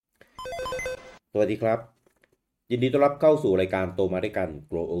สวัสดีครับยินดีต้อนรับเข้าสู่รายการโตมาด้วยกัน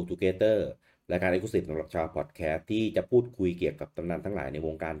Grow Old Together รายการ Exclusive สำหรับชาวพอดแคสต์ที่จะพูดคุยเกี่ยวกับตำนานทั้งหลายในว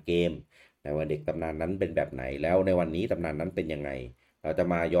งการเกมในวันเด็กตำนานนั้นเป็นแบบไหนแล้วในวันนี้ตำนานนั้นเป็นยังไงเราจะ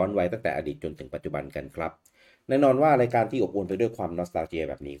มาย้อนไว้ตั้งแต่อดีตจนถึงปัจจุบันกันครับแน่นอนว่ารายการที่อบอวลไปด้วยความนอสตาเจีย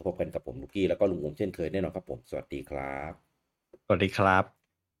แบบนี้ก็พบกันกับผมลูกี้แล้วก็ลุงโอมเช่นเคยแน่นอนครับผมสวัสดีครับสวัสดีครับ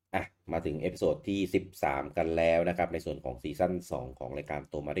อ่ะมาถึงเอพิโซดที่13กันแล้วนะครับในส่วนของซีซั่น2ของรายการ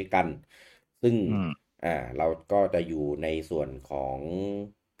โตมาด้วยกันซึ่ง อืมเราก็จะอยู่ในส่วนของ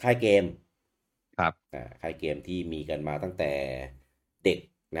ค่ายเกมครับค่ายเกมที่มีกันมาตั้งแต่เด็ก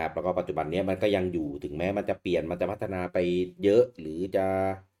นะครับแล้วก็ปัจจุบันนี้มันก็ยังอยู่ถึงแม้มันจะเปลี่ยนมันจะพัฒนาไปเยอะหรือจะ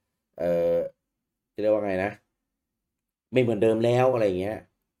เอ่อจะเรียกว่าไงนะไม่เหมือนเดิมแล้วอะไรเงี้ย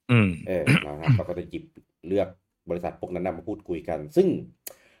อืมนะครับเราก็จะหยิบเลือกบริษัทพวกนั้นมาพูดคุยกันซึ่ง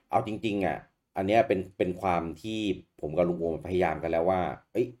เอาจริงๆอันเนี้ยเป็นความที่ผมกับลุงโอมพยายามกันแล้วว่า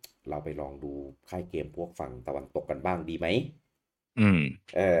เอ้ยเราไปลองดูค่ายเกมพวกฝั่งตะวันตกกันบ้างดีไหมอืม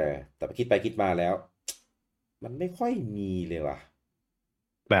เออแต่ไปคิดไปคิดมาแล้วมันไม่ค่อยมีเลยว่ะ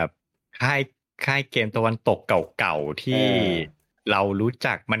แบบค่ายค่ายเกมตะวันตกเก่าๆเอที่อเรารู้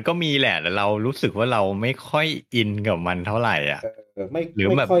จักมันก็มีแหละแต่เรารู้สึกว่าเราไม่ค่อยอินกับมันเท่าไหร่อ่ะไม่หรือ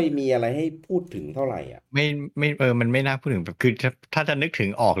แบบไม่ค่อยมีอะไรให้พูดถึงเท่าไหร่อ่ะไม่มันไม่น่าพูดถึงแบบคือถ้าจะนึกถึง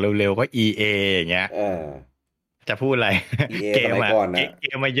ออกเร็วๆก็ EA อย่างเงี้ยเออ จะพูดอะไร EA เกสมัยมอ่ะก่อนนะเก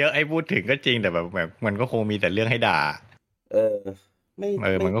มมาเยอะให้พูดถึงก็จริงแต่แบบมันก็คงมีแต่เรื่องให้ด่าเออไม่ไม่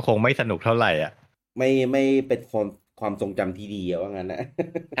มันก็คงไม่สนุกเท่าไหร่อ่ะไม่เป็นความทรงจำที่ดีอะว่างั้นนะ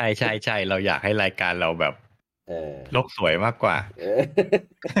ใช่เราอยากให้รายการเราแบบเออโลกสวยมากกว่า เอ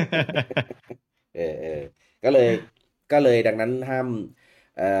อเออก็เลยก็เลยดังนั้นห้าม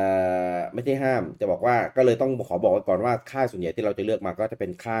เอ่ไม่ใช่ห้ามจะบอกว่าก็เลยต้องขอบอกไว้ก่อนว่าค่ายส่วนใหญ่ที่เราจะเลือกมาก็จะเป็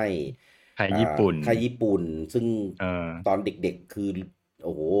นค่ายไทยอ่าญี่ปุ่นค่ายญี่ปุ่นซึ่งเออตอนเด็กๆคือโ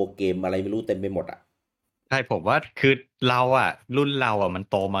อ้โหเกมอะไรไม่รู้เต็มไปหมดอ่ะใช่ผมว่าคือเราอ่ะรุ่นเราอ่ะมัน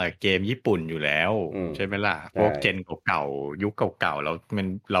โตมากับเกมญี่ปุ่นอยู่แล้วอืมใช่ไหมล่ะพใช่วกเจนเก่าๆยุคเก่าๆเ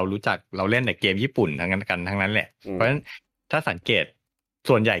รารู้จักเราเล่นแต่เกมญี่ปุ่นทั้งนั้นแหละอืมเพราะฉะนั้นถ้าสังเกต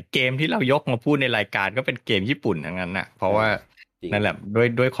ส่วนใหญ่เกมที่เรายกมาพูดในรายการก็เป็นเกมญี่ปุ่นทั้งนั้นน่ะเพราะใช่ว่าจริงนั่นแหละ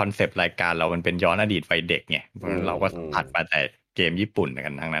ด้วยคอนเซปต์รายการเรามันเป็นย้อนอดีตวัยเด็กไงเพอืราะฉะนั้นมเราก็อืมสัมผัสมาแต่เกมญี่ปุ่น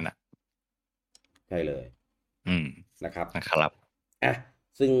กันทั้งนั้นอ่ะใช่เลยอืมนะครับนะครับอ่ะ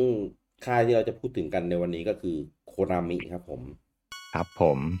ซึ่งค่ายที่เราจะพูดถึงกันในวันนี้ก็คือโคนามิครับผม ครับผ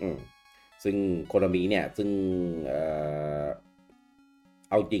มอืมซึ่งโคนามิเนี่ยซึ่งเอ่อ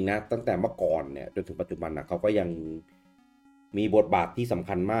เอาจริงนะตั้งแต่เมื่อก่อนเนี่ยจนถึงปัจจุบันนะเขาก็ยังมีบทบาทที่สำ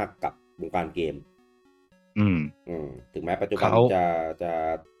คัญมากกับวงการเกมอืมถึงแม้ปัจจุบันเขา จะ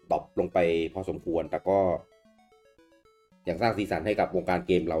ดรอปลงไปพอสมควรแต่ก็ยังสร้างสีสันให้กับวงการเ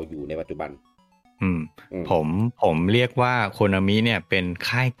กมเราอยู่ในปัจจุบันอืมอืมผมเรียกว่าโคนามิเนี่ยเป็น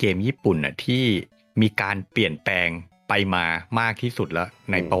ค่ายเกมญี่ปุ่นน่ะที่มีการเปลี่ยนแปลงไปมามากที่สุดแล้ว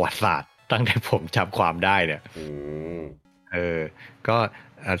ในอืมประวัติศาสตร์ตั้งแต่ผมจำความได้เนี่ยอืมเออก็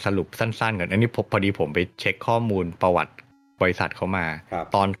สรุปสั้นๆก่อนอันนี้พอดีผมไปเช็คข้อมูลประวัติบริษัทเขามาครับ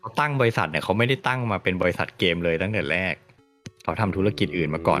ตอนเขาตั้งบริษัทเนี่ยเขาไม่ได้ตั้งมาเป็นบริษัทเกมเลยตั้งแต่แรกเขาอืทำธุรกิจอื่น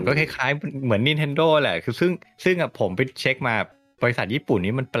มาก่อนก็คมล้ายๆเหมือน Nintendo แหละคือซึ่งผมไปเช็คมาบริษัทญี่ปุ่น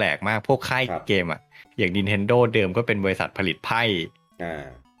นี้มันแปลกมากพวกค่ายครับเกมอ่ะ อย่าง Nintendo เดิมก็เป็นบริษัทผลิตไพ่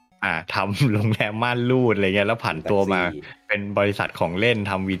อ่าทำโรงแรมม่านรูดอะไรเงี้ยแล้วผันทำแท็ตัวมากซี่เป็นบริษัทของเล่น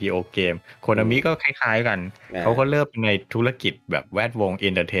ทำวิดีโอเกมโคอืมนามิก็คล้ายๆกันอ่าเขาก็เริ่มในธุรกิจแบบแวดวงเอ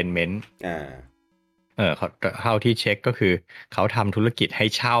นเตอร์เทนเมนต์อ่าเขาเท่าที่เช็คก็คือเขาทำธุรกิจให้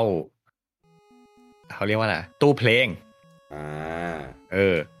เช่าเขาเรียกว่าอะไรตู้เพลงอ่าเอ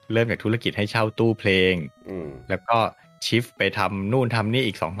อเริ่มจากธุรกิจให้เช่าตู้เพลงอืมแล้วก็ชิฟไปทำนู่นทำนี่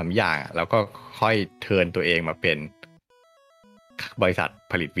อีกสองสามอย่างอะแล้วก็ค่อยเทิร์นตัวเองมาเป็นบริษัท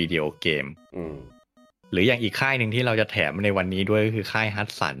ผลิตวิดีโอเกม อืมหรืออย่างอีกค่ายหนึ่งที่เราจะแถมในวันนี้ด้วยก็คือค่ายฮัต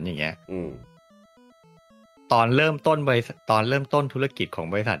สันอย่างเงี้ยอืม ตอนเริ่มต้นธุรกิจของ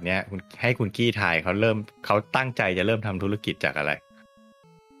บริษัทเนี้ยให้คุณกี้ทายเขาตั้งใจจะเริ่มทำธุรกิจจากอะไร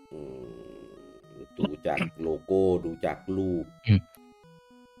อืดูจากโลโก้ดูจากรูปอืม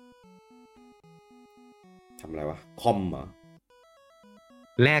ทำอะไรวะคอมเหรอ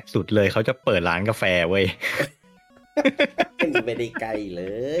แรกสุดเลยเขาจะเปิดร้านกาแฟเว้ย ไม่ได้ใกล้เล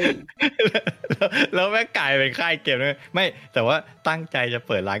ยแล้วแม่งกลายเป็นค่ายเกมเลยไม่แต่ว่าตั้งใจจะเ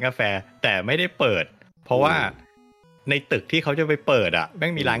ปิดร้านกาแฟแต่ไม่ได้เปิดเพราะว่าอืมในตึกที่เขาจะไปเปิดแม่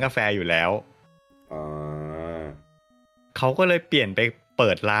งมีอืมร้านกาแฟอยู่แล้ว อ่าเขาก็เลยเปลี่ยนไปเปิ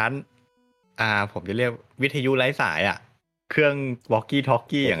ดร้านผมจะเรียกวิทยุไร้สายเครื่อง walkie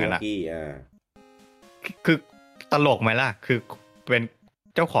talkie โออย่างนั้นเคโอเคคือตลกไหมล่ะคือเป็น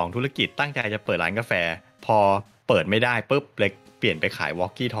เจ้าของธุรกิจตั้งใจจะเปิดร้านกาแฟพอเปิดไม่ได้ปุ๊บเลย เปลี่ยนไปขาย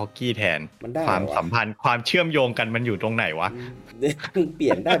Walkie Talkie แทน มันได้ ความสัมพันธ์ความเชื่อมโยงกันมันอยู่ตรงไหนวะ เป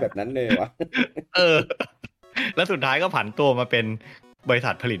ลี่ยนได้แบบนั้นเลยวะ แล้วสุดท้ายก็ผันตัวมาเป็นบริษั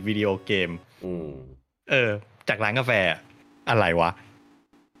ทผลิตวิดีโอเกมจากร้านกาแฟอะไรวะ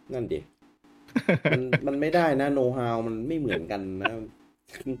นั่นดิ มันไม่ได้นะโน้ตฮาวมันไม่เหมือนกันนะ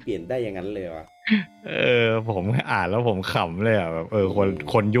เปลี่ยนได้อย่างนั้นเลยวะผมอ่านแล้วผมขำเลยอ่ะแบบ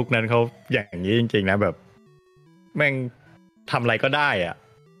คนยุคนั้นเขาอย่างนี้จริงๆนะแบบแม่งทำอะไรก็ได้อ่ะ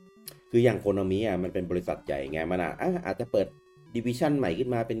คืออย่างโคนามิอ่ะมันเป็นบริษัทใหญ่ไงมันอาจจะเปิดดิวิชั่นใหม่ขึ้น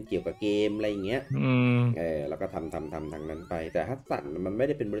มาเป็นเกี่ยวกับเกมอะไรอย่างเงี้ยแล้วก็ทำทางนั้นไปแต่ฮัตสันมันไม่ไ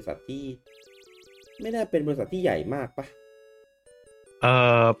ด้เป็นบริษัทที่ไม่ได้เป็นบริษัทที่ใหญ่มากปะ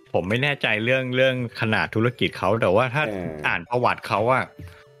ผมไม่แน่ใจเรื่องขนาดธุรกิจเขาแต่ว่าถ้าอ่านประวัติเขาอะ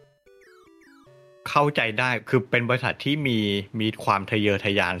เข้าใจได้คือเป็นบริษัทที่มีความทะเยอท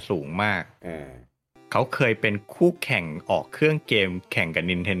ะยานสูงมากเขาเคยเป็นคู่แข่งออกเครื่องเกมแข่งกับ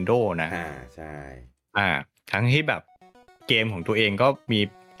Nintendo นะใช่ทั้งที่แบบเกมของตัวเองก็มี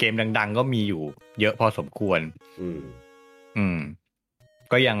เกมดังๆก็มีอยู่เยอะพอสมควร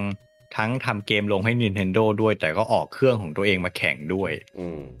ก็ยังทั้งทำเกมลงให้ Nintendo ด้วยแต่ก็ออกเครื่องของตัวเองมาแข่งด้วย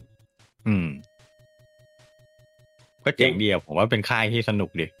ก็เจ๋งดีอ่ะผมว่าเป็นค่ายที่สนุก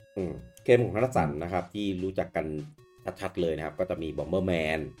ดีเกมของฮัตสันนะครับที่รู้จักกันชัดๆเลยนะครับก็จะมี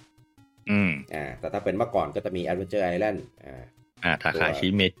Bomberman แต่ถ้าเป็นเมื่อก่อนก็จะมี Adventure Island ทาคาชิ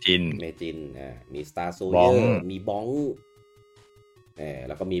เมจินมี Star Soldier มีบ้องแ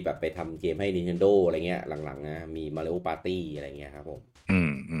ล้วก็มีแบบไปทำเกมให้ Nintendo อะไรเงี้ยหลังๆนะมี Mario Party อะไรเงี้ยครับผม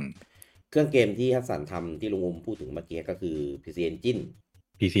เครื่องเกมที่ฮัตสันทำที่ลุงอมพูดถึงเมื่อกี้ก็คือ PC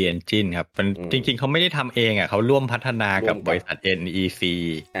Engine ครับมันจริงๆเขาไม่ได้ทำเองอ่ะเขาร่วมพัฒนากับบริษัท NEC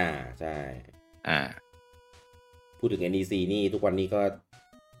ใช่พูดถึง NEC นี่ทุกวันนี้ก็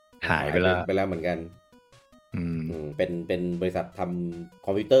หายไปแล้วเหมือนกันเป็นบริษัททำค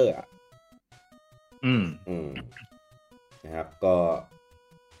อมพิวเตอร์นะครับก็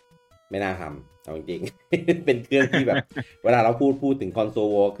ไม่น่าทำเอาจริงๆ เป็นเครื่องที่แบบ เวลาเราพูดถึงคอนโซล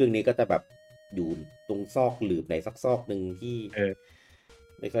วอลเครื่องนี้ก็จะแบบอยู่ตรงซอกหลืบไหนสักซอกหนึ่งที่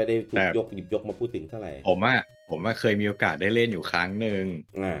ไม่ค่อยได้ถูกหยิบยกมาพูดถึงเท่าไหร่ผมเคยมีโอกาสได้เล่นอยู่ครั้งหนึ่ง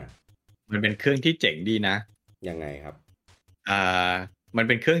มันเป็นเครื่องที่เจ๋งดีนะยังไงครับมันเ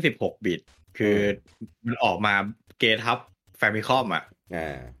ป็นเครื่อง16บิตคือมันออกมาเกทับแฟมิคอม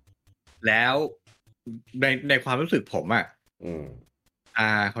แล้วในความรู้สึกผม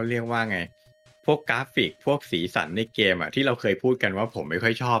เขาเรียกว่าไงพวกกราฟิกพวกสีสันในเกมที่เราเคยพูดกันว่าผมไม่ค่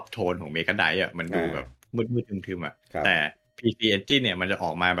อยชอบโทนของเมกาไดร์มันดูแบบมืดๆทึมๆแต่ PC Engine เนี่ยมันจะอ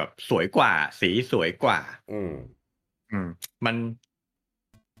อกมาแบบสวยกว่าสีสวยกว่า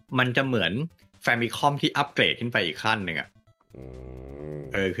มันจะเหมือนแฟมิคอมที่อัปเกรดขึ้นไปอีกขั้นหนึ่ง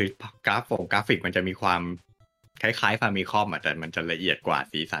คือกราฟิกมันจะมีความคล้ายๆแฟมิคอมแต่มันจะละเอียดกว่า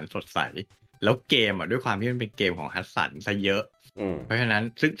สีสันสดใสแล้วเกมด้วยความที่มันเป็นเกมของฮัตสันซะเยอะเพราะฉะนั้น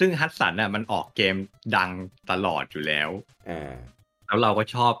ซึ่งฮัตสันมันออกเกมดังตลอดอยู่แล้วแล้วเราก็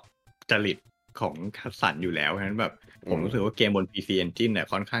ชอบจริตของฮัตสันอยู่แล้วเพราะฉะนั้นแบบผมรู้สึกว่าเกมบน PC Engine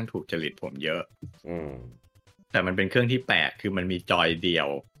ค่อนข้างถูกจริตผมเยอะแต่มันเป็นเครื่องที่แปลกคือมันมีจอยเดียว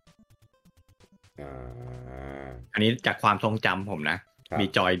อันนี้จากความทรงจำผมนะมี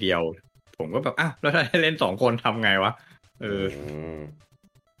จอยเดียวผมก็แบบแล้วถ้าให้เล่น2คนทำไงวะ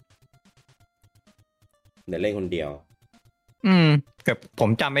เดี๋ยวเล่นคนเดียวแต่ผม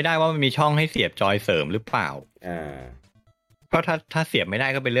จำไม่ได้ว่ามันมีช่องให้เสียบจอยเสริมหรือเปล่าเพราะถ้าเสียบไม่ได้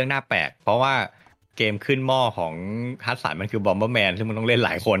ก็เป็นเรื่องน่าแปลกเพราะว่าเกมขึ้นหม้อของฮัตสันมันคือบอมเบอร์แมนซึ่งมันต้องเล่นหล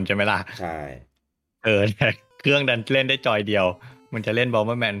ายคนใช่ไหมล่ะใช่แต่เครื่องดันเล่นได้จอยเดียวมันจะเล่นบอมเบ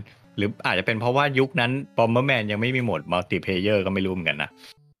อร์แมนหรืออาจจะเป็นเพราะว่ายุคนั้นบอมเบอร์แมนยังไม่มีโหมดมัลติเพลเยอร์ก็ไม่รู้เหมือนกันนะ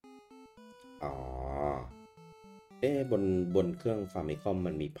บนเครื่องฟาร์มิคอม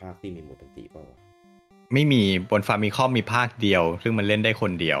มันมีภาคที่มีโหมดดนตรีเปล่าวะไม่มีบนฟาร์มิคอมมีภาคเดียวซึ่งมันเล่นได้ค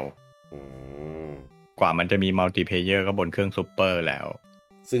นเดียวกว่ามันจะมีมัลติเพลเยอร์ก็บนเครื่องซุปเปอร์แล้ว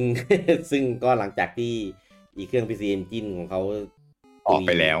ซึ่งก็หลังจากที่อีเครื่อง PC Engine ของเขาออกไ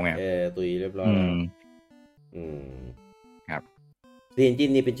ปแล้วไงตุยเรียบร้อยแล้วครับ PC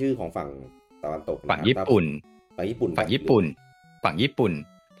Engine นี่เป็นชื่อของฝั่งตะวันตกฝั่งญี่ปุ่น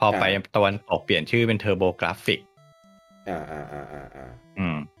พอไปตะวันตกเปลี่ยนชื่อเป็น TurboGrafx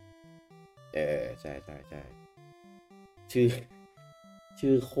ใช่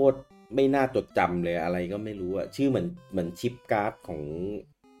ชื่อโคตรไม่น่าจดจำเลยอะไรก็ไม่รู้ชื่อเหมือนชิปการ์ดของ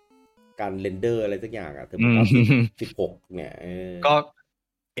การเรนเดอร์อะไรสักอย่าง16เนี่ยก็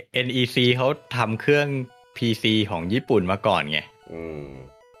NEC เขาทำเครื่อง PC ของญี่ปุ่นมาก่อนไง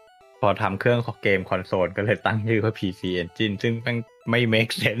พอทำเครื่องของเกมคอนโซลก็เลยตั้งชื่อว่า PC Engine ซึ่งไม่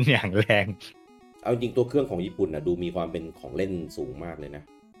make sense อย่างแรง เอาจริงตัวเครื่องของญี่ปุ่นนะดูมีความเป็นของเล่นสูงมากเลยนะ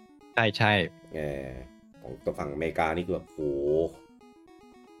ใช่ใช่ของตัวฝั่งอเมริกานี่คือแบบโห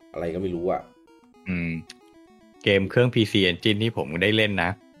อะไรก็ไม่รู้อ่ะเกมเครื่อง PC Engine ที่ผมได้เล่นน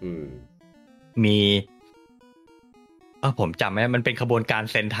ะมีผมจำไม่ได้มันเป็นขบวนการ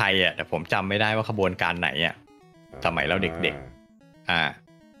เซนไทอ่ะแต่ผมจำไม่ได้ว่าขบวนการไหนอ่ะสมัยเราเด็ก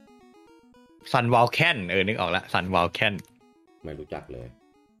ๆซันวาลแคนนึกออกละซันวาลแคนไม่รู้จักเลย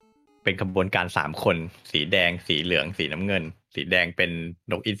เป็นขบวนการ3คนสีแดงสีเหลืองสีน้ำเงินสีแดงเป็น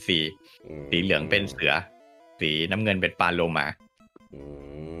นกอินทรีสีเหลืองเป็นเสือสีน้ำเงินเป็นปลาโลมา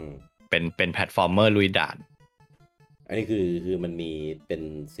เป็นแพลตฟอร์มเมอร์ลุยด่านอันนี้คือมันมีเป็น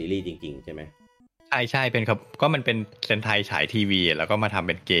ซีรีส์จริงๆใช่ไหมใช่เป็นครับก็มันเป็นเซนไทฉายทีวีแล้วก็มาทำเ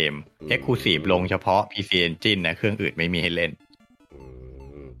ป็นเกม Exclusive ลงเฉพาะ PC Engine นะเครื่องอื่นไม่มีให้เล่น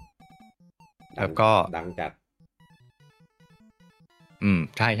แล้วก็ดังจัด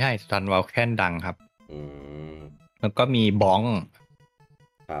ใช่ซันวาลแคนดังครับแล้วก็มีบ้อง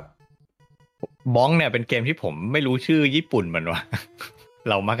ครับบ้องเนี่ยเป็นเกมที่ผมไม่รู้ชื่อญี่ปุ่นมันวะ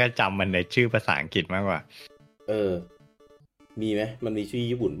เรามักจะจำมันในชื่อภาษาอังกฤษมากกว่ามีไหมมันมีชื่อ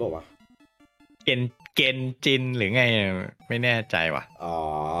ญี่ปุ่นเปล่าวะเกนจินหรือไงไม่แน่ใจว่ะ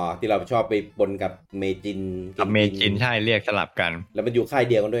ที่เราชอบไปปนกับเมจินกับเมจินใช่เรียกสลับกันแล้วมันอยู่ค่าย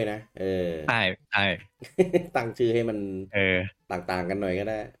เดียวกันด้วยนะใช่ตั้งชื่อให้มันต่างๆกันหน่อยก็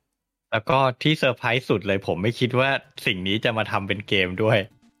ได้แล้วก็ที่เซอร์ไพรส์สุดเลยผมไม่คิดว่าสิ่งนี้จะมาทำเป็นเกมด้วย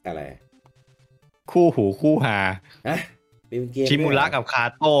อะไรคู่หูคู่หาเป็นเกมชิมุระกับคา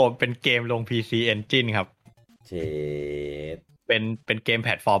โต้เป็นเกมลง PC Engine ครับเป็นเกมแพ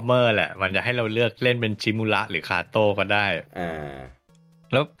ลตฟอร์มเมอร์แหละมันจะให้เราเลือกเล่นเป็นชิมุระหรือคาโต้ก็ได้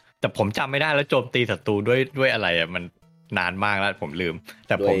แล้วแต่ผมจำไม่ได้แล้วโจมตีศัตรูด้วยอะไรอ่ะมันนานมากแล้วผมลืมแ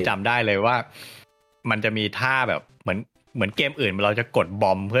ต่ผมจำได้เลยว่ามันจะมีท่าแบบเหมือนเกมอื่นเราจะกดบ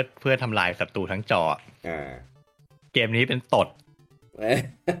อมเพื่อทำลายศัตรูทั้งจอเกมนี้เป็นตด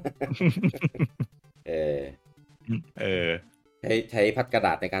ใช้พัดกระด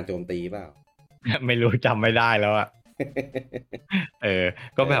าษในการโจมตีเปล่าไม่รู้จำไม่ได้แล้วอ่ะ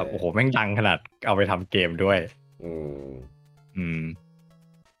ก็แบบโอ้โหแม่งดังขนาดเอาไปทำเกมด้วย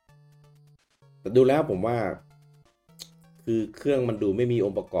แต่ดูแล้วผมว่าคือเครื่องมันดูไม่มีอ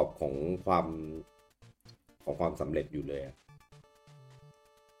งค์ประกอบของความสำเร็จอยู่เลย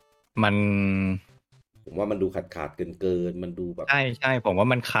ผมว่ามันดูขาดเกินมันดูแบบใช่ผมว่า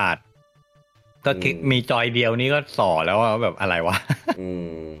มันขาดก็มีจอยเดียวนี่ก็ส่อแล้วว่าแบบอะไรวะ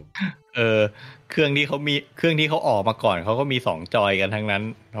เครื่องที่เขาออกมาก่อนเขาก็มี2จอยกันทั้งนั้น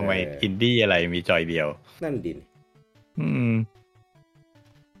ทำไมอินดี้อะไรมีจอยเดียวนั่นดิ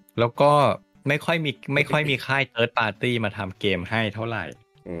แล้วก็ไม่ค่อยมีค่ายเธิร์ดปาร์ตี้มาทำเกมให้เท่าไหร่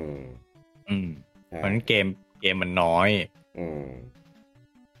เพราะฉะนั้นเกมมันน้อย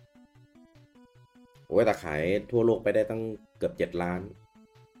โอ้ยแต่ขายทั่วโลกไปได้ตั้งเกือบ7 ล้าน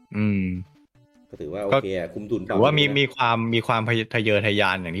ก็ถือว่าโอเคคุ้มทุนถือว่ามีความทะเยอทะยา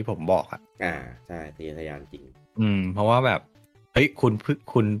นอย่างที่ผมบอกใช่ทะเยอทะยานจริงเพราะว่าแบบเฮ้ย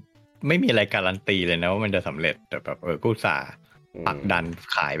คุณไม่มีอะไรการันตีเลยนะว่ามันจะสำเร็จแต่แบบก็อุตส่าห์ผลักดัน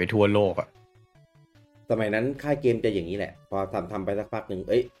ขายไปทั่วโลกสมัยนั้นค่ายเกมจะอย่างนี้แหละพอทำไปสักพักหนึ่ง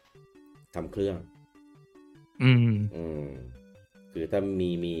ทำเครื่องคือถ้า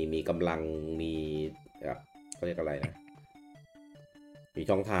มีกำลังมีเขาเรียกอะไรนะมี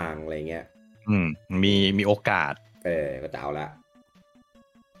ช่องทางอะไรเงี้ยมีโอกาสก็จะเอาละ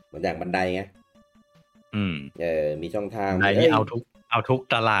เหมือนอย่างบันไดไงมีช่องทางบันไดนี่เอาทุก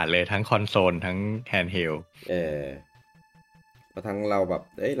ตลาดเลยทั้งคอนโซลทั้งแฮนด์เฮลพอทั้งเราแบบ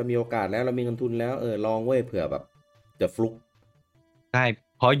เรามีโอกาสแล้วเรามีเงินทุนแล้วลองเว้ยเผื่อแบบจะฟลุกใช่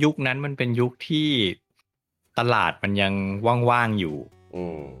เพราะยุคนั้นมันเป็นยุคที่ตลาดมันยังว่างๆอยู่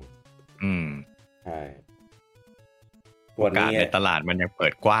ใช่โอกาสในตลาดมันยังเปิ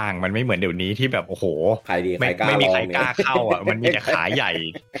ดกว้างมันไม่เหมือนเดี๋ยวนี้ที่แบบโอ้โหไม่มีใครกล้าเข้ามันมีแต่ขาใหญ่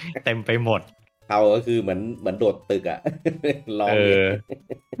เต็มไปหมดเข้าก็คือเหมือนโดดตึกลอง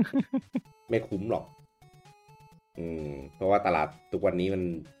ไม่คุ้มหรอกเพราะว่าตลาดทุกวันนี้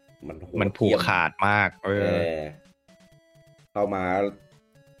มันผูกขาดมากเข้ามา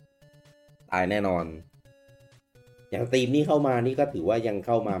ตายแน่นอนอย่างตีมนี่เข้ามานี่ก็ถือว่ายังเ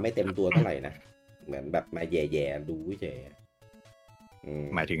ข้ามาไม่เต็มตัวเท่าไหร่นะเหมือนแบบมาแย่ๆดูเฉย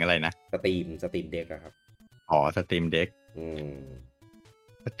หมายถึงอะไรนะสตรีมเด็กครับสตรีมเด็ก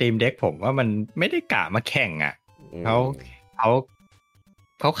สตรีมเด็กผมว่ามันไม่ได้กะมาแข่งเ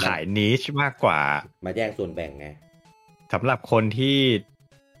ขาขายนิชมากกว่ามาแย่งส่วนแบ่งไงสำหรับคนที่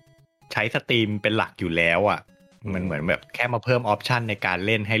ใช้สตรีมเป็นหลักอยู่แล้วมันเหมือนแบบแค่มาเพิ่มออปชันในการเ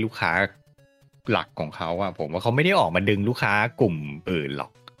ล่นให้ลูกค้าหลักของเขาผมว่าเขาไม่ได้ออกมาดึงลูกค้ากลุ่มอื่นหรอ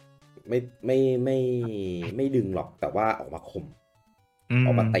ก ไม่ไม่ไม่ไม่ดึงหรอกแต่ว่าออกมาข่มอ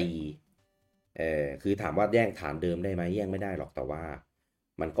อกมาตีคือถามว่าแย่งฐานเดิมได้ไหมแย่งไม่ได้หรอกแต่ว่า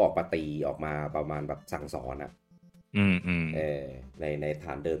มันก็ออกมาตีออกมาประมาณแบบสั่งสอนอะในฐ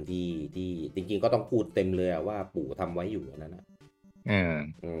านเดิมที่จริงๆก็ต้องพูดเต็มเลยว่าปู่ทำไว้อยู่นั่นนะ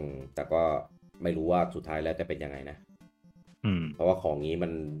แต่ก็ไม่รู้ว่าสุดท้ายแล้วจะเป็นยังไงนะเพราะว่าของนี้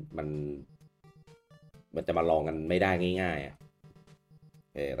มันจะมาลองกันไม่ได้ง่ายๆอ่ะ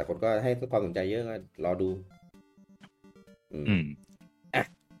แต่คนก็ให้ความสนใจเยอะก็รอดู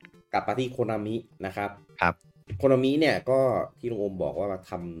กลับมาที่โคนามินะครับโคนามิเนี่ยก็ที่ลุงอมบอกว่า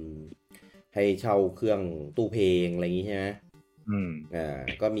ทำให้เช่าเครื่องตู้เพลงอะไรอย่างงี้ใช่ไหม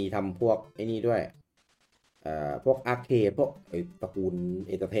ก็มีทำพวกไอ้นี่ด้วยพวกอาร์เคดพวกตระกูล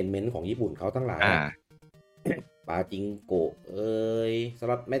เอนเตอร์เทนเมนต์ของญี่ปุ่นเขาทั้งหลายปาจิงโกะส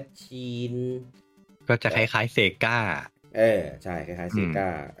ล็อตแมชชีนก็จะคล้ายๆเซกาใช่คล้ายๆเซกา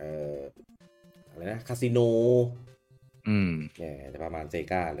อะไรนะคาสิโนจะประมาณเซ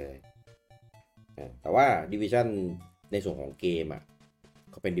กาเลยแต่ว่าดิวิชั่นในส่วนของเกม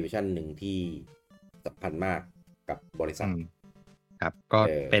เขาเป็นดิวิชั่นหนึ่งที่สำคัญมากกับบริษัทครับก็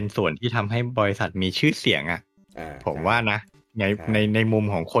เป็นส่วนที่ทำให้บริษัทมีชื่อเสียงผมว่านะในมุม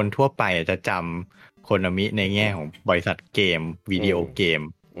ของคนทั่วไปจะจำโคนามิในแง่ของบริษัทเกมวิดีโอเกม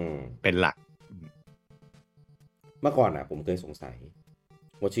เป็นหลักเมื่อก่อนผมเคยสงสัย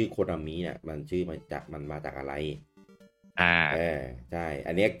ว่าชื่อโคนามิเนี่ยมันมาจากอะไรใช่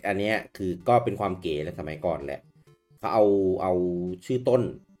อันเนี้ยคือก็เป็นความเก๋ในสมัยก่อนแหละเขาเอาชื่อต้น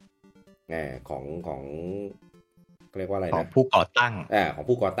ของเรียกว่าอะไรนะของผู้ก่อตั้งของ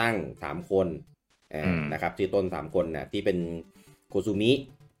ผู้ก่อตั้ง3คนนะครับชื่อต้น3คนนะที่เป็นโคซุมิ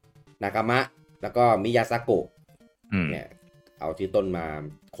นากามะแล้วก็มิยาซาโกะเนี่ยเอาชื่อต้นมา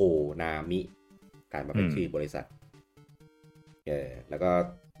โคนามิกลายมาเป็นชื่อบริษัทแล้วก็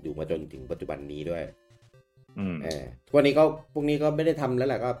อยู่มาจนถึงปัจจุบันนี้ด้วยทุกวันนี้ก็พวกนี้ก็ไม่ได้ทำแล้ว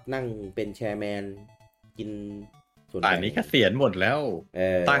แหละก็นั่งเป็นแชร์แมนกินส่วนอันนี้ก็เสียณหมดแล้ว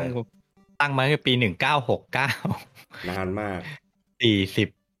ตั้งมาในปี1969นานมาก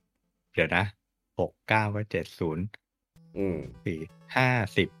40เดี๋ยวนะ69ก็7050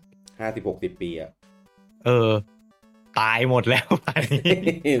 60 ปีตายหมดแล้วไป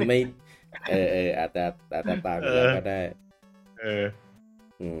ไม่อาจจะตายไปแล้วก็ได้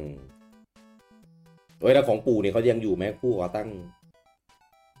แล้วของปู่เนี่ยเขายังอยู่ไหมผู้ก่อตั้ง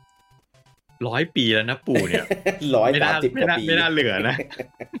100 ปีแล้วนะปู่เนี่ย130 กว่าปีไม่น่าเหลือนะ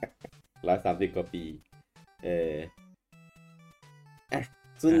130 กว่าปี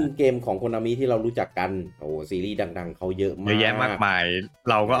ซึ่งเกมของโคนามิที่เรารู้จักกันซีรีส์ดังๆเขาเยอะมากเยอะแยะมากมาย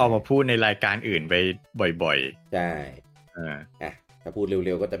เราก็เอามาพูดในรายการอื่นไปบ่อยๆใช่ถ้าพูดเ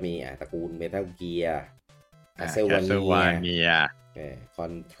ร็วๆก็จะมีตระกูลเมทัลเกียร์แคสเซิลวาเนียคอ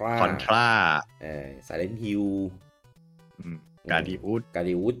นทราไซเลนท์ฮิลการ์ดิอุ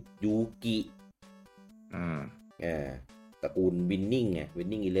สยูกิตระกูลวินนิ่ง11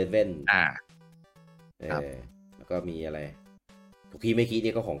แล้วก็มีอะไรทุกทีไม่คิดเ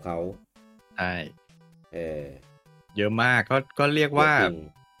นี่ยก็ของเขาใช่เยอะมากก็เรียกว่า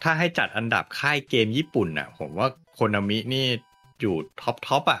ถ้าให้จัดอันดับค่ายเกมญี่ปุ่นผมว่าโคนามินี่อยู่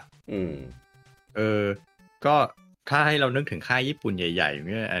ท็อปก็ถ้าให้เรานึกถึงค่ายญี่ปุ่นใหญ่ๆเ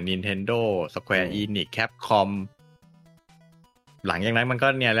นี่ย Nintendo Square Enix Capcom หลังจากนั้นมันก็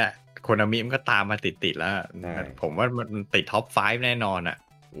เนี่ยแหละโคนามิมันก็ตามมาติดแล้วผมว่ามันติดท็อป 5 แน่นอน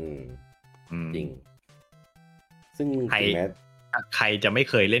จริงซึ่งใครจะไม่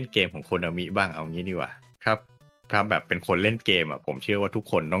เคยเล่นเกมของโคนามิบ้างเอางี้ดีกว่าครับถ้าแบบเป็นคนเล่นเกมผมเชื่อว่าทุก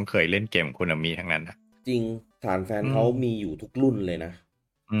คนต้องเคยเล่นเกมโคนามิทั้งนั้นจริงฐานแฟนเขามีอยู่ทุกรุ่นเลยนะ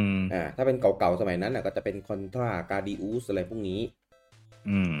ถ้าเป็นเก่าๆสมัยนั้นก็จะเป็นคอนทราการ์ดิอุสอะไรพวกนี้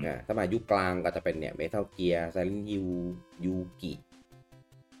สมัยยุคกลางก็จะเป็นเนี่ยเมทัลเกียร์ไซเลนท์ฮิลยูกิ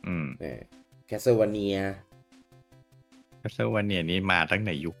แคสเซิลวาเนียนี่มาตั้งแ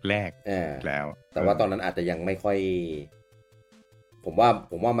ต่ยุคแรกแล้วแต่ว่าตอนนั้นอาจจะยังไม่ค่อยผม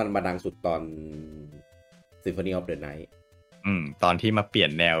ว่ามันมาดังสุดตอน Symphony of the Night ตอนที่มาเปลี่ย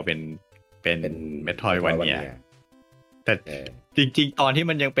นแนวเป็นเมทรอยด์วาเนียแต่จริงๆตอนที่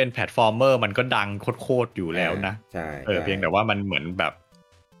มันยังเป็นแพลตฟอร์มเมอร์มันก็ดังโคตรอยู่แล้วนะใช่เพียงแต่ว่ามันเหมือนแบบ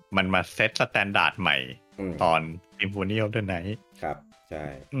มันมาเซตสแตนดาร์ดใหม่ตอน Symphony of the Night ครับใช่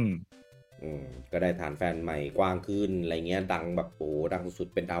ก็ได้ฐานแฟนใหม่กว้างขึ้นอะไรเงี้ยดังแบบดังสุด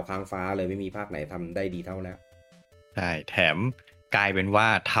ๆเป็นดาวค้างฟ้าเลยไม่มีภาคไหนทำได้ดีเท่าแล้วใช่แถมกลายเป็นว่า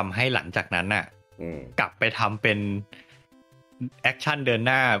ทำให้หลังจากนั้นกลับไปทำเป็นแอคชั่นเดินห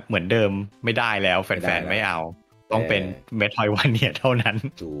น้าเหมือนเดิมไม่ได้แล้วแฟนๆไม่เอาต้องเป็นเมทรอยด์วาเนียเท่านั้น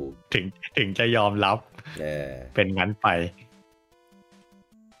ถึงจะยอมรับเป็นงั้นไป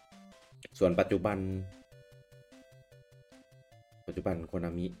ส่วนปัจจุบันโคน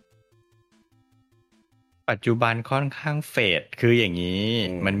ามิ ปัจจุบันค่อนข้างเฟดคืออย่างนี้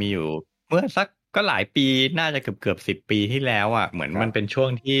มันมีอยู่เมื่อสักก็หลายปีน่าจะเกือบ10 ปีที่แล้วอ่ะเหมือนมันเป็นช่วง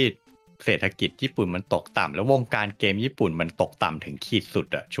ที่เศรษฐกิจญี่ปุ่นมันตกต่ำแล้ววงการเกมญี่ปุ่นมันตกต่ำถึงขีดสุด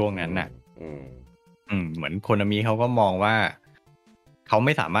อ่ะช่วงนั้นน่ะเหมือนโคนามิเขาก็มองว่าเขาไ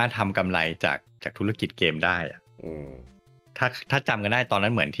ม่สามารถทำกำไรจากธุรกิจเกมได้อ่ะถ้าจำกันได้ตอนนั้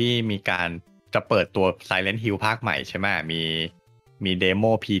นเหมือนที่มีการจะเปิดตัว Silent Hill ภาคใหม่ใช่ไหมมีเดโม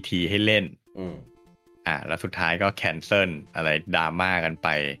PT ให้เล่นแล้วสุดท้ายก็แคนเซิลอะไรดราม่ากันไป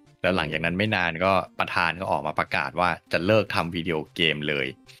แล้วหลังจากนั้นไม่นานก็ประธานก็ออกมาประกาศว่าจะเลิกทำวิดีโอเกมเลย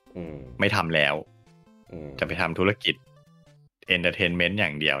ไม่ทำแล้วจะไปทำธุรกิจเอนเตอร์เทนเมนต์อย่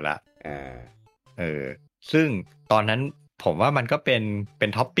างเดียวละซึ่งตอนนั้นผมว่ามันก็เป็น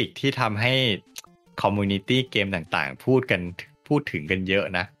ท็อปปิกที่ทำให้คอมมูนิตี้เกมต่างๆพูดถึงกันเยอะ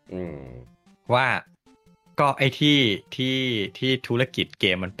นะว่าก็ไอ้ที่ธุรกิจเก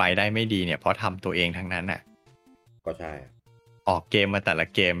มมันไปได้ไม่ดีเนี่ยเพราะทำตัวเองทั้งนั้นน่ะก็ใช่ออกเกมมาแต่ละ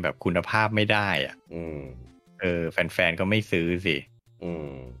เกมแบบคุณภาพไม่ได้อ่ะแฟนๆก็ไม่ซื้อสิ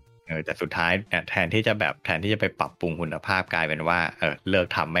แต่สุดท้ายแทนที่จะไปปรับปรุงคุณภาพกลายเป็นว่าเลิก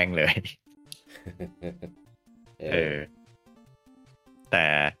ทำแม่งเลยแต่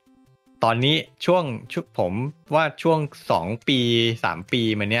ตอนนี้ช่วงผมว่าช่วง2 ปี3 ปี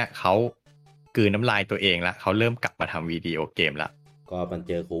มาเนี้ยเขากลืนน้ำลายตัวเองละเขาเริ่มกลับมาทำวิดีโอเกมละก็มันเ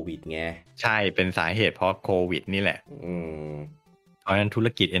จอโควิดไงใช่เป็นสาเหตุเพราะโควิดนี่แหละเพราะฉะนั้นธุร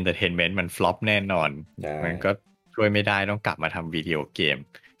กิจเอนเตอร์เทนเมนต์มันฟลอปแน่นอนมันก็ช่วยไม่ได้ต้องกลับมาทำวิดีโอเกม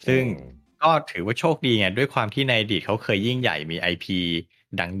ซึ่งก็ถือว่าโชคดีไงด้วยความที่ในอดีตเขาเคยยิ่งใหญ่มี IP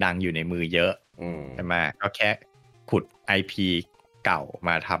ดังๆอยู่ในมือเยอะใช่ไหมก็แค่ขุด IP เก่าม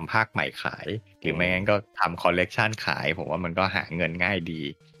าทำภาคใหม่ขายหรือไม่งั้นก็ทำคอลเลกชันขายผมว่ามันก็หาเงินง่ายดี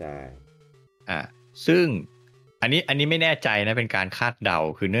ใช่ซึ่งอันนี้ไม่แน่ใจนะเป็นการคาดเดา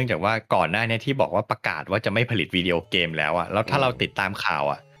คือเนื่องจากว่าก่อนหน้านี้ที่บอกว่าประกาศว่าจะไม่ผลิตวิดีโอเกมแล้วอะแล้วถ้าเราติดตามข่าว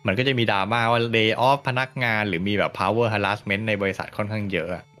อะมันก็จะมีดราม่าว่า lay off พนักงานหรือมีแบบ power harassment ในบริษัทค่อนข้างเยอะ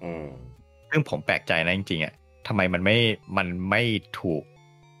ซึ่งผมแปลกใจนะจริงๆอะทำไมมันไม่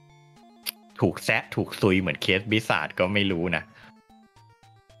ถูกแซะถูกซุยเหมือนเคสบิซาร์ดก็ไม่รู้นะ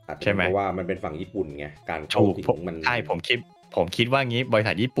ใช่ไหมเพราะว่ามันเป็นฝั่งญี่ปุ่นไงการเข้าถึงมันใช่ผมคิดว่างี้บริ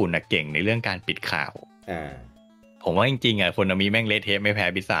ษัทญี่ปุ่นน่ะเก่งในเรื่องการปิดข่าวผมว่าจริงๆอ่ะคนมีแม่งเละเทะไม่แพ้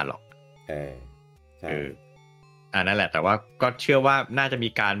บิซาร์ดหรอกใช่นั่นแหละแต่ว่าก็เชื่อว่าน่าจะมี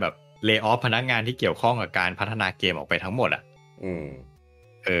การแบบเลย์ออฟพนักงานที่เกี่ยวข้องกับการพัฒนาเกมออกไปทั้งหมดอ่ะ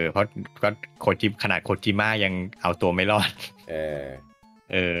เพราะก็ขนาดโคจิมะยังเอาตัวไม่รอด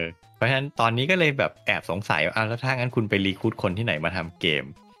เพราะฉะนั้นตอนนี้ก็เลยแบบแอบสงสัยว่าแล้วถ้างั้นคุณไปรีครูทคนที่ไหนมาทำเกม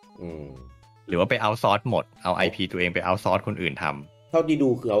หรือว่าไปเอาซอร์สหมดเอา IP ตัวเองไปเอาซอร์สคนอื่นทำเท่าที่ดู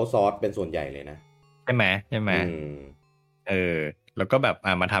คือเอาซอร์สเป็นส่วนใหญ่เลยนะใช่ไหมแล้วก็แบบ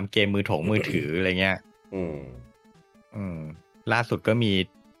มาทำเกมมือถืออะไรเงี้ยล่าสุดก็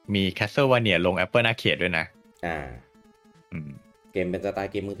มี Castlevania ลง Apple Arcade ด้วยนะเกมเป็นสไต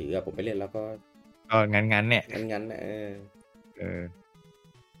ล์เกมมือถือผมไปเล่นแล้วก็งั้นเนี่ยงั้นนะ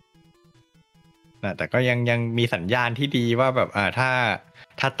แต่ก็ยังมีสัญญาณที่ดีว่าแบบ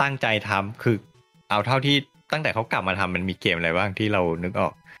ถ้าตั้งใจทำคือเอาเท่าที่ตั้งแต่เขากลับมาทำมันมีเกมอะไรบ้างที่เรานึกออ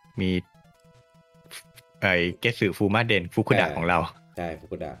กมีเกสึฟูมาเดนฟุคุดะของเราใช่ฟุ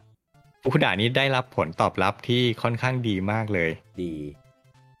คุดะนี้ได้รับผลตอบรับที่ค่อนข้างดีมากเลยดี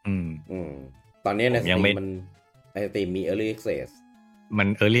ตอนนี้ในสตรีมมันในสตรีมมี Early Access มัน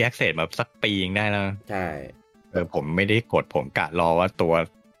Early Access มาสักปีนึงได้แล้วใช่ผมไม่ได้กดผมกะรอว่าตัว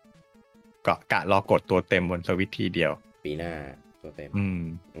กะรอกดตัวเต็มบนสวิตช์ทีเดียวปีหน้าตัวเต็ม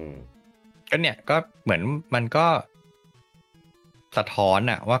ก็เนี่ยก็เหมือนมันก็สะท้อน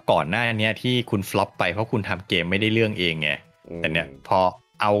อะว่าก่อนหน้านี้ที่คุณฟลอปไปเพราะคุณทำเกมไม่ได้เรื่องเองไงแต่เนี่ยพอ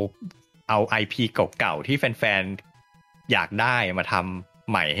เอา IP เก่าๆที่แฟนๆอยากได้มาทำ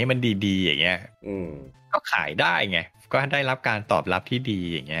ใหม่ให้มันดีๆอย่างเงี้ยก็ขายได้ไงก็ได้รับการตอบรับที่ดี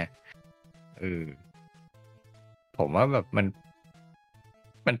อย่างเงี้ยผมว่าแบบมั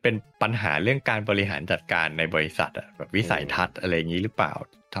นเป็นปัญหาเรื่องการบริหารจัดการในบริษัทอะแบบวิสัยทัศน์อะไรอย่างนี้หรือเปล่า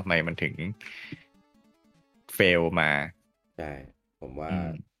ทำไมมันถึงเฟลมาใช่ผมว่า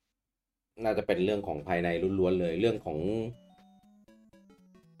น่าจะเป็นเรื่องของภายในล้วนๆเลยเรื่องของ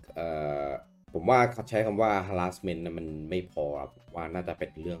ผมว่าเขาใช้คำว่า harassment นะมันไม่พอว่าน่าจะเป็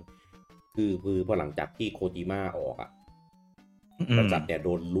นเรื่องคือพอหลังจากที่โคจิมะออกบริษัทเนี่ยโด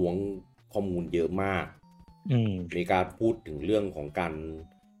นล้วงข้อมูลเยอะมากมีการพูดถึงเรื่องของการ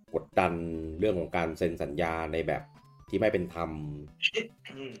กดดันเรื่องของการเซ็นสัญญาในแบบที่ไม่เป็นธรรม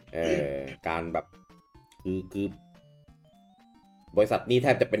การแบบคือบริษัทนี้แท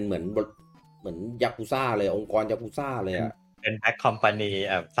บจะเป็นเหมือน เหมือนยากุซ่าเลยองค์กรยากุซ่าเลยอ่ะเป็นแบ็คคอมพานี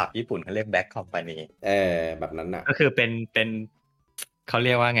ศัพท์ญี่ปุ่นเขาเรียกแบ็คคอมพานีแบบนั้นน่ะก็คือเป็นเขาเ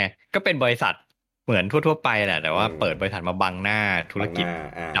รียกว่าไงก็เป็นบริษัทเหมือนทั่วๆไปแหละแต่ว่าเปิดบริษัทมาบังหน้าธุรกิจ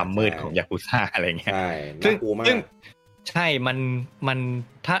ดำมืดของยากุซ่าอะไรเงี้ยใช่น่ากลัวมากใช่มัน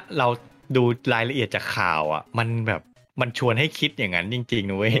ถ้าเราดูรายละเอียดจากข่าวอ่ะมันแบบมันชวนให้คิดอย่างนั้นจริงๆ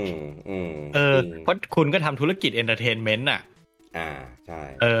นะเว้ยเพราะคุณก็ทำธุรกิจเอนเตอร์เทนเมนต์อ่ะใช่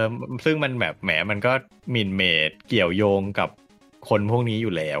ซึ่งมันแบบแหมมันก็มินเมดเกี่ยวโยงกับคนพวกนี้อ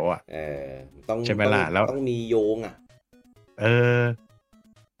ยู่แล้วอ่ะต้องใช่ไหมล่ะแล้วต้องมีโยงอ่ะ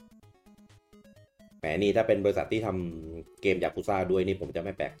แหมนี่ถ้าเป็นบริษัทที่ทำเกมยากุซ่าด้วยนี่ผมจะไ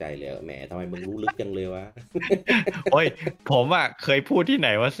ม่แปลกใจเลยแหมทำไมมึงรู้ลึกจังเลยวะ โอ้ยผมอ่ะเคยพูดที่ไหน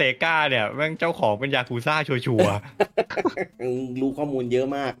ว่าเซกาเนี่ยแม่งเจ้าของเป็นยากุซ่าชัวร์รู้ข้อมูลเยอะ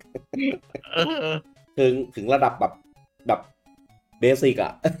มากถึงระดับแบบเบสิกอ่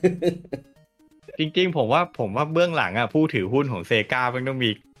ะ จริงๆผมว่าเบื้องหลังอ่ะผู้ถือหุ้นของเซกามันต้อง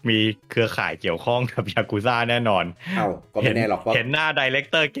มีเครือข่ายเกี่ยวข้องกับยากุซ่าแน่นอนก็ไม่แน่หรอกเห็นหน้าไดเรค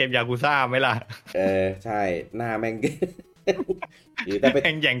เตอร์เกมยากุซ่าไหมล่ะใช่หน้าแม่งหรือถ้าไปแ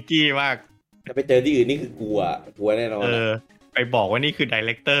ม่งแยงกี้มากถ้าไปเจอที่อื่นนี่คือกลัวแน่นอนไปบอกว่านี่คือไดเ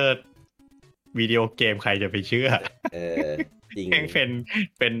รคเตอร์วิดีโอเกมใครจะไปเชื่อจริง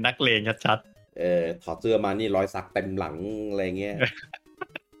เป็นนักเลงชัดถอดเสื้อมานี่รอยสักเต็มหลังอะไรเงี้ย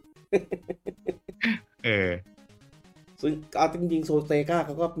ซึ่งเอาจริงๆโซเซกาเข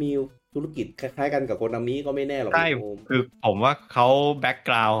าก็มีธุรกิจคล้ายๆกันกับโคนามิก็ไม่แน่หรอกใช่คือผมว่าเขาแบ็กก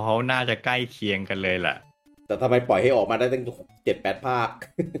ราวด์เขาน่าจะใกล้เคียงกันเลยแหละแต่ทำไมปล่อยให้ออกมาได้ตั้ง 7-8 ภาค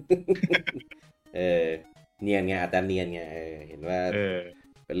เนียนไงอาจารย์เนียนไงเห็นว่า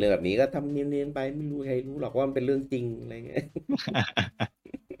เป็นเรื่องแบบนี้ก็ทำเนียนๆไปไม่รู้ใครรู้หรอกว่ามันเป็นเรื่องจริงอะไรเงี้ย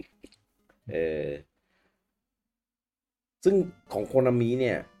ซึ่งของโคนามิเ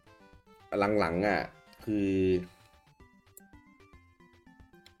นี่ยหลังๆอ่ะคือ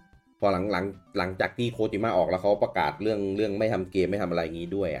พอหลังจากที่โคจิมะออกแล้วเขาประกาศเรื่องไม่ทำเกมไม่ทำอะไรงี้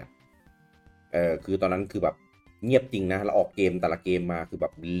ด้วยอ่ะคือตอนนั้นคือแบบเงียบจริงนะแล้วออกเกมแต่ละเกมมาคือแบ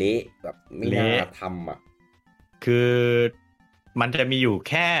บเละแบบไม่น่าทำอ่ะคือมันจะมีอยู่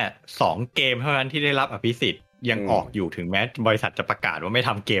แค่2เกมเท่านั้นที่ได้รับอภิสิทธิ์ยังออกอยู่ถึงแม้บริษัทจะประกาศว่าไม่ท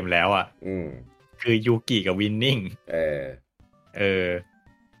ำเกมแล้วอ่ะคือยูกิกับวินนิ่ง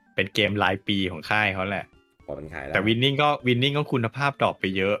เป็นเกมรายปีของค่ายเขาแหละแต่วินนิ่งก็คุณภาพดรอปไป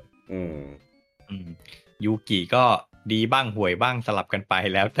เยอะยูกิก็ดีบ้างห่วยบ้างสลับกันไป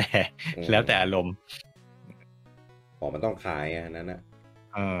แล้วแต่อารมณ์มันต้องขายอ่ะนั่นนะ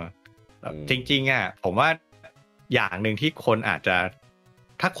จริงๆอ่ะผมว่าอย่างหนึ่งที่คนอาจจะ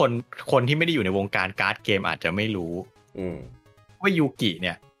ถ้าคนที่ไม่ได้อยู่ในวงการการ์ดเกมอาจจะไม่รู้ว่ายูกิเ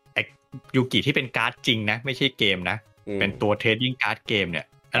นี่ยยูกิที่เป็นการ์ดจริงนะไม่ใช่เกมนะเป็นตัวเทรดดิ้งการ์ดเกมเนี่ย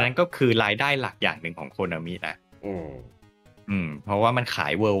อันนั้นก็คือรายได้หลักอย่างหนึ่งของโคนามินะเพราะว่ามันขา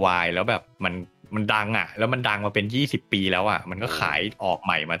ยเวิร์ลด์ไวด์แล้วแบบมันดังอ่ะแล้วมันดังมาเป็น20 ปีแล้วอ่ะมันก็ขายออกใ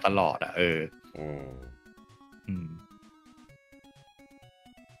หม่มาตลอดอ่ะ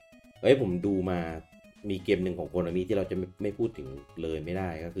ผมดูมามีเกมหนึ่งของโคนามิที่เราจะไม่พูดถึงเลยไม่ได้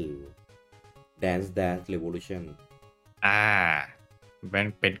ก็คือ Dance Dance Revolution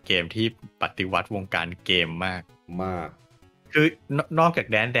เป็นเกมที่ปฏิวัติวงการเกมมากคือนอกจาก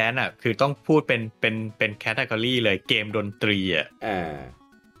แดนอ่ะคือต้องพูดเป็นแคตตากรีเลยเกมดนตรีอ่ะ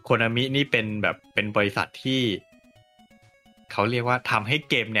โคนามินี่เป็นบริษัทที่เขาเรียกว่าทำให้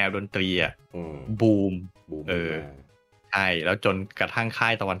เกมแนวดนตรีอ่ะบูมใช่แล้วจนกระทั่งค่า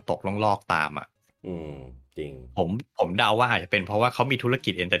ยตะวันตกลอกตามอ่ะจริงผมเดาว่าอาจจะเป็นเพราะว่าเขามีธุรกิ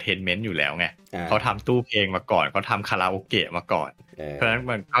จเอนเตอร์เทนเมนต์อยู่แล้วไงเขาทำตู้เพลงมาก่อนเขาทำคาราโอเกะมาก่อนเพราะฉะนั้น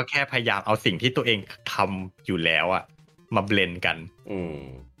มันก็แค่พยายามเอาสิ่งที่ตัวเองทำอยู่แล้วอ่ะมาเบลนด์กัน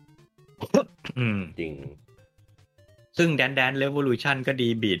จริงซึ่งDance Revolution ก็ดี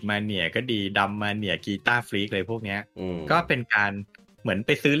บีทมาเนียก็ดีดัมมาเนียกีตาร์ฟรีกอะไรพวกเนี้ยก็เป็นการเหมือนไ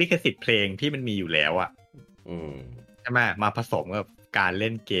ปซื้อลิขสิทธิ์เพลงที่มันมีอยู่แล้วอ่ะใช่ไหมมาผสมกับการเ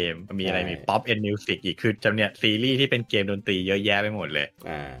ล่นเกมมีอะไรมี Pop and Music อีกคือจำเนี่ยซีรีส์ที่เป็นเกมดนตรีเยอะแยะไปหมดเลย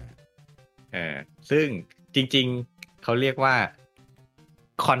ซึ่งจริงๆเขาเรียกว่า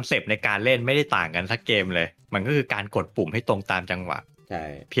คอนเซปต์ในการเล่นไม่ได้ต่างกันสักเกมเลยมันก็คือการกดปุ่มให้ตรงตามจังหวะ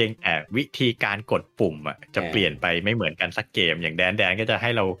เพียงแต่วิธีการกดปุ่มอ่ะจะเปลี่ยนไปไม่เหมือนกันสักเกมอย่างแดนก็จะให้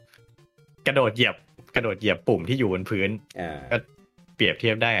เรากระโดดเหยียบปุ่มที่อยู่บนพื้นก็เปรียบเที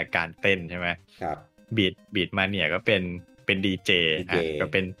ยบได้กับการเต้นใช่ไหมครับบีทมาเนี่ยก็เป็นดีเจก็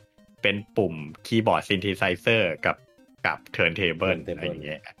เป็นปุ่มคีย์บอร์ดซินธิไซเซอร์กับเทิร์นเทเบิลอะไรอย่างเ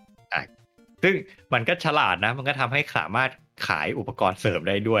งี้ยซึ่งมันก็ฉลาดนะมันก็ทำให้สามารถขายอุปกรณ์เสริม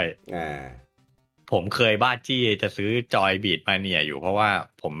ได้ด้วย ผมเคยบ้าจี้จะซื้อจอยบีทมาเนี่ยอยู่เพราะว่า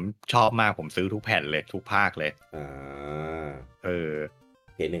ผมชอบมากผมซื้อทุกแผ่นเลยทุกภาคเลย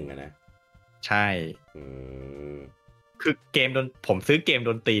เพย์หนึ่งนะใช่คือเกมผมซื้อเกม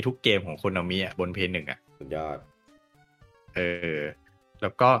ดนตรีทุกเกมของโคนามิอ่ะบนเพย์หนึ่งอ่ะสุดยอดแล้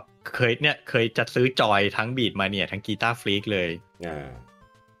วก็เคยจะซื้อจอยทั้งบีทมาเนี่ยทั้งกีตาร์ฟลีกเลย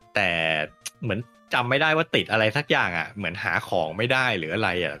แต่เหมือนจำไม่ได้ว่าติดอะไรสักอย่างอ่ะเหมือนหาของไม่ได้หรืออะไร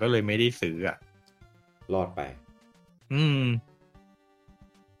อ่ะก็เลยไม่ได้ซื้ออ่ะรอดไป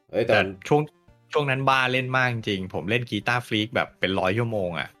แต่ช่วงนั้นบ้าเล่นมากจริงผมเล่นกีตาร์ฟลีกแบบเป็น100 ชั่วโมง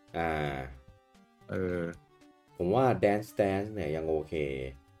อ่ะผมว่า Dance เนี่ยยังโอเค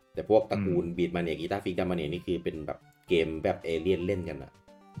แต่พวกตระกูลบีทมาเนี่ยกีตาร์ฟลีกมาเนี่ยนี่คือเป็นแบบเกมแบบเอเลี่ยนเล่นกันอ่ะ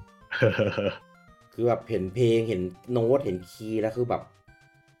คือแบบเห็นเพลงเห็นโน้ตเห็นคีย์แล้วคือแบบ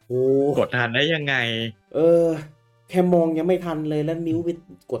โอ้กดทันได้ยังไงแค่มองยังไม่ทันเลยแล้วนิ้วไป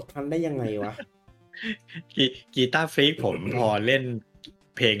กดทันได้ยังไงวะกีตาร์ฟลีกผมพอเล่น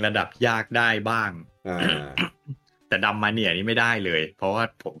เพลงระดับยากได้บ้างแต่ดัมมาเนี่ยนี่ไม่ได้เลยเพราะว่า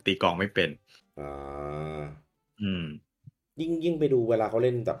ผมตีกลองไม่เป็นยิ่งไปดูเวลาเขาเ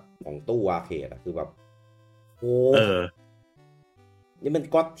ล่นแบบของตู้อาร์เคดอะคือแบบโอ้นี่มัน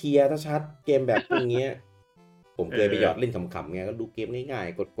ก็อดเทียร์ถ้าชัดเกมแบบอย่างเงี้ยผมเคยไปหยอดเล่นขำๆไงก็ดูเกมง่าย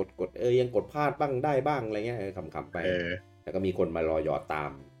ๆกดยังกดพลาดบ้างได้บ้างอะไรเงี้ยขำๆไปแล้วก็มีคนมารอหยอดตา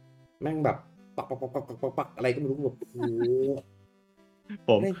มแม่งแบบปักอะไรก็ไม่รู้แบบโ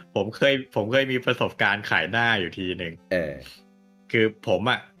อ้ผมเคยมีประสบการณ์ขายหน้าอยู่ทีนึงคือผม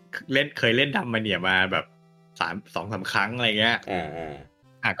อ่ะเคยเล่นดัมมาเนี่ยมาแบบ2-3 ครั้งอะไรเงี้ย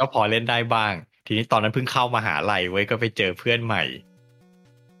ก็พอเล่นได้บ้างทีนี้ตอนนั้นเพิ่งเข้ามหาลัยไว้ก็ไปเจอเพื่อนใหม่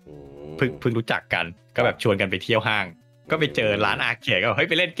เพิ่งรู้จักกันก็แบบชวนกันไปเที่ยวห้างก็ไปเจอร้านอาร์เคดก็เฮ้ย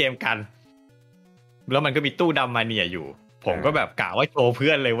ไปเล่นเกมกันแล้วมันก็มีตู้ดัมมาเนี่ยอยู่ผมก็แบบกะว่าโชว์เพื่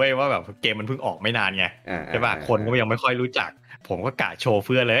อนเลยเว้ยว่าแบบเกมมันเพิ่งออกไม่นานไงใช่ป่ะคนก็ยังไม่ค่อยรู้จักผมก็กะโชว์เ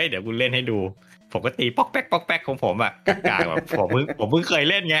พื่อนเลยเดี๋ยวกูเล่นให้ดูผมก็ตีป๊อกแป๊กป๊อกแป๊กของผมอ่ะกะแบบผมเพิ่งเคย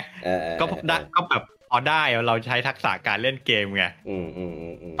เล่นไงก็ได้ก็แบบพอได้เราใช้ทักษะการเล่นเกมไง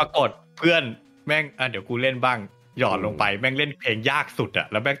ปรากฏเพื่อนแม่งเดี๋ยวกูเล่นบ้างหยอดลงไปแม่งเล่นเพลงยากสุดอ่ะ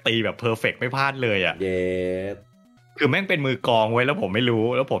แล้วแม่งตีแบบเพอร์เฟกต์ไม่พลาดเลยอ่ะคือแม่งเป็นมือกลองไว้แล้วผมไม่รู้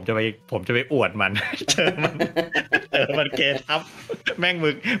แล้วผมจะไปอวดมันเจอมันเกทับแม่ง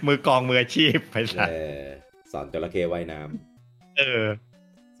มือกลองมืออาชีพไปซะสอนจระเข้ว่ายน้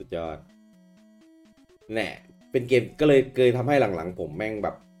ำสุดยอดแน่เป็นเกมก็เลยเคยทำให้หลังๆผมแม่งแบ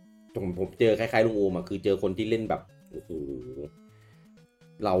บผมเจอคล้ายๆลุงโอมคือเจอคนที่เล่นแบบโอ้โห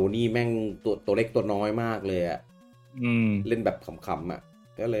เรานี่แม่งตัวเล็กตัวน้อยมากเลยอ่ะเล่นแบบขำๆอ่ะ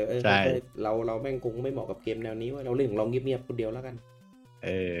ก็เลยเราแม่งคงไม่เหมาะกับเกมแนวนี้ว่าเราเล่นของเราเงียบๆคนเดียวแล้วกัน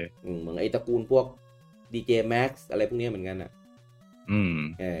เหมือนไอ้ตระกูลพวก DJ Max อะไรพวกนี้เหมือนกันอ่ะ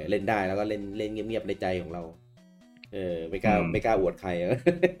เล่นได้แล้วก็เล่นเงียบๆในใจของเราไม่กล้าอวดใคร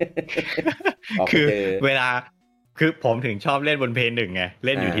คือเวลาคือผมถึงชอบเล่นบนเพลย์1ไงเ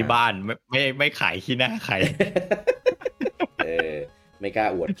ล่นอยู่ที่บ้านไม่ขายขี้หน้าใครไม่กล้า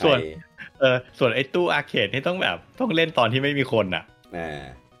อวดใครส่วนไอ้ตู้อาร์เคดนี่ต้องเล่นตอนที่ไม่มีคนอ่ะ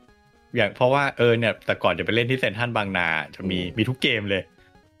อย่างเพราะว่าเนี่ยแต่ก่อนจะไปเล่นที่เซ็นทรัลบางนาจะมีทุกเกมเลย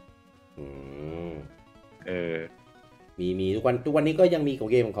มีทุกวันนี้ก็ยังมีของ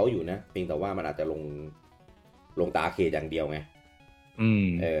เกมของเขาอยู่นะเพียงแต่ว่ามันอาจจะลงตาอาร์เคดอย่างเดียวไง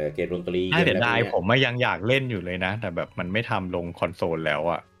เกมดนตรีแต่ได้ผมยังอยากเล่นอยู่เลยนะแต่แบบมันไม่ทำลงคอนโซลแล้ว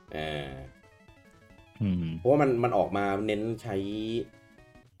อ่ะเพราะว่ามันออกมาเน้นใช้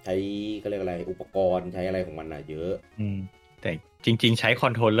ก็เรียกอะไรอุปกรณ์ใช้อะไรของมันน่ะเยอะแต่จริงๆใช้คอ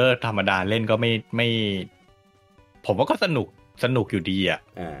นโทรลเลอร์ธรรมดาเล่นก็ไม่ผมว่าก็สนุกอยู่ดีอ่ะ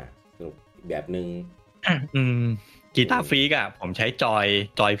สนุกแบบนึงกีตาร์ฟรีกอ่ะผมใช้จ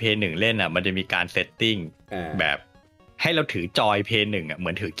อยเพย์1เล่นอ่ะมันจะมีการเซตติ้งแบบให้เราถือจอยเพย์1อ่ะเหมื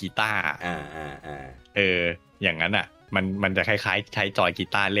อนถือกีตาร์อย่างนั้นอ่ะมันจะคล้ายๆใช้จอยกี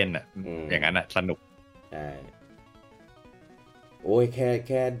ตาร์เล่นอ่ะอย่างนั้นอ่ะสนุกใช่โอ้ยแ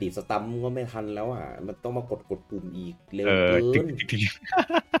ค่ดีดสตัมก็ไม่ทันแล้วอ่ะมันต้องมากดปุ่มอีกเร็วเกิน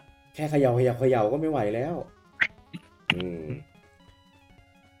แค่เขย่าก็ไม่ไหวแล้ว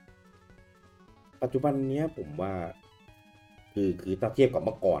ปัจจุบันเนี้ยผมว่าคือถ้าเทียบกับเ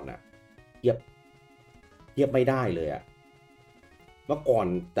มื่อก่อนอ่ะเทียบไม่ได้เลยอ่ะเมื่อก่อน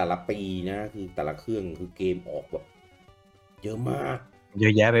แต่ละปีนะคือแต่ละเครื่องคือเกมออกแบบเยอะมากเยอ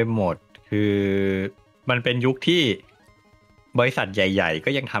ะแยะไปหมดคือมันเป็นยุคที่บริษัทใหญ่ๆก็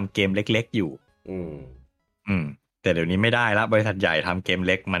ยังทำเกมเล็กๆอยู่แต่เดี๋ยวนี้ไม่ได้ละบริษัทใหญ่ทำเกมเ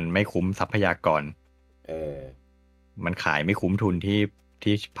ล็กมันไม่คุ้มทรัพยากรมันขายไม่คุ้มทุน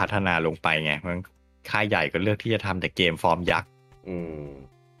ที่พัฒนาลงไปไงมันค่ายใหญ่ก็เลือกที่จะทำแต่เกมฟอร์มยักษ์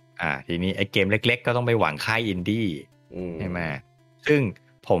ทีนี้ไอ้เกมเล็กๆก็ต้องไปหวังค่ายอินดี้ใช่ไหมซึ่ง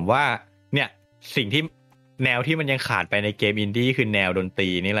ผมว่าเนี่ยสิ่งที่แนวที่มันยังขาดไปในเกมอินดี้คือแนวดนตรี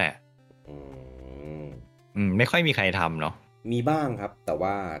นี่แหละไม่ค่อยมีใครทำเนาะมีบ้างครับแต่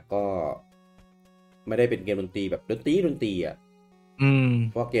ว่าก็ไม่ได้เป็นเกมดนตรีแบบดนตรีอ่ะ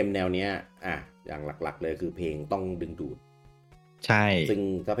เพราะเกมแนวเนี้ยอย่างหลักๆเลยคือเพลงต้องดึงดูดใช่ซึ่ง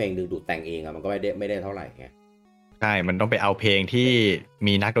ถ้าเพลงดึงดูดแต่งเองอ่ะมันก็ไม่ได้เท่าไหร่ไงใช่มันต้องไปเอาเพลงที่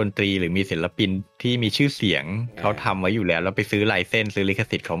มีนักดนตรีหรือมีศิลปินที่มีชื่อเสียงเขาทำไว้อยู่แล้วไปซื้อไลเซนส์ซื้อลิข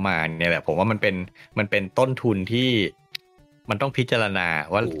สิทธิ์เขามาเนี่ยแหละผมว่ามันเป็นต้นทุนที่มันต้องพิจารณา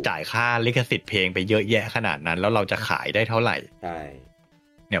ว่าจ่ายค่าลิขสิทธิ์เพลงไปเยอะแยะขนาดนั้นแล้วเราจะขายได้เท่าไหร่ใช่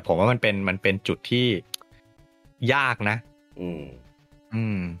เนี่ยผมว่ามันเป็นจุดที่ยากนะ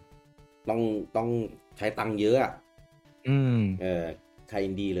ต้องใช้ตังค์เยอะใครอิ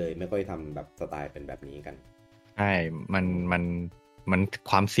นดี้เลยไม่ค่อยทำแบบสไตล์เป็นแบบนี้กันใช่มัน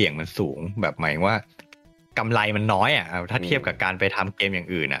ความเสี่ยงมันสูงแบบหมายว่ากำไรมันน้อยอ่ะถ้าเทียบกับการไปทำเกมอย่าง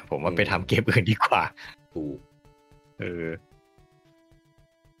อื่นอ่ะผมว่าไปทำเกมอื่นดีกว่าถูก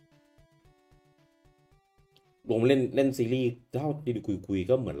ผมเล่นซีรีส์เท่าที่คุย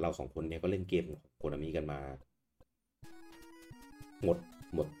ก็เหมือนเรา2คนเนี่ยก็เล่นเกมของโคนามิกันมาห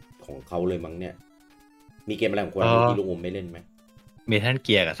มดของเขาเลยมั้งเนี่ยมีเกมอะไรของโคนามิที่ลุงอมไม่เล่นไหมเมทัลเ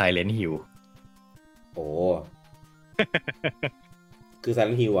กียร์กับไซเลนต์ฮิลโอ้คือไซเล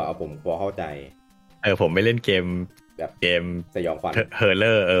นต์ฮิลอ่ะผมพอเข้าใจผมไม่เล่นเกมแบบเกมสยองขวัญเฮอร์เล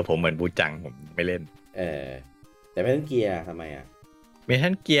อร์ผมเหมือนบูจังผมไม่เล่นแต่เมทัลเกียร์ทำไมอ่ะเมทั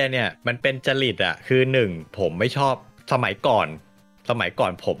ลเกียร์เนี่ยมันเป็นจริตอ่ะคือ1ผมไม่ชอบสมัยก่อน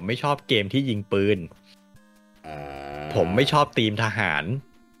ผมไม่ชอบเกมที่ยิงปืนผมไม่ชอบธีมทหาร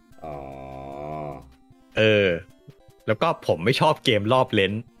แล้วก็ผมไม่ชอบเกมรอบเล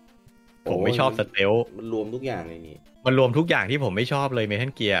นผมไม่ชอบสเตลมันรวมทุกอย่างเลยนี่มันรวมทุกอย่างที่ผมไม่ชอบเลยเมทั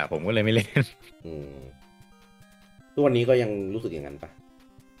ลเกียร์ผมก็เลยไม่เล่นทุกวันนี้ก็ยังรู้สึกอย่างนั้นปะ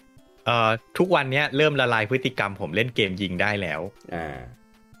ทุกวันนี้เริ่มละลายพฤติกรรมผมเล่นเกมยิงได้แล้ว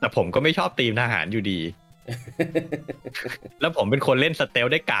แต่ผมก็ไม่ชอบธีมทหารอยู่ดี แล้วผมเป็นคนเล่นสเตล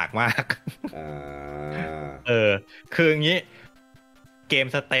ได้กากมากคืออย่างนี้เกม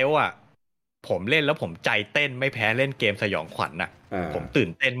สเตลอ่ะผมเล่นแล้วผมใจเต้นไม่แพ้เล่นเกมสยองขวัญน่ะผมตื่น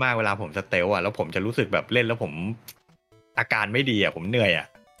เต้นมากเวลาผมสเตลอ่ะแล้วผมจะรู้สึกแบบเล่นแล้วผมอาการไม่ดีอ่ะผมเหนื่อยอ่ะ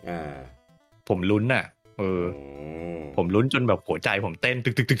ผมลุ้นอ่ะผมลุ้นจนแบบหัวใจผมเต้นตึ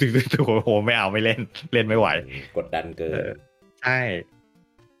กตึกตึกตึกตึกโอ้โหไม่เอาไม่เล่นไม่ไหวกดดันเกินใช่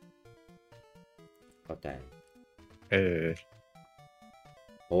เข้าใจ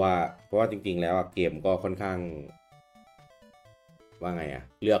เพราะว่าจริงๆแล้วเกมก็ค่อนข้างว่าไง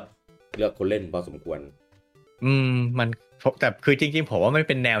เลือกคนเล่นพอสมควรมันแต่คือจริงๆผมว่ามันเ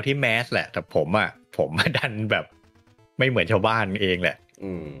ป็นแนวที่แมสแหละแต่ผมมาดันแบบไม่เหมือนชาวบ้านเองแหละ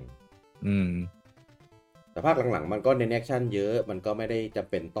แต่ภาคหลังๆมันก็เน้นแอคชั่นเยอะมันก็ไม่ได้จำ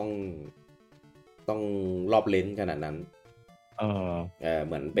เป็นต้องรอบเลนขนาดนั้นเ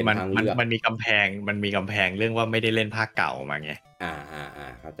หมือนเป็นทางเลือกมันมีกำแพงเรื่องว่าไม่ได้เล่นภาคเก่ามาไง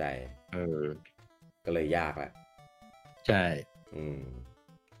เข้าใจก็เลยยากแหละใช่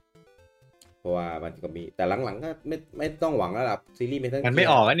เพราะว่ามันก็มีแต่หลังๆก็ไม่ต้องหวังระดับซีรีส์มันไม่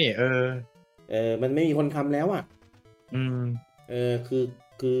ออกแล้วนี่มันไม่มีคนทำแล้ว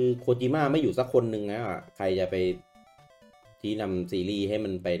คือโคจิมะไม่อยู่สักคนหนึ่งนะใครจะไปที่นำซีรีส์ให้มั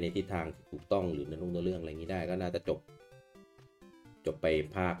นไปในทิศทางที่ถูกต้องหรือในเรื่องอะไรอย่างนี้ได้ก็น่าจะจบไป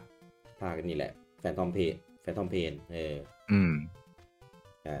ภาคนี่แหละแฟนทอมเพน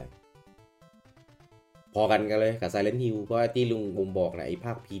ใช่พอกันเลยกับ Silent Hill เพราะว่าที่ลุงผมบอกนะไอ้ภ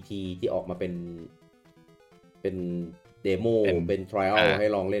าค PT ที่ออกมาเป็นเดโมเป็น trial ให้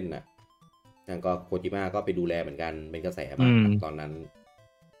ลองเล่นน่ะนั่นก็โคจิมะก็ไปดูแลเหมือนกันเป็นกระแสมากตอนนั้น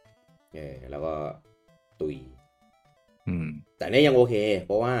แล้วก็ตุยแต่นี่ยังโอเคเ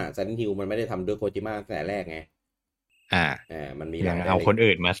พราะว่า Silent Hill มันไม่ได้ทำด้วยโคจิมะตั้งแต่แรกไงมันมีหลายเอาคน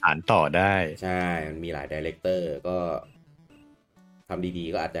อื่นมาสานต่อได้ใช่มันมีหลายไดเรคเตอร์ก็ทำดี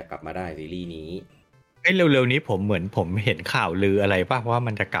ๆก็อาจจะกลับมาได้ซีรีส์นี้เร็วๆนี้ผมเห็นข่าวลืออะไรป่ะว่า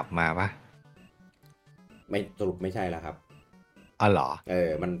มันจะกลับมาป่ะไม่สรุปไม่ใช่แล้วครับเหรอ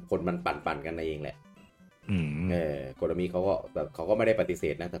มันปั่นกันเองแหละโคนามิเขาก็ไม่ได้ปฏิเส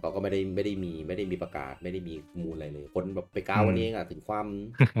ธนะแต่เขาก็ไม่ได้มีประกาศไม่ได้มีมูลอะไรเลยคนแบบไปก้าววันนี้ถึงคว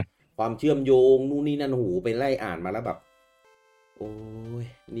ามเชื่อมโยงนู่นนี่นั่นหูไปไล่อ่านมาแล้วแบบโอ้ย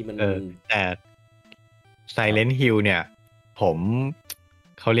นี่มันแต่ Silent Hill เนี่ย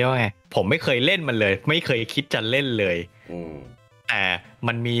เขาเรียกว่าไงผมไม่เคยเล่นมันเลยไม่เคยคิดจะเล่นเลยแต่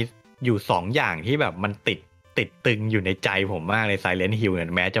มันมีอยู่2อย่างที่แบบมันติดตึงอยู่ในใจผมมากเลย Silent Hill เนี่ย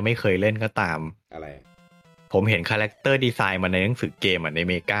แม้จะไม่เคยเล่นก็ตามอะไร ผมเห็นคาแรคเตอร์ดีไซน์มาในหนังสือเกมใน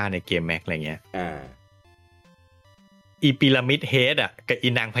เมกาในเกมแม็กอะไรเงี้ยอีพีระมิดเฮดกับอี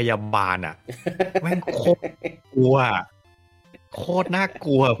นางพยาบาลแม่งโคตรกลัวโคตรน่าก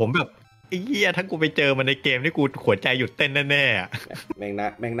ลัวผมแบบไอ้เหี้ยถ้ากูไปเจอมันในเกมนี่กูหัวใจหยุดเต้นแน่ๆแม่ง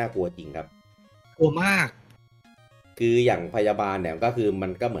น่ากลัวจริงครับกลัวมากคืออย่างพยาบาลเนี่ยก็คือมั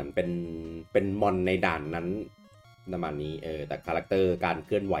นก็เหมือนเป็นมอนในด่านนั้นประมาณนี้แต่คาแรคเตอร์การเค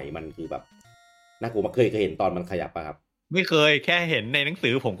ลื่อนไหวมันคือแบบน่ากลัวมากเคยเห็นตอนมันขยับป่ะครับไม่เคยแค่เห็นในหนังสื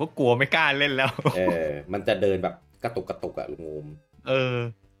อผมก็กลัวไม่กล้าเล่นแล้วมันจะเดินแบบกระตุกลุงโอม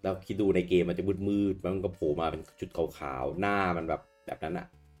แล้วคิดดูในเกมมันจะมืดมันก็โผล่มาเป็นจุดขาวๆหน้ามันแบบนั้น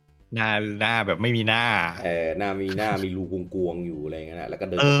หน้าแบบไม่มีหน้าหน้ามีรูกวงอยู่อะไรเงี้ยแล้วก็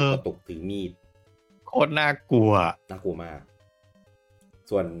เดินกระตุกถือมีดโคตรน่ากลัวมาก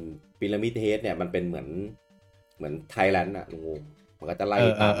ส่วนพีระมิดเฮดเนี่ยมันเป็นเหมือนไทยแลนด์ลุงโอมมันก็จะไล่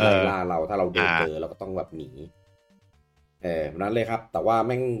ตามไล่ล่าเราถ้าเราโดนเจอเราก็ต้องแบบหนีนั้นเลยครับแต่ว่าแ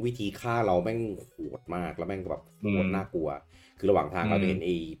ม่งวิธีฆ่าเราแม่งโหดมากแล้วแม่งแบบโหดน่ากลัวคือระหว่างทางเราจะเห็นไ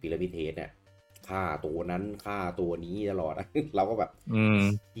อ้พีระมิดเฮดเนี่ยฆ่าตัวนั้นฆ่าตัวนี้ตลอดเราก็แบบ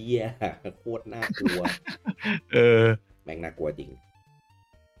เหี้ยโคตรน่ากลัวแม่งน่ากลัวจริง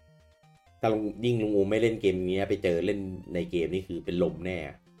ถ้ายิ่งลุงโอไม่เล่นเกมนี้ไปเจอเล่นในเกมนี่คือเป็นลมแน่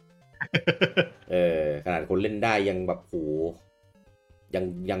ขนาดคนเล่นได้ยังแบบโห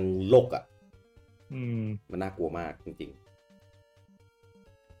ยังโลกมันน่ากลัวมากจริง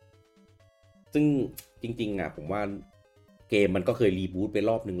ๆซึ่งจริงๆผมว่าเกมมันก็เคยรีบูตไป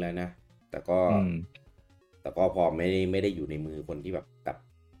รอบนึงแล้วนะแต่ก็พอไม่ได้อยู่ในมือคนที่แบบ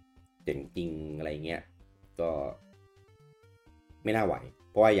เจ๋งจริงอะไรเงี้ยก็ไม่น่าไหว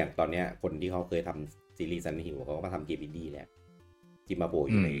เพราะว่าอย่างตอนเนี้ยคนที่เขาเคยทำซีรีส์ซันนี่ฮิวเขาก็มาทำเกมอินดี้แล้วที่มาโผล่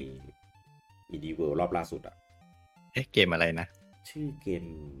อยู่ในอินดี้เวิลด์รอบล่าสุดเกมอะไรนะชื่อเกม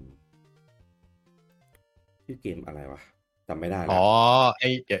อะไรวะจำไม่ได้แล้ว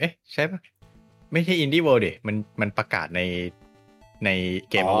เดี๋ยวใช่ปะไม่ใช่อินดี้เวิลด์ดิมันประกาศใน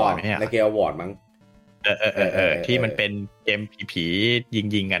เกมอวอร์ดไม่ใช่ในเกมอวอร์ดมั้งที่มันเป็นเกมผี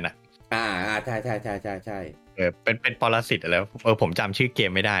ยิงกันใช่เป็นปรสิตแล้วผมจำชื่อเก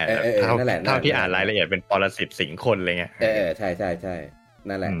มไม่ได้เท่าที่อ่านรายละเอียดเป็นปรสิตสิงคนอะไรเงี้ยใช่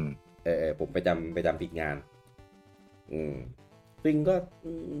นั่นแหละผมไปจำผิดงานซึ่งก็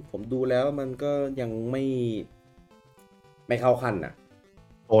ผมดูแล้วมันก็ยังไม่เข้าขั้น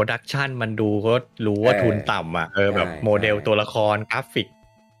โปรดักชันมันดูก็รู้ว่าทุนต่ำแบบโมเดลตัวละครกราฟิก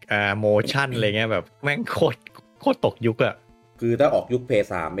โมชั่นอะไรเงี้ยแบบแม่งโคตรตกยุคคือถ้าออกยุค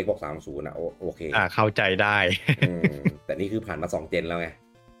PS3 Xbox 360โอเคเข้าใจได้แต่นี่คือผ่านมา2เจนแล้วไง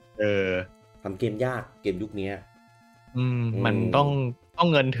ทำเกมยากเกมยุคนี้มันต้อง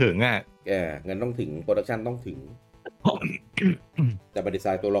เงินถึงเงินต้องถึงโปรดักชันต้องถึงแต่บดีไซ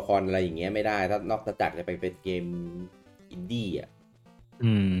น์ตัวละครอะไรอย่างเงี้ยไม่ได้ถ้านอกจากจะไปเป็นเกมอินดี้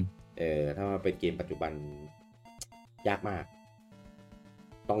ถ้ามาเป็นเกมปัจจุบันยากมาก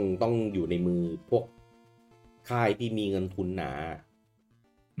ต้องอยู่ในมือพวกค่ายที่มีเงินทุนหนา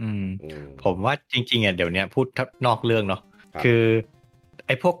ผมว่าจริงๆเดี๋ยวนี้พูดนอกเรื่องเนาะคือไ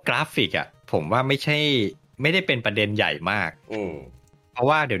อ้พวกกราฟิกผมว่าไม่ได้เป็นประเด็นใหญ่มากเพราะ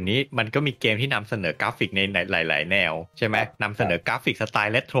ว่าเดี๋ยวนี้มันก็มีเกมที่นำเสนอกราฟิกในหลายๆแนวใช่ไหมนำเสนอกราฟิกสไต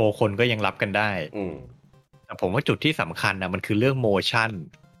ล์เรโทรคนก็ยังรับกันได้แต่ผมว่าจุดที่สำคัญมันคือเรื่องโมชั่น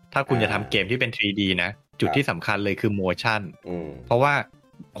ถ้าคุณจะทำเกมที่เป็น 3D นะจุดที่สำคัญเลยคือโมชั่นเพราะว่า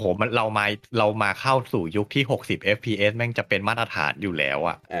โหมันเรามาเข้าสู่ยุคที่60 fps แม่งจะเป็นมาตรฐานอยู่แล้ว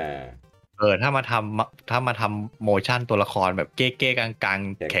ถ้ามาทำโมชั่นตัวละครแบบเก้ๆกลาง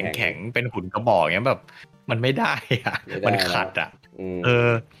ๆแข็งๆเป็นหุ่นกระบอกอย่างเงี้ยแบบมันไม่ได้มันขัด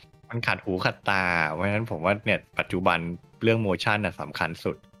มันขัดหูขัดตาเพราะฉะนั้นผมว่าเนี่ยปัจจุบันเรื่องโมชั่นสำคัญ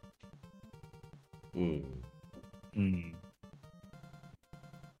สุด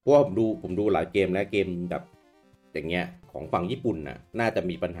เพราะว่าผมดูหลายเกมแล้วเกมแบบอย่างเงี้ยของฝั่งญี่ปุ่นน่าจะ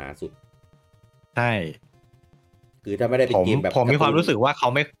มีปัญหาสุดใช่คือถ้าไม่ได้เป็นเกมแบบผมมีความรู้สึกว่าเขา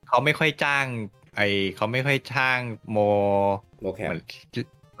ไม่ค่อยจ้างเขาไม่ค่อยจ้างโมแคป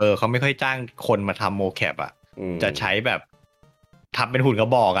เขาไม่ค่อยจ้างคนมาทำโมแคปจะใช้แบบทำเป็นหุ่นกระ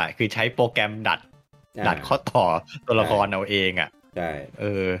บอกคือใช้โปรแกรมดัดข้อต่อตัวละครเอาเองใช่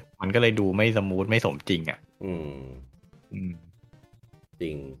มันก็เลยดูไม่สมูทไม่สมจริงจ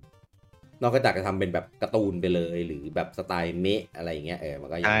ริงนอกจากจะทำเป็นแบบการ์ตูนไปเลยหรือแบบสไตล์เมะอะไรเงี้ยมัน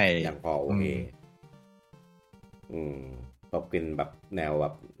ก็ยังพอโอเคก็เป็นแบบแนวแบ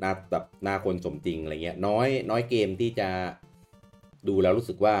บหน้าคนสมจริงอะไรเงี้ยน้อยเกมที่จะดูแล้วรู้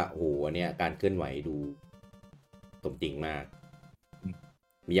สึกว่าโอ้โหเนี่ยการเคลื่อนไหวดูสมจริงมาก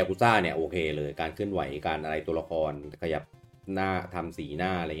มียากุซ่าเนี่ยโอเคเลยการเคลื่อนไหวการอะไรตัวละครขยับหน้าทำสีหน้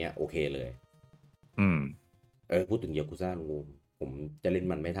าอะไรเงี้ยโอเคเลย พูดถึงยากุซ่าลุงผมจะเล่น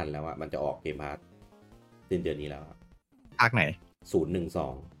มันไม่ทันแล้วอะมันจะออกเกมพาร์ทสิ้นเดือนนี้แล้วภาคไหน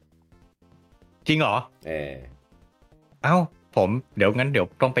012จริงเหรอเอ้าผมเดี๋ยว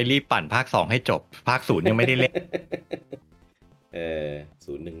ต้องไปรีบปั่นภาค2ให้จบภาค0ยังไม่ได้เล่น012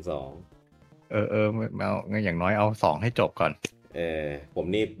เอาอย่างน้อยเอา2ให้จบก่อนผม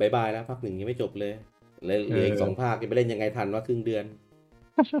นี่บายบายแล้วภาค1ยังไม่จบเลยเหลืออีก2ภาคจะไปเล่นยังไงทันว่าครึ่งเดือน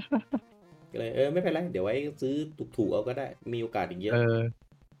ก็เลยไม่เป็นไรเดี๋ยวไว้ซื้อถูกๆเอาก็ได้มีโอกาสอีกเยอะ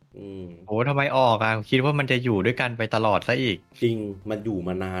โอ้ทำไมออกอ่ะคิดว่ามันจะอยู่ด้วยกันไปตลอดซะอีกจริงมันอยู่ม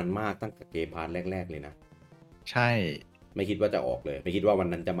านานมากตั้งแต่เกมพาร์ทแรกๆเลยนะใช่ไม่คิดว่าจะออกเลยไม่คิดว่าวัน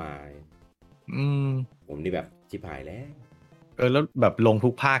นั้นจะมาผมนี่แบบชิบหายแล้วแล้วแบบลงทุ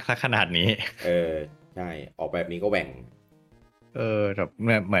กภาคซะขนาดนี้ใช่ออกแบบนี้ก็แหว่งแบบ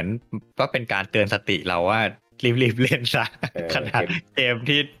เหมือนก็เป็นการเตือนสติเราว่ารีบเล่นซะขนาดเกม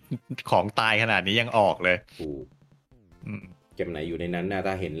ที่ของตายขนาดนี้ยังออกเลยถูกเกมไหนอยู่ในนั้นนะ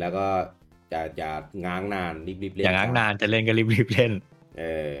ถ้าเห็นแล้วก็จะง้างนานรีบเล่นอย่างง้างนานจะเล่นก็รีบเล่น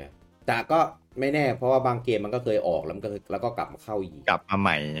แต่ก็ไม่แน่เพราะว่าบางเกมมันก็เคยออกแล้วก็กลับมาเข้าอีกกลับมาให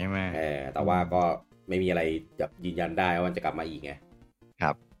ม่ใช่ไหมแต่ว่าก็ไม่มีอะไรจะยืนยันได้ว่ามันจะกลับมาอีกไงค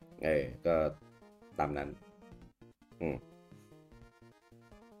รับก็ตามนั้น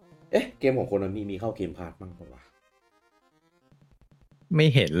เกมของคนนั้นมีเข้าเกมพาร์ทบ้างปะวะไม่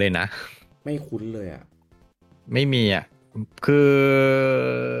เห็นเลยนะไม่คุ้นเลยอ่ะไม่มีอ่ะคือ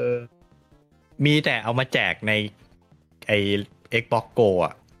มีแต่เอามาแจกในไอ้ Xbox Go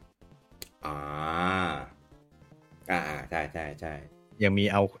อ่ะใช่ยังมี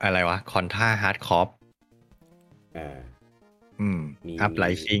เอาอะไรวะคอนท่าฮาร์ดคอร์ปมีอัพไล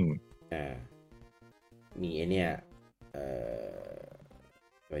ซิ่งมีไอเนี่ย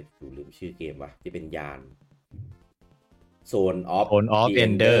ไปดูลืมชื่อเกมว่ะที่เป็นยานZone of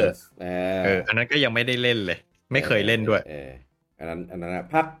Ender อันนั้นก็ยังไม่ได้เล่นเลยไม่เคยเล่นด้วยอันนั้น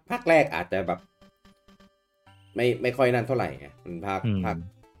ภาคแรกอาจจะแบบไม่ค่อยนั่นเท่าไหร่ไงมันภาค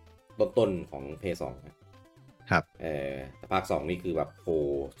ต้นของ PS2 ครับแต่ภาค2นี่คือแบบโห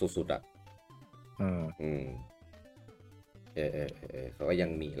สุดๆอ่ะเขาก็ยัง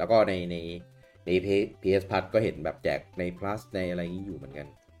มีแล้วก็ใน PS Plus ก็เห็นแบบแจกใน Plus ในอะไรนี้อยู่เหมือนกัน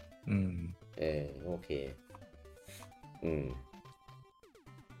โอเค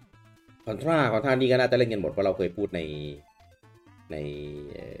คอนทรานี่ก็น่าจะเล่นกันหมดเพราะเราเคยพูดใน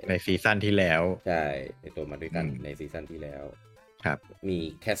ซีซั่นที่แล้วใช่ในตัวมาด้วยกันในซีซั่นที่แล้วครับมี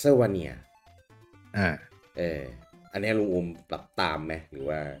Castlevania อันนี้ลุงอมตามไหมหรือ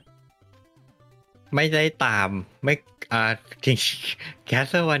ว่าไม่ได้ตามไม่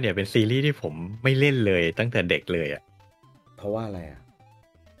Castlevaniaเป็นซีรีส์ที่ผมไม่เล่นเลยตั้งแต่เด็กเลยอ่ะเพราะว่าอะไรอ่ะ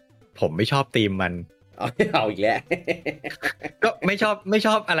ผมไม่ชอบธีมมันเอาอีกแล้วก็ไม่ช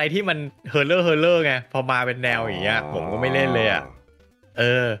อบอะไรที่มันเฮอร์เลอร์ไงพอมาเป็นแนวอย่างเงี้ยผมก็ไม่เล่นเลยอ่ะ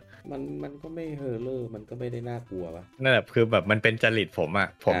มันก็ไม่เฮอร์เลอร์มันก็ไม่ได้น่ากลัวป่ะนั่นแหละคือแบบมันเป็นจริตผมอ่ะ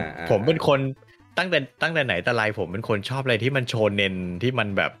ผมเป็นคนตั้งแต่ไหนแต่ไรผมเป็นคนชอบอะไรที่มันโชเนนที่มัน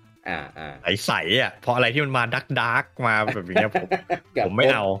แบบใสๆอ่ะพออะไรที่มันมาดาร์กมาแบบอย่างเงี้ยผมไม่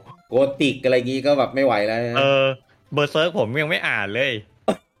เอาโกติกอะไรงี้ก็แบบไม่ไหวแล้วเบอร์เซิร์กผมยังไม่อ่านเลย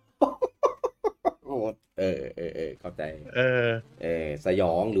เข้าใจสย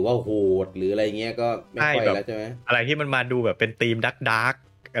องหรือว่าโหดหรืออะไรเงี้ยก็ไม่ค่อยแล้วใช่ไหมอะไรที่มันมาดูแบบเป็นธีมดาร์ก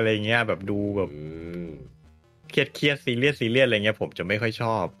อะไรเงี้ยแบบดูแบบเครียดซีเรียสอะไรเงี้ยผมจะไม่ค่อยช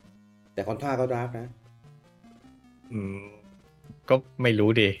อบแต่คอนท่าก็ดาร์กนะก็ไม่รู้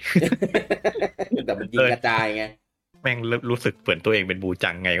ดิแต่มันยิงกระจายไงแม่งรู้สึกเปลี่ยนตัวเองเป็นบู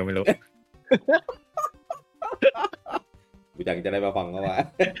จังไงก็ไม่รู้บูจังจะได้มาฟังเขาว่า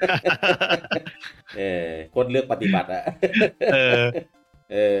คนเลือกปฏิบัติอะ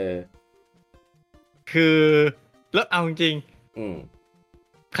คือแล้วเอาจริง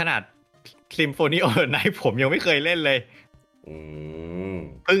ขนาด Symphony of the Night ผมยังไม่เคยเล่นเลย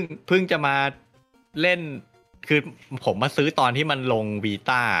เพิ่งจะมาเล่นคือผมมาซื้อตอนที่มันลงวี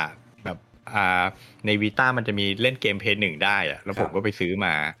ต้าแบบในวีต้ามันจะมีเล่นเกมเพย์1ได้อะแล้วผมก็ไปซื้อม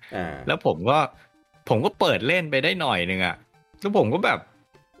าแล้วผมก็เปิดเล่นไปได้หน่อยนึงอะแล้วผมก็แบบ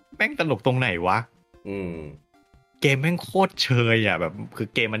แม่งตลกตรงไหนวะเกมแม่งโคตรเชยอ่ะแบบคือ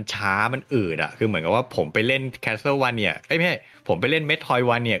เกมมันช้ามันอืดอ่ะคือเหมือนกับว่าผมไปเล่น Castlevania ไม่ใช่ผมไปเล่น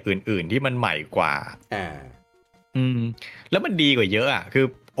Metroidvania อื่นๆที่มันใหม่กว่าแล้วมันดีกว่าเยอะอ่ะคือ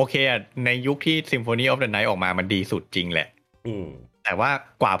โอเคอ่ะในยุคที่ Symphony of the Night ออกมามันดีสุดจริงแหละแต่ว่า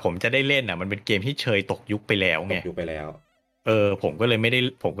กว่าผมจะได้เล่นอ่ะมันเป็นเกมที่เชยตกยุคไปแล้วไงตกยุคไปแล้วผมก็เล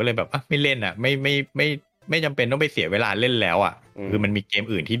ยแบบไม่เล่นอ่ะไม่จำเป็นต้องไปเสียเวลาเล่นแล้วอ่ะคือมันมีเกม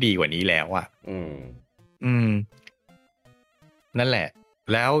อื่นที่ดีกว่านี้แล้วอ่ะนั่นแหละ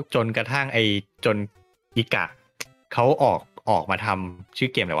แล้วจนกระทั่งจนอิกะ เขาออกมาทำชื่อ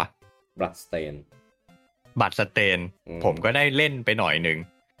เกมอะไรวะ Bloodstain บัตรสเตนผมก็ได้เล่นไปหน่อยนึง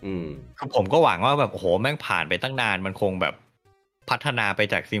คือผมก็หวังว่าแบบโอ้โหแม่งผ่านไปตั้งนานมันคงแบบพัฒนาไป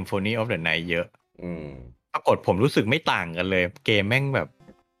จาก Symphony of the Night เยอะปรากฏผมรู้สึกไม่ต่างกันเลยเกมแม่งแบบ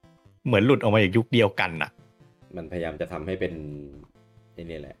เหมือนหลุดออกมาจากยุคเดียวกันน่ะมันพยายามจะทำให้เป็น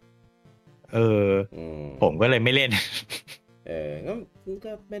นี่แหละผมก็เลยไม่เล่น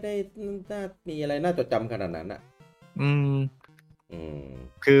ก็ไม่ได้น่ามีอะไรน่าจดจำขนาดนั้นอ่ะ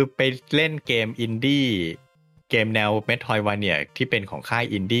คือไปเล่นเกมอินดี้เกมแนว Metroidvania ที่เป็นของค่าย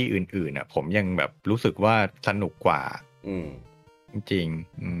อินดี้อื่นๆอ่ะผมยังแบบรู้สึกว่าสนุกกว่าจริง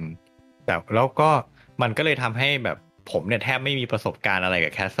แต่แล้วก็มันก็เลยทำให้แบบผมเนี่ยแทบไม่มีประสบการณ์อะไรกั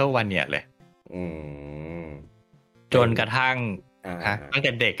บ Castlevania เลยจนกระทั่งตั้งแ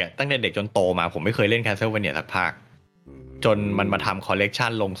ต่เด็กจนโตมาผมไม่เคยเล่น Castlevania สักภาคจนมันมาทำคอลเลกชั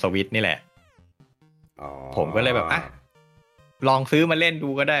นลงสวิตช์นี่แหละผมก็เลยแบบลองซื้อมาเล่นดู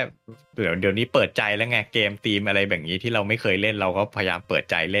ก็ได้เดี๋ยวนี้เปิดใจแล้วไงเกมธีมอะไรแบบนี้ที่เราไม่เคยเล่นเราก็พยายามเปิด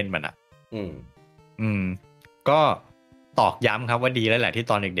ใจเล่นมันอ่ะก็ตอกย้ำครับว่าดีแล้วแหละที่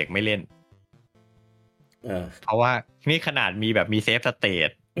ตอนเด็กๆไม่เล่นเพราะว่านี่ขนาดมีแบบมีเซฟสเตท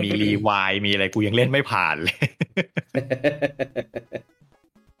มีรีไวด์มีอะไรกูยังเล่นไม่ผ่านเลย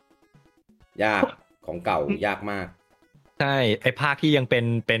ยากของเก่ายากมากใช่ไอ้ภาคที่ยังเ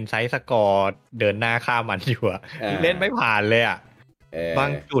ป็นไซส์สกอร์เดินหน้าข้ามมันอยู่อะเล่นไม่ผ่านเลยอะบา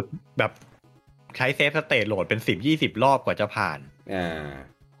งจุดแบบใช้เซฟสเตทโหลดเป็น10-20 รอบกว่าจะผ่าน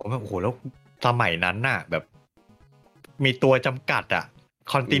ผมแบบโอ้โหแล้วสมัยนั้นน่ะแบบมีตัวจำกัดอะ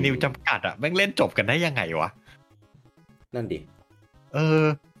คอนติเนียจำกัดอะแม่งเล่นจบกันได้ยังไงวะนั่นดิ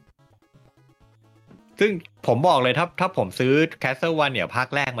ซึ่งผมบอกเลยถ้าผมซื้อ Castlevania ภาค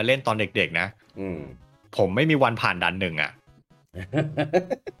แรกมาเล่นตอนเด็กๆนะผมไม่มีวันผ่านด่าน1อ่ะ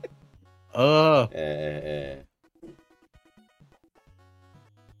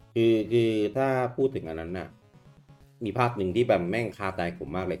คือถ้าพูดถึงอันนั้นน่ะมีภาคหนึ่งที่แบบแม่งคาใจผม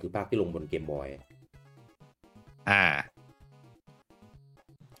มากเลยคือภาคที่ลงบนเกมบอย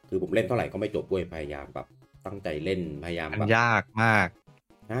คือผมเล่นเท่าไหร่ก็ไม่จบด้วยพยายามแบบตั้งใจเล่นพยายามแบบยากมาก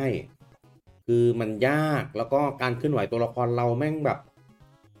ใช่คือมันยากแล้วก็การเคลื่อนไหวตัวละครเราแม่งแบบ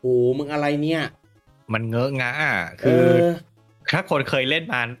โหมึงอะไรเนี่ยมันเงอะงะคือถ้าคนเคยเล่น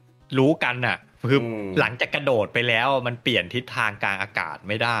มารู้กันน่ะคือหลังจากกระโดดไปแล้วมันเปลี่ยนทิศทางกลางอากาศ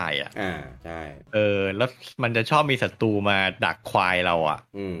ไม่ได้อ่ะใช่แล้วมันจะชอบมีศัตรูมาดักควายเราอ่ะ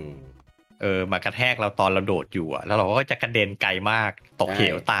มากระแทกเราตอนเราโดดอยู่อ่ะแล้วเราก็จะกระเด็นไกลมากตกเห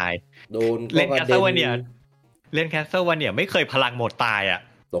วตายโดนเล่นแคสเซิลเนี่ยไม่เคยพลังหมดตายอ่ะ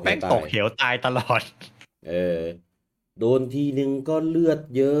แม่งตกเหวตายตลอดโดนทีนึงก็เลือด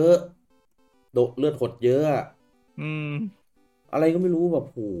เยอะเลือดหดเยอะอะไรก็ไม่รู้แบบ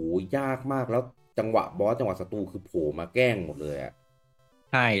โหยากมากแล้วจังหวะบอสจังหวะศัตรูคือโผล่มาแกล้งหมดเลยอ่ะ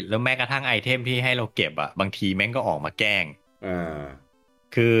ใช่แล้วแม้กระทั่งไอเทมที่ให้เราเก็บอ่ะบางทีแม่งก็ออกมาแกล้ง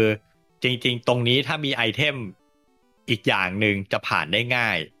คือจริงๆตรงนี้ถ้ามีไอเทมอีกอย่างหนึ่งจะผ่านได้ง่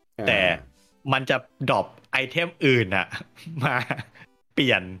ายแต่มันจะดรอปไอเทมอื่นอ่ะมาเป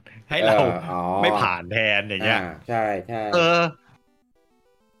ลี่ยนให้เราไม่ผ่านแทนอย่างเงี้ยใช่ใช่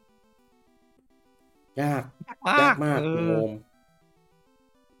ยากมากงง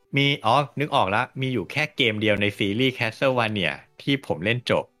มีนึกออกแล้วมีอยู่แค่เกมเดียวในซีรีส์ Castlevania ที่ผมเล่น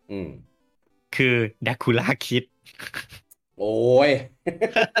จบคือ Dracula Kid โอ้ย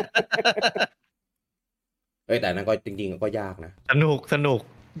แต่นั้นก็จริงๆก็ยากนะสนุก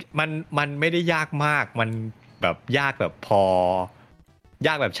มันไม่ได้ยากมากมันแบบยากแบบย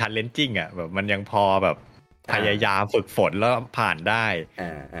ากแบบ challenging อ่ะแบบมันยังพอแบบพยายามฝึกฝนแล้วผ่านได้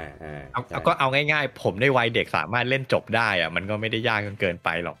เอาก็เอาง่ายๆผมในวัยเด็กสามารถเล่นจบได้อ่ะมันก็ไม่ได้ยากจนเกินไป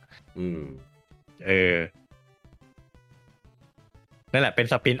หรอกนั่นแหละเป็น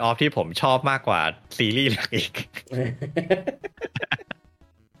สปินออฟที่ผมชอบมากกว่าซีรีส์หลักอีก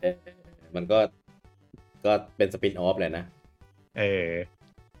มันก็เป็นสปินออฟเลยนะ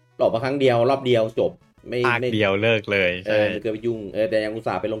หลอกมาครั้งเดียวรอบเดียวจบไม่เดียวเลิกเลยไม่เคยไปยุ่งแต่ยังอุต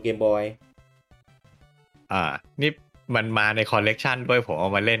ส่าห์ไปลงเกมบอยนี่มันมาในคอลเลกชันด้วยผมเอา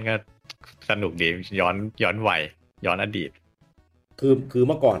มาเล่นก็สนุกดีย้อนวัยย้อนอดีตคือเ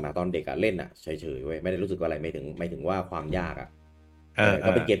มื่อก่อนตอนเด็กเล่นเฉยๆเว้ยไม่ได้รู้สึกว่าอะไรไม่ถึงว่าความยากก็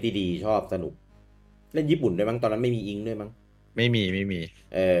เป็นเกมที่ดีชอบสนุกเล่นญี่ปุ่นด้วยมั้งตอนนั้นไม่มีอิงด้วยมั้งไม่มี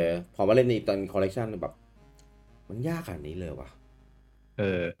พอมาเล่นในตอนคอลเลกชันแบบมันยากขนาดนี้เลยวะ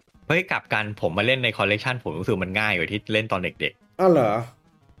เฮ้ยกลับกันผมมาเล่นในคอลเลกชันผมรู้สึกมันง่ายกว่าที่เล่นตอนเด็กๆอ้าวเหรอ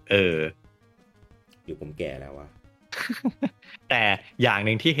อยู่ผมแก่แล้ววะ แต่อย่างห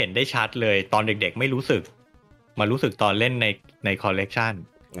นึ่งที่เห็นได้ชัดเลยตอนเด็กๆไม่รู้สึกมารู้สึกตอนเล่นในคอลเลกชัน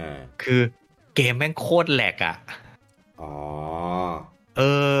คือเกมแม่งโคตรแหลก อ๋อเอ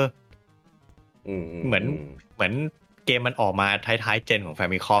อเหมือนอืมเหมือนเกมมันออกมาท้ายๆเจนของ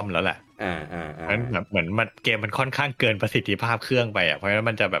Famicom แล้วแหละงั้นแบบเหมือนมันเกมมันค่อนข้างเกินประสิทธิภาพเครื่องไปอ่ะเพราะฉะนั้น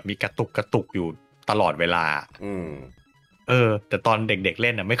มันจะแบบมีกระตุกอยู่ตลอดเวลาแต่ตอนเด็กๆเ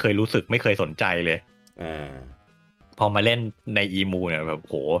ล่นอ่ะไม่เคยรู้สึกไม่เคยสนใจเลยพอมาเล่นในอีมูเนี่ยแบบ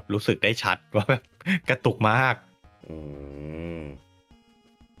โหรู้สึกได้ชัดว่าแบบกระตุกมาก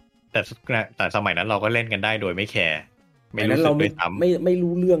แต่สมัยนั้นเราก็เล่นกันได้โดยไม่แคร์ไม่รู้สึกด้วยซ้ำไม่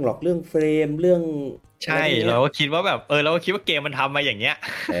รู้เรื่องหรอกเรื่องเฟรมเรื่องอะไรใช่พวกเนี้ยเราก็คิดว่าแบบเราก็คิดว่าเกมมันทำมาอย่างเงี้ย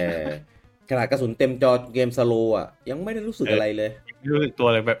เออขนาดกระสุนเต็มจอเกมสโลอ่ะยังไม่ได้รู้สึกอะไรเลยรู้สึกตัว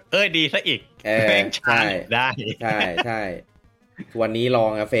เลยแบบดีซะอีกแม่งใช่ช้าได้ใช่ใช่วันนี้ลอ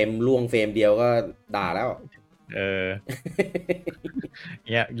งอะเฟรมล่วงเฟรมเดียวก็ด่าแล้ว เออ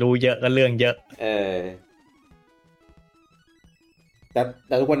เนี่ยรู้เยอะก็เรื่องเยอะเออแ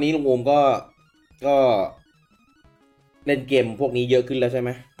ต่ทุกวันนี้ลุงโอมก็เล่นเกมพวกนี้เยอะขึ้นแล้วใช่ไหม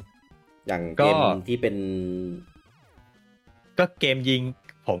อย่างเกก็มที่เป็นเกมยิง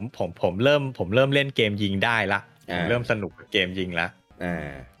ผมเริ่มเล่นเกมยิงได้ละผมเริ่มสนุกกับเกมยิงละอ่า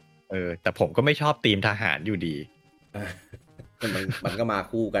แต่ผมก็ไม่ชอบธีมทหารอยู่ดี มันก็มา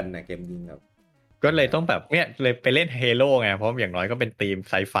คู่กันนะเกมยิงครับก็เลยต้องแบบเนี่ยเลยไปเล่นเฮโร่ไงเพราะอย่างน้อยก็เป็นธีม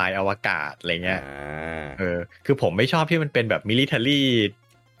ไซไฟอวกาศอะไรเงี้ยคือผมไม่ชอบที่มันเป็นแบบมิลิเทอรี่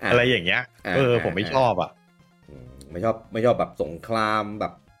อะไรอย่างเงี้ยผมไม่ชอบอ่ะไม่ชอบแบบสงครามแบ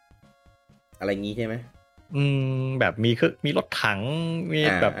บอะไรงี้ใช่ไหมแบบมีรถถังมี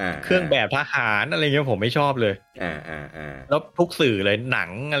แบบเครื่องแบบทหารอะไรเงี้ยผมไม่ชอบเลยแล้วทุกสื่อเลยหนัง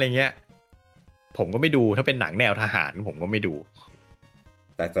อะไรเงี้ยผมก็ไม่ดูถ้าเป็นหนังแนวทหารผมก็ไม่ดู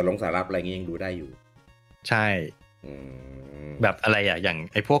แต่สารับอะไรงี้ยังดูได้อยู่ใช่แบบอะไรอ่ะอย่าง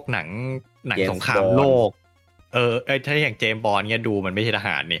ไอ้พวกหนังสงครามโลกถ้าอย่างเจมส์บอนด์เงี้ยดูมันไม่ใช่ทห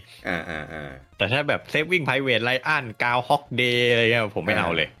ารนี่แต่ถ้าแบบเซฟวิ่งไพรเวทไลอ้อนกาวฮอกเดย์อะไรเงี้ยผมไม่เอา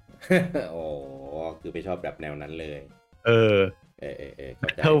เลยโอ้คือไม่ชอบแบบแนวนั้นเลยเออเข้า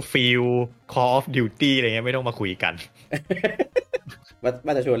ใจ Battlefield Call of Duty อะไรเงี้ยไม่ต้องมาคุยกันว่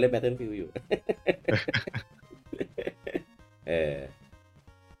าจะชวนเล่น Battlefield อยู่ เออ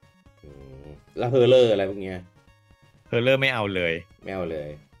แล้วเฮอร์เลอร์อะไรพวกเนี้ยเฮอร์เลอร์ไม่เอาเลยไม่เอาเลย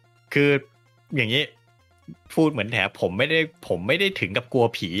คืออย่างนี้พูดเหมือนแถผมไม่ได้ถึงกับกลัว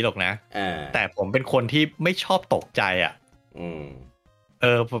ผีหรอกนะแต่ผมเป็นคนที่ไม่ชอบตกใจอ่ะ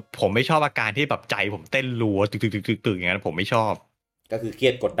ผมไม่ชอบอาการที่แบบใจผมเต้นรัวตึกอย่างนั้นผมไม่ชอบก็คือเครี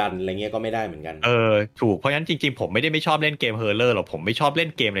ยดกดดันอะไรเงี้ยก็ไม่ได้เหมือนกันถูกเพราะฉะนั้นจริงๆผมไม่ชอบเล่นเกมเฮอร์เลอร์หรอกผมไม่ชอบเล่น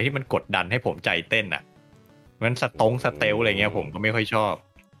เกมอะไรที่มันกดดันให้ผมใจเต้นอ่ะงั้นสเตลอะไรเงี้ยผมก็ไม่ค่อยชอบ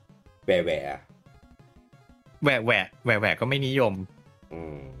แหวะแหวะแหวะก็ไม่นิยม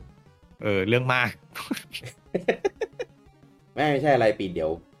เรื่องมาก ไม่ใช่อะไรปีเดียว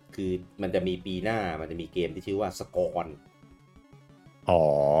คือมันจะมีปีหน้ามันจะมีเกมที่ชื่อว่าสกอร์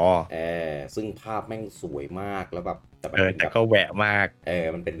ซึ่งภาพแม่งสวยมากแล้วแบบแต่ก็แหวะมาก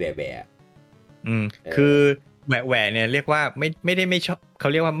มันเป็นแหวะแหวะคือแหวะเนี่ยเรียกว่าไม่ได้ไม่ชอบเขา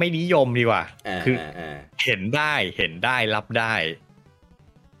เรียกว่าไม่นิยมดีกว่าคือเห็นได้รับได้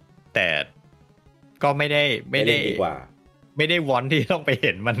แต่ก็ไม่ได้ดีกว่าไม่ได้วอนที่ต้องไปเ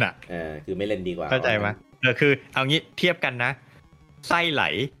ห็นมันอ่ะคือไม่เล่นดีกว่าเข้าใจไหมคือเอางี้เทียบกันนะไส้ไหล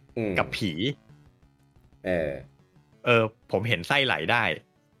กับผีผมเห็นไส้ไหลได้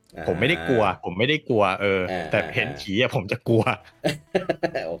ผมไม่ได้กลัวแต่เห็นผีอะผมจะกลัว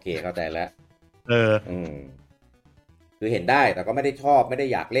โอเคเข้าใจแล้วคือเห็นได้แต่ก็ไม่ได้ชอบไม่ได้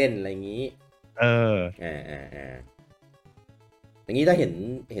อยากเล่นอะไรอย่างนี้อย่างนี้ถ้าเห็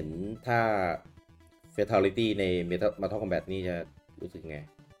นถ้า Fatality ใน Mortal Kombat นี่จะรู้สึกไง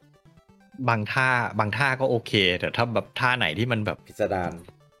บางท่าก็โอเคแต่ถ้าแบบท่าไหนที่มันแบบพิสดาร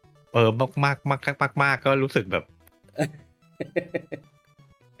มากก็รู้สึกแบบ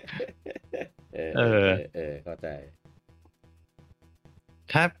เข้าใจ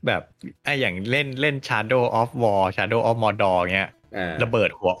ถ้าแบบอย่างเล่น Shadow of War Shadow of Mordor เงี้ยระเบิด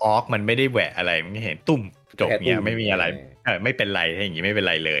หัวออกมันไม่ได้แหวะอะไรมันเห็นตุ่มจบเงี้ยไม่มีอะไรไม่เป็นไรถ้าอย่างงี้ไม่เป็น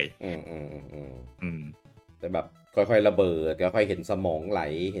ไรเลยแต่แบบค่อยๆระเบิดค่อยๆเห็นสมองไหล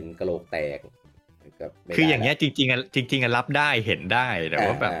เห็นกระโหลกแตกคืออย่างเงี้ยจริงรับได้เห็นได้แต่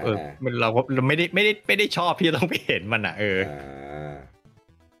ว่าแบบเราไม่ได้ชอบที่ต้องไปเห็นมันอ่ะ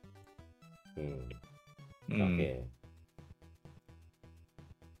โอเค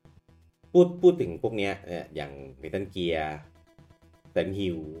พูดถึงพวกเนี้ยอย่าง Metal Gear Silent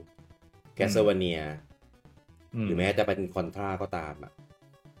Hill Castlevania หรือแม้จะเป็นคอนทราก็ตามอ่ะ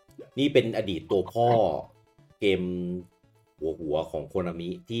นี่เป็นอดีตตัวพ่อเกมหัวของโคนามิ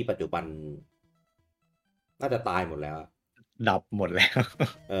ที่ปัจจุบันน่าจะตายหมดแล้ว ดับหมดแล้ว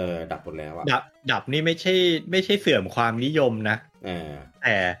ดับหมดแล้วอะดับนี่ไม่ใช่เสื่อมความนิยมนะแ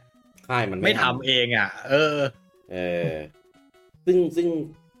ต่ค่ายมันไม่ทำเองอ่ะซึ่ง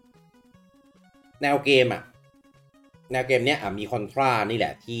แนวเกมเนี้ยมีคอนทรานี่แหล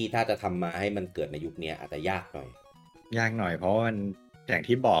ะที่ถ้าจะทำมาให้มันเกิดในยุคนี้อาจจะยากหน่อยเพราะมันอย่าง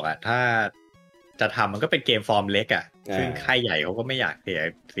ที่บอกอ่ะถ้าจะทำมันก็เป็นเกมฟอร์มเล็กอ่ะซึ่งค่ายใหญ่เขาก็ไม่อยาก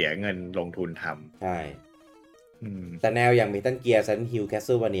เสียเงินลงทุนทำใช่แต่แนวอย่าง Metal Gear Silent Hill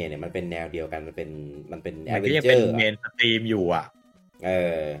Castlevania เนี่ยมันเป็นแนวเดียวกันมันเป็นแอดเวนเจอร์เป็นเมนสตรีมอยู่อ่ะ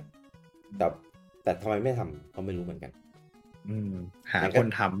แต่ทำไมไม่ทำเขาไม่รู้เหมือนกันหาคน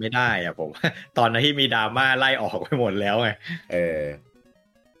ทำไม่ได้อ่ะผม ตอนนั้นที่มีดราม่าไล่ออกไปหมดแล้วไง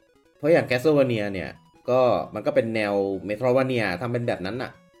เพราะอย่าง Castlevania เนี่ยก็มันก็เป็นแนว Metroidvania ทำเป็นแบบนั้นน่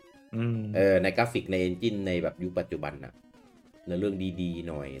ะในกราฟิกในเอนจินในแบบยุคปัจจุบันน่ะเนื้อเรื่องดีๆ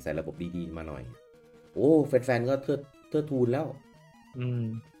หน่อยใส่ระบบดีๆมาหน่อยโอ้แฟนๆก็เทิดทูนแล้ว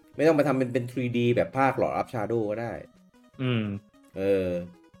ไม่ต้องไปทำเป็น 3D แบบภาค Lord of Shadow ก็ได้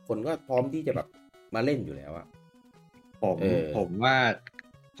คนก็พร้อมที่จะแบบมาเล่นอยู่แล้วอ่ะผม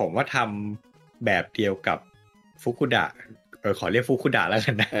ว่าทำแบบเดียวกับฟุกุดะขอเรียกฟุกุดะแล้ว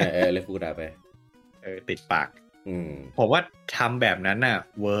กันนะเรียกฟุกุดะไปติดปากผมว่าทำแบบนั้นน่ะ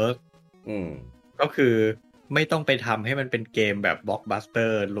เวิร์กก็คือไม่ต้องไปทำให้มันเป็นเกมแบบบล็อกบัสเตอ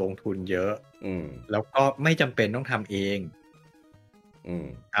ร์ลงทุนเยอะแล้วก็ไม่จำเป็นต้องทำเอง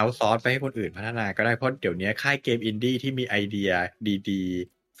เอาซอร์สไปให้คนอื่นพัฒนาก็ได้เพราะเดี๋ยวนี้ค่ายเกมอินดี้ที่มีไอเดียดี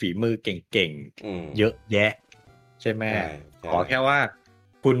ๆฝีมือเก่งๆเยอะแยะใช่ไหมขอแค่ว่า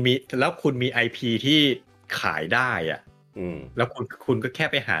คุณมี IP ที่ขายได้อ่ะแล้วคุณก็แค่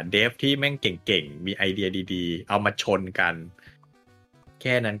ไปหาเดฟที่แม่งเก่งๆมีไอเดียดีๆเอามาชนกันแ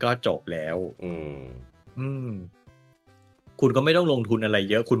ค่นั้นก็จบแล้วคุณก็ไม่ต้องลงทุนอะไร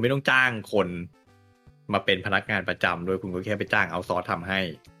เยอะคุณไม่ต้องจ้างคนมาเป็นพนักงานประจำด้วยคุณก็แค่ไปจ้างเอาซอร์สทำให้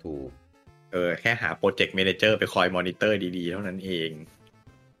ถูกแค่หาโปรเจกต์แมเนเจอร์ไปคอยมอนิเตอร์ดีๆเท่านั้นเอง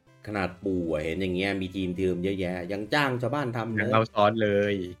ขนาดปู่เห็นอย่างเงี้ยมีทีมเยอะแยะยังจ้างชาวบ้านทำเลยเอาซอสเล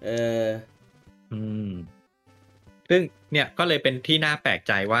ยซึ่งเนี่ยก็เลยเป็นที่น่าแปลกใ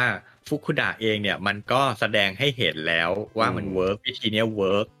จว่าฟุคุดะเองเนี่ยมันก็แสดงให้เห็นแล้วว่ามันเวิร์กวิธีนี้เ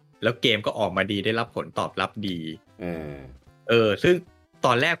วิร์กแล้วเกมก็ออกมาดีได้รับผลตอบรับดีซึ่งต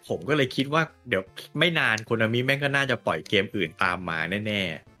อนแรกผมก็เลยคิดว่าเดี๋ยวไม่นานโคนามิแม่งก็น่าจะปล่อยเกมอื่นตามมาแน่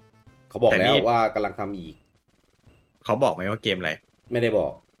ๆเขาบอกแล้วว่ากำลังทำอีกเขาบอกไหมว่าเกมอะไรไม่ได้บอ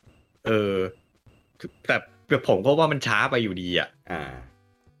กแต่ผมก็ว่ามันช้าไปอยู่ดีอ่ะ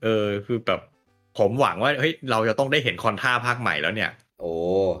คือแบบผมหวังว่าเฮ้ยเราจะต้องได้เห็นคอนท่าภาคใหม่แล้วเนี่ยโอ้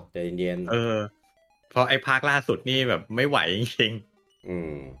ใจเย็นเพราะไอ้ภาคล่าสุดนี่แบบไม่ไหวจริง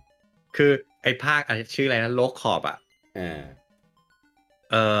ๆคือไอ้ภาคชื่ออะไรนะโลกขอบอ่ะ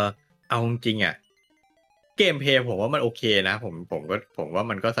เอาจริงอ่ะเกมเพลย์ผมว่ามันโอเคนะผมว่า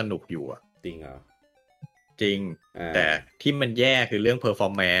มันก็สนุกอยู่อ่ะจริงเหรอจริงแต่ที่มันแย่คือเรื่องเพอร์ฟอ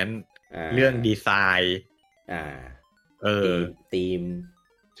ร์แมนซ์เรื่องดีไซน์ธีม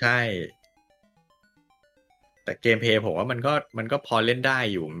ใช่แต่เกมเพลย์ผมว่ามันก็พอเล่นได้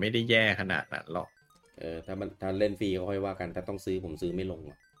อยู่ไม่ได้แย่ขนาดนั้นหรอกถ้าเล่นฟรีก็ค่อยว่ากันถ้าต้องซื้อผมซื้อไม่ลง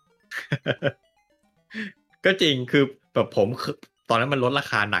อ่ะ ก็จริงคือแบบผมตอนนั้นมันลดรา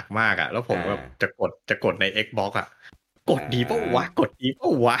คาหนักมากอ่ะแล้วผมก็จะกดใน Xbox อ่ะกดดีป่ะวะกดดีป่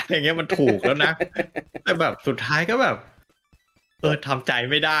ะวะอย่างเงี้ยมันถูกแล้วนะแต่แบบสุดท้ายก็แบบทำใจ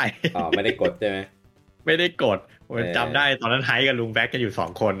ไม่ได้ไม่ได้กดใช่ไหมไม่ได้กดผมจำได้ตอนนั้นไฮกับลุงแบ็กกันอยู่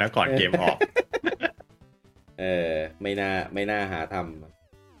2คนนะก่อนเกมออกไม่น่าหาท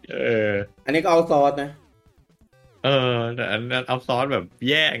ำอันนี้ก็เอาซอสนะแต่อันนั้นเอาซอสแบบ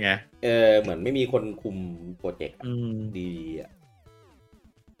แย่ไงเหมือนไม่มีคนคุมโปรเจกต์ดีอ่ะ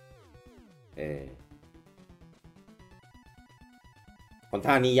คอน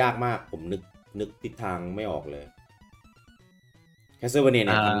ท่านี้ยากมากผมนึกทิศทางไม่ออกเลยแคสเซิลเวเนียเ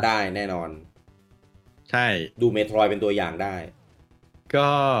นี่ยทำได้แน่นอนใช่ดูเมโทรยเป็นตัวอย่างได้ก็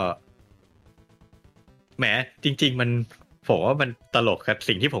แหมจริงๆมันผมว่ามันตลกครับ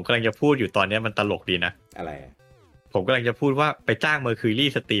สิ่งที่ผมกำลังจะพูดอยู่ตอนนี้มันตลกดีนะอะไรผมกำลังจะพูดว่าไปจ้างเมอร์คิวรี่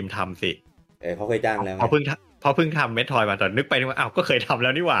สตรีมทำสิเขาเคยจ้างแล้วพอเพิ่งทำเมโทรยมาตอนนึกไปนึกว่าอ้าวก็เคยทำแล้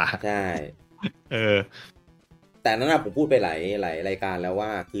วนี่หว่าใช่แต่นั้นผมพูดไปหลายรายการแล้วว่า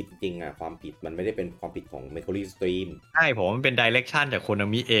คือจริงๆความผิดมันไม่ได้เป็นความผิดของ Mercury Stream ใช่ผมมันเป็น direction จากโคนา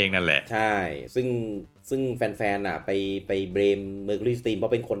มิเองนั่นแหละใช่ซึ่งแฟนๆไปเบรม Mercury Stream เพรา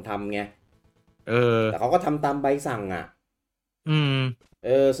ะเป็นคนทำไงแต่เขาก็ทำตามใบสั่ง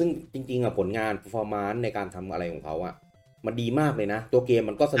ซึ่งจริงๆผลงาน performance ในการทำอะไรของเขามันดีมากเลยนะตัวเกม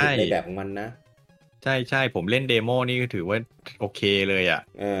มันก็สนุกในแบบของมันนะใช่ผมเล่นเดโมนี่ถือว่าโอเคเลย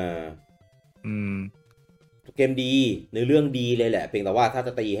เกมดีในเรื่องดีเลยแหละเพียงแต่ว่าถ้าจ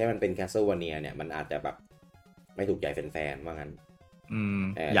ะตีให้มันเป็น Castlevania เนี่ยมันอาจจะแบบไม่ถูกใจแฟนๆว่างั้น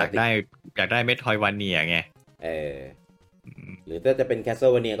อยากได้เมโทรวาเนียไงหรือถ้าจะเป็น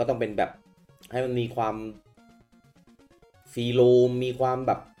Castlevania ก็ต้องเป็นแบบให้มันมีความฟีโลมีความแ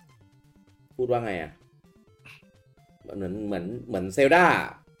บบพูดว่าไงอ่ะเหมือนเซลดา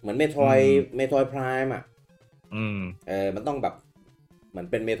เหมือนเมโทรไพร์มอ่ะมันต้องแบบเหมือน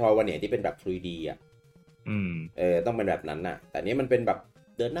เป็นเมโทรวาเนียที่เป็นแบบ 3D อ่ะต้องเป็นแบบนั้นน่ะแต่นี้มันเป็นแบบ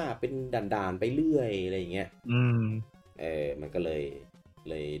เดินหน้าเป็นด่านๆไปเรื่อยอะไรอย่างเงี้ยมันก็เ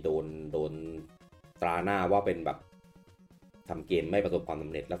ลยโดนตราหน้าว่าเป็นแบบทำเกมไม่ประสบความส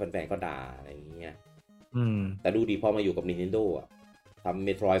ำเร็จแล้วแฟนๆก็ด่าอะไรอย่างเงี้ยแต่ดูดีพอมาอยู่กับ Nintendo อ่ะทำเม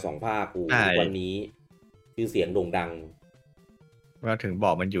โทร2 ภาควันนี้ชื่อเสียงโด่งดังก็ถึงบ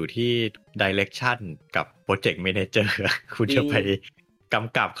อกมันอยู่ที่ Direction กับ Project Manager คุณจะไปก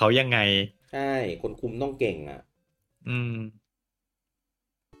ำกับเขายังไงใช่คนคุมต้องเก่งอ่ะ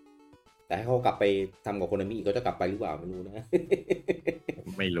แต่ให้เขากลับไปทำกับโคนามิอีกก็จะกลับไปหรือเปล่าไม่รู้นะ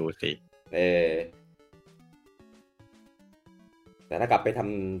ไม่รู้สิแต่ถ้ากลับไปท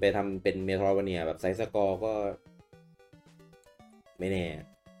ำเป็นเมโทรวาเนียแบบไซส์สกอร์ก็ไม่แน่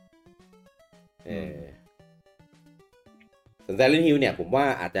ส่วน Silent Hill เนี่ยผมว่า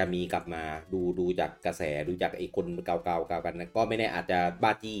อาจจะมีกลับมาดูจากกระแสดูจากไอ้คนเก่ากันนะก็ไม่แน่อาจจะบ้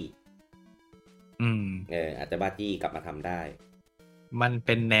าจี้อาจจะบ้าจี้กลับมาทำได้มันเ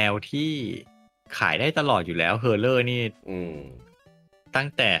ป็นแนวที่ขายได้ตลอดอยู่แล้วเฮอร์เลอร์นี่ตั้ง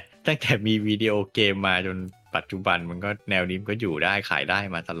แต่มีวิดีโอเกมมาจนปัจจุบันมันก็แนวนี้มันก็อยู่ได้ขายได้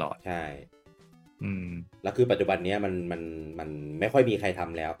มาตลอดใช่แล้วคือปัจจุบันนี้มันไม่ค่อยมีใครท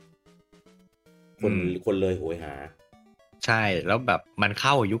ำแล้วคนเลยโหยหาใช่แล้วแบบมันเ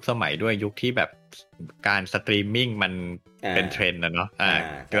ข้ายุคสมัยด้วยยุคที่แบบการสตรีมมิ่งมันเป็นเทรนด์นะเนาะ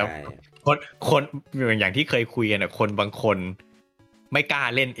แล้วคนอย่างที่เคยคุยกันนะคนบางคนไม่กล้า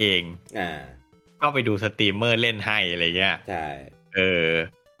เล่นเองก็ไปดูสตรีมเมอร์เล่นให้อะไรเงี้ยใช่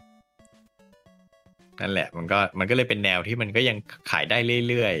นั่นแหละมันก็เลยเป็นแนวที่มันก็ยังขายได้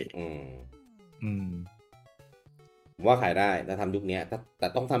เรื่อยผมว่าขายได้ถ้าทำยุคนี้แต่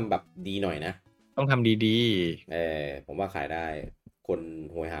ต้องทำแบบดีหน่อยนะต้องทำดีๆผมว่าขายได้คน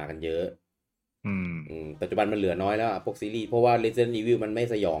โหยหากันเยอะปัจจุบันมันเหลือน้อยแล้วพวกซีรีส์เพราะว่า Resident Evil มันไม่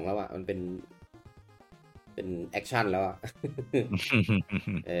สยองแล้วอะมันเป็นแอคชั่นแล้วอะ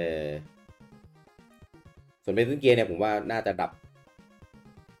ส่วน Resident Gear เนี่ยผมว่าน่าจะดับ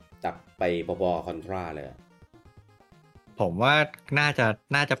ไปพอๆคอนทราเลยผมว่าน่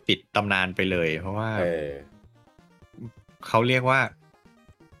าจะปิดตำนานไปเลยเพราะว่าเขาเรียกว่า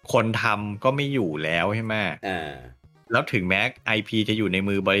คนทำก็ไม่อยู่แล้วใช่ไหมแล้วถึงแม้ IP จะอยู่ใน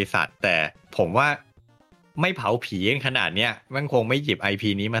มือบริษัทแต่ผมว่าไม่เผาผีขนาดเนี้ยมันคงไม่หยิบ IP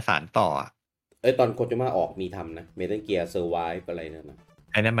นี้มาสานต่อตอนโคจิมะออกมีทำนะ Metal Gear Survive อะไรนั่นนะ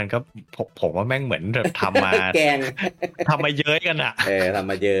ไอ้นั่นมันก็ผมว่าแม่งเหมือนแบบทำมา แกงทำมาเย้ยกันอะทำ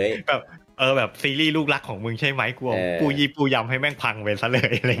มาเย้ยแบบซีรีส์ลูกรักของมึงใช่ไหมกูปูยีปูยำให้แม่งพังไปซะเล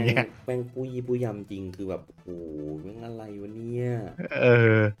ยอะไรเงี้ยแม่งปูยีปูยำจริงคือแบบโอ้แม่งอะไรวะเนี่ย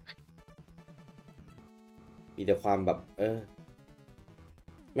มีแต่ความแบบ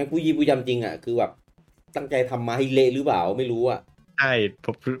แม่งปูยีปูยำจริงอ่ะคือแบบตั้งใจทำมาให้เละหรือเปล่าไม่รู้อ่ะใช่ผ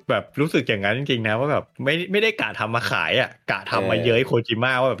มแบบรู้สึกอย่างนั้นจริงๆนะว่าแบบไม่ได้กะทำมาขายอ่ะกะทำมาเย้ยโคจิม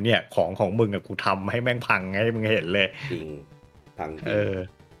ะว่าแบบเนี่ยของมึงอ่ะกูทำให้แม่งพังให้มึงเห็นเลยจริงพังจริง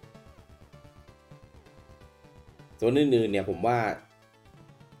ส่วนอื่นๆเนี่ยผมว่า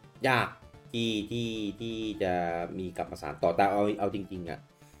ยากที่จะมีกลับมาสานต่อแต่เอาจริงๆอ่ะ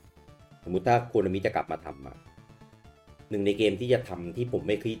สมมุติถ้าโคนามิจะกลับมาทำอ่ะหนึ่งในเกมที่จะทำที่ผมไ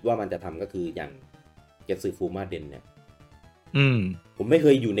ม่คิดว่ามันจะทำก็คืออย่างเก็ตซึฟูมาเดนเนี่ยผมไม่เค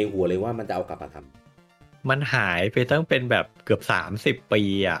ยอยู่ในหัวเลยว่ามันจะเอากลับมาทำมันหายไปตั้งเป็นแบบเกือบ30 ปี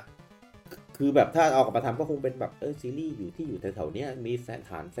อ่ะคือแบบถ้าเอากลับมาทำก็คงเป็นแบบซีรีส์อยู่แถวๆเนี้ยมีแฟน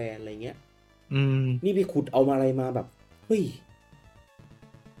ฐานแฟนอะไรเงี้ยนี่ไปขุดเอามาอะไรมาแบบเฮ้ย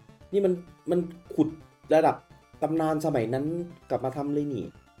นี่มันขุดระดับตำนานสมัยนั้นกลับมาทำเลยนี่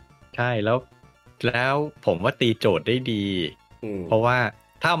ใช่แล้วผมว่าตีโจทย์ได้ดีเพราะว่า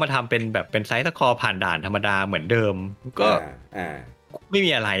ถ้าเอามาทำเป็นแบบเป็นไซส์สกอร์ผ่านด่านธรรมดาเหมือนเดิมก็ไม่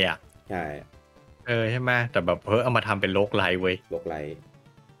มีอะไรอ่ะใช่ใช่ไหมแต่แบบเอามาทำเป็นโลกไลท์เว้ยโลกไลท์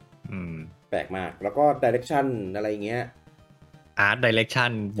แปลกมากแล้วก็ดิเรกชันอะไรเงี้ยอาร์ตดิเรกชั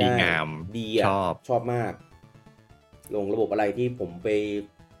นดีงามดีชอบมากลงระบบอะไรที่ผม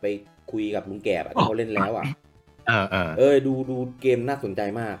ไปคุยกับลุงแก่ที่เขาเล่นแล้วอ่ะดูเกมน่าสนใจ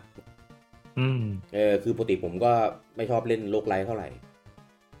มากคือปกติผมก็ไม่ชอบเล่นโลกไลท์เท่าไหร่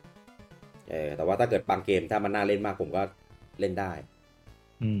แต่ว่าถ้าเกิดบางเกมถ้ามันน่าเล่นมากผมก็เล่นได้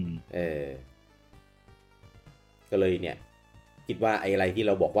ก็เลยเนี่ยคิดว่าอะไรที่เ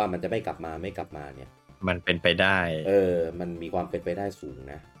ราบอกว่ามันจะไม่กลับมาเนี่ยมันเป็นไปได้มันมีความเป็นไปได้สูง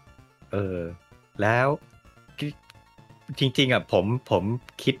นะแล้วจริงๆอ่ะผม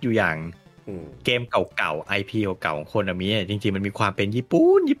คิดอยู่อย่างเกมเก่าๆ IP เก่าๆของโคนามิจริงๆมันมีความเป็นญี่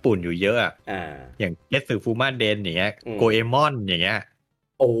ปุ่นอยู่เยอะอย่างเกสึฟูมาเดนอย่างเงี้ยโกเอมอนอย่างเงี้ย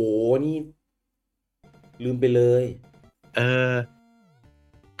โอ้นี่ลืมไปเลย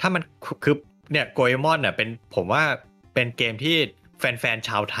ถ้ามันคือเนี่ยโกเอมอนเนี่ยเป็นผมว่าเป็นเกมที่แฟนๆช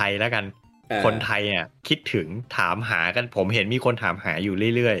าวไทยแล้วกันคนไทยเนี่ยคิดถึงถามหากันผมเห็นมีคนถามหาอยู่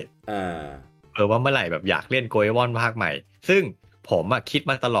เรื่อยๆว่าเมื่อไหร่แบบอยากเล่นโกเอมอนภาคใหม่ซึ่งผมคิด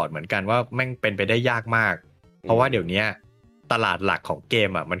มาตลอดเหมือนกันว่าแม่งเป็นไปได้ยากมากเพราะว่าเดี๋ยวนี้ตลาดหลักของเกม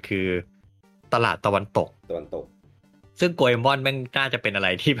มันคือตลาดตะวันตกซึ่งโกเอมอนแม่งน่าจะเป็นอะไร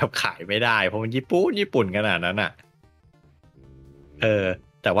ที่แบบขายไม่ได้เพราะมันญี่ปุ่นขนาดนั้น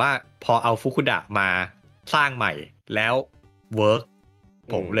แต่ว่าพอเอาฟุคุดะมาสร้างใหม่แล้วเวิร์ก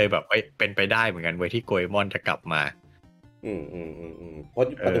ผมเลยแบบเป็นไปได้เหมือนกันเว้ยที่โกเอมอนจะกลับมาเพราะ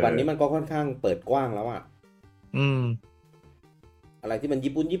ปัจจุบันนี้มันก็ค่อนข้างเปิดกว้างแล้วอะไรที่มัน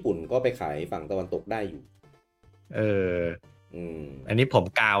ญี่ปุ่นก็ไปขายฝั่งตะวันตกได้อยู่อันนี้ผม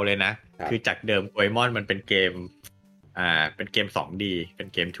กาวเลยนะคือจากเดิมโกเอมอนมันเป็นเกมเป็นเกม 2D เป็น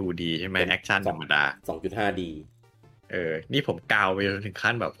เกม 2D ใช่ไหมแอคชั่นธรรมดา 2.5D นี่ผมกาวไปถึง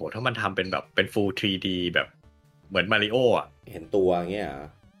ขั้นแบบโหถ้ามันทำเป็นแบบเป็น Full 3D แบบเหมือนมาริโอเห็นตัวเงี้ย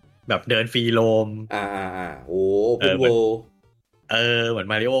แบบเดินฟรีโรมโอ้เป็นเวิลด์เหมือน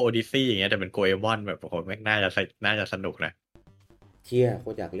มาริโอโอดิซี่อย่างเงี้ยแต่เป็นโกเอมอนแบบโหแม่งน่าจะสนุกนะเชี่ยโค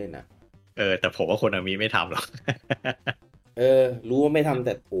ตรอยากเล่นแต่ผมว่าคนมีไม่ทำหรอกรู้ว่าไม่ทำแ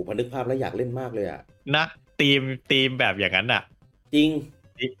ต่โอ้พนึกภาพแล้วอยากเล่นมากเลยนะทีมแบบอย่างนั้นจริง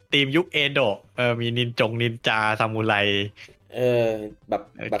ทีมยุคเอโดะมีนินจาซามูไรแบบ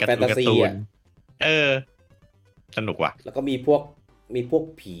แฟนตาซีสนุกว่ะแล้วก็มีพวก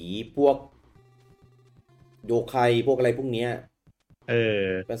ผีพวกโยไคพวกอะไรพวกเนี้ย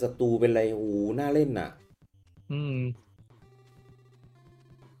เป็นศัตรูเป็นอะไรโอ้น่าเล่น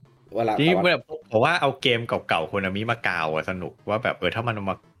เวลาที่ผมว่าเอาเกมเก่าๆโคนามิมากาวสนุกว่าแบบถ้ามัน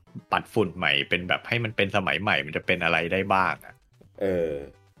มาปัดฝุ่นใหม่เป็นแบบให้มันเป็นสมัยใหม่มันจะเป็นอะไรได้บ้าง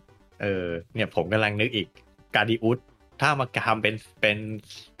เนี่ยผมกำลังนึกอีกการดิอุสถ้ามาทำเ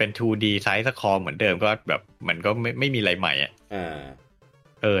ป็น 2D ไซส์สคอร์เหมือนเดิมก็แบบมันก็ไม่มีอะไรใหม่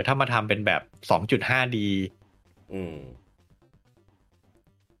ถ้ามาทำเป็นแบบ 2.5D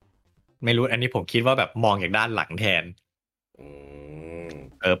ไม่รู้อันนี้ผมคิดว่าแบบมองอย่างด้านหลังแทน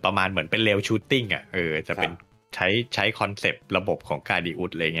ประมาณเหมือนเป็นเรลชูตติ้งจะเป็นใช้คอนเซปต์ระบบของการดิอุ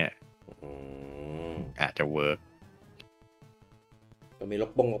สอะไรเงี้ยอาจจะเวิร์กก็มีล็อ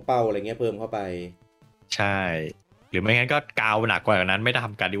กเป้าอะไรเงี้ยเพิ่มเข้าไปใช่หรือไม่งั้นก็กาวหนักกว่านั้นไม่ท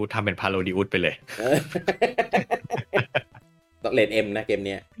ำการดิอุสทำเป็นพาโรดิอุสไปเลยต้องเลนเอ็มนะเกมเ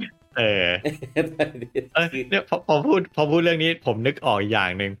นี้ยเนี่ยพอพูดเรื่องนี้ผมนึกออกอย่า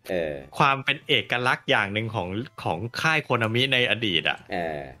งหนึ่งความเป็นเอกลักษณ์อย่างหนึ่งของค่ายโคนามิในอดีต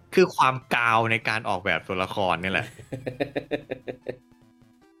คือความกาวในการออกแบบตัวละครนี่แหละ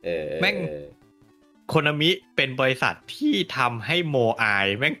แม่งโคนามิเป็นบริษัทที่ทำให้โมไอ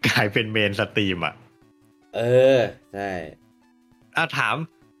แม่งกลายเป็นเมนสตรีมใช่ถาม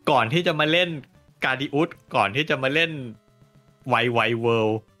ก่อนที่จะมาเล่นการดิอุสก่อนที่จะมาเล่นไวเวิล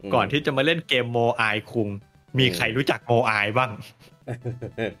ด์ก่อนที่จะมาเล่นเกมโมไอคุงมีใครรู้จักโมไอบ้าง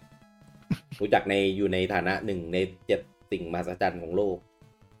รู้จักอยู่ในฐานะหนึ่งใน7 สิ่งมหัศจรรย์ของโลก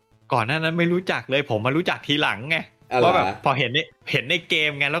ก่อนหน้านั้นไม่รู้จักเลยผมมารู้จักทีหลังไงว่าแบบพอเห็นในเก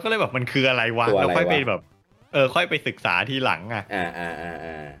มไงแล้วก็เลยแบบมันคืออะไรวะแล้วค่อยไปแบบค่อยไปศึกษาทีหลัง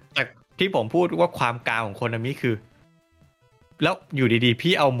แต่ที่ผมพูดว่าความกาวของโคนามิคือแล้วอยู่ดีๆ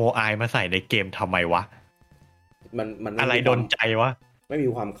พี่เอาโมไอมาใส่ในเกมทำไมวะมันอะไรดนใจวะไม่มี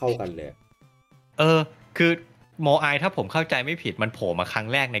ความเข้ากันเลยคือโมไอถ้าผมเข้าใจไม่ผิดมันโผล่มาครั้ง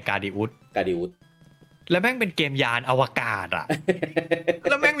แรกในการดิอุสแล้วแม่งเป็นเกมยานอวกาศ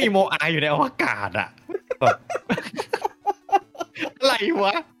แล้วแม่งมีโมไออยู่ในอวกาศอะไรว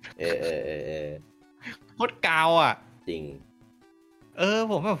ะโคตรกาวจริง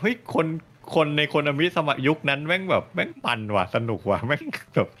ผมแบบเฮ้ยคนในโคนามิสมัยยุคนั้นแม่งแบบแม่งมันว่ะสนุกว่ะแม่ง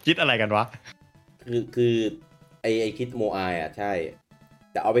แบบคิดอะไรกันวะคือไอคิดโมไอใช่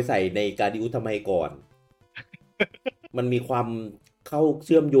แต่เอาไปใส่ในการดิอุสทำไมก่อน มันมีความเข้าเ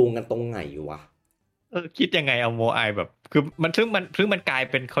ชื่อมโยงกันตรงไหนวะคิดยังไงเอาโมไอแบบคือมันซึ่งมันกลาย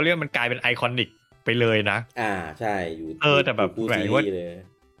เป็นเขาเรียกมันกลายเป็นไอคอนิกไปเลยนะใช่อยู่แต่แบบแหมว่า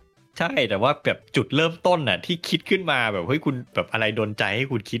ใช่แต่ว่าแบบจุดเริ่มต้นที่คิดขึ้นมาแบบเฮ้ยคุณแบบอะไรดลใจให้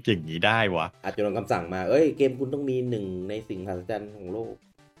คุณคิดอย่างนี้ได้วะอาจจะโดนคำสั่งมาเกมคุณต้องมี1 ในสิ่งมหัศจรรย์ของโลก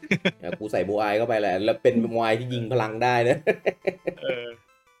กูใส่โบอายเข้าไปแหละแล้วเป็นโบอายที่ยิงพลังได้นะ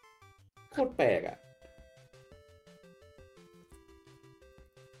โคตรแปลกอ่ะ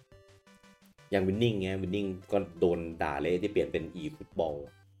อย่างวินนิ่งไงวินนิ่งก็โดนด่าเละที่เปลี่ยนเป็นอีฟุตบอล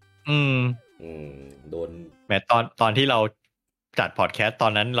โดนแม้ตอนที่เราจัดพอดแคสต์ตอ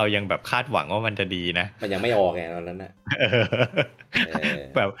นนั้นเรายังแบบคาดหวังว่ามันจะดีนะมันยังไม่ออกไงตอนนั้นนะ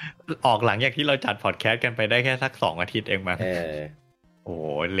แบบออกหลังจากที่เราจัดพอดแคสต์กันไปได้แค่สัก2 อาทิตย์เองมั้งโอ้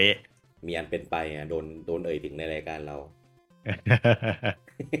เละมีอันเป็นไปอ่ะโดนเอ่ยถึงในรายการเรา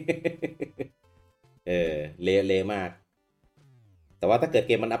เละมากแต่ว่าถ้าเกิดเ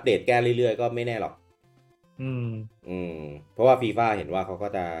กมมันอัปเดตแก้เรื่อยๆก็ไม่แน่หรอกเพราะว่าฟีฟ่าเห็นว่าเขาก็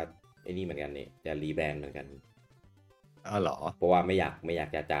จะไอ้นี่เหมือนกันนี่จะรีแบรนด์เหมือนกันเหรอเพราะว่าไม่อยาก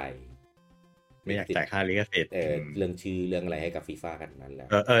จะจ่ายค่าลิขสิทธิ์เรื่องชื่อเรื่องอะไรให้กับฟีฟ่ากันนั้นแล้ว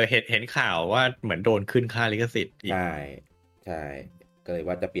เห็นข่าวว่าเหมือนโดนขึ้นค่าลิขสิทธิ์ใช่ก็เลย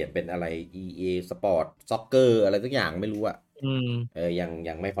ว่าจะเปลี่ยนเป็นอะไร EA Sport Soccer อะไรสักอย่างไม่รู้อ่ะ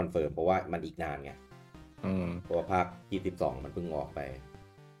ยังไม่คอนเฟิร์มเพราะว่ามันอีกนานไงเพราะว่าภาค22มันเพิ่งออกไป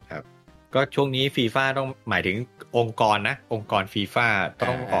ครับก็ช่วงนี้ฟีฟ่าต้องหมายถึงองค์กรนะองค์กรฟีฟ่าต้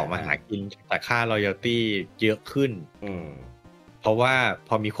องออกมาหากินแต่ค่ารอยตี้เยอะขึ้นเพราะว่าพ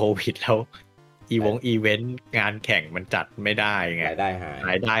อมีโควิดแล้วอีเวนต์งานแข่งมันจัดไม่ได้ไงราย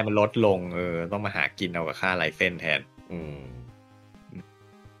ได้มันลดลงต้องมาหากินเอากับค่าไลเซนส์แทน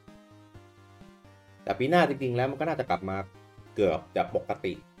แต่ปีหน้าจริงๆแล้วมันก็น่าจะกลับมาเกือบจะปก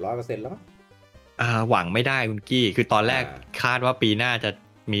ติ 100% แล้วหวังไม่ได้คุณกี้คือตอนแรกคาดว่าปีหน้าจะ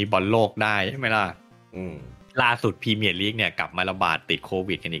มีบอลโลกได้ใช่ไหมล่ะล่าสุดพรีเมียร์ลีกเนี่ยกลับมาระบาดติดโค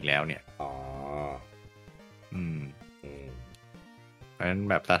วิดกันอีกแล้วเนี่ยเพราะฉะนั้น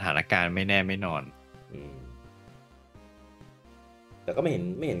แบบสถานการณ์ไม่แน่ไม่นอนแต่ก็ไม่เ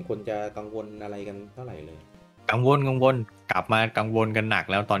ห็นคนจะกังวลอะไรกันเท่าไหร่เลยกังวลกลับมากังวลกันหนัก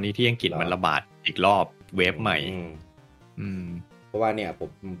แล้วตอนนี้ที่อังกฤษมันระบาดอีกรอบเวฟใหม่เพราะว่าเนี่ย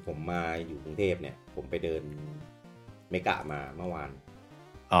ผมมาอยู่กรุงเทพเนี่ยผมไปเดินเมกะมาเมื่อวาน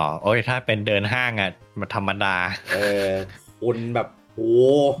โอ้ยถ้าเป็นเดินห้างอ่ะมันธรรมดาคนแบบโห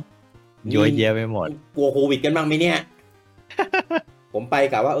เยอะแยะไปหมดกลัวโควิดกันบ้างไหมเนี่ย ผมไป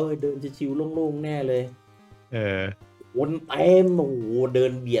กะว่าเดินชิวๆโล่งๆแน่เลยคนเต็มโอ้โหเดิ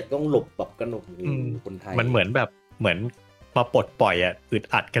นเบียดต้องหลบแบบกันคนไทยมันเหมือนมาปลดปล่อยอึด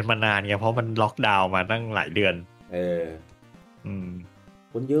อัดกันมานานไงเพราะมันล็อกดาวน์มาตั้งหลายเดือน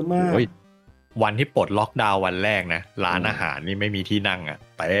คนเยอะมากวันที่ปลดล็อกดาวน์วันแรกนะร้านอาหารนี่ไม่มีที่นั่ง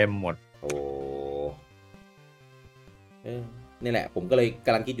เต็มหมดนี่แหละผมก็เลยก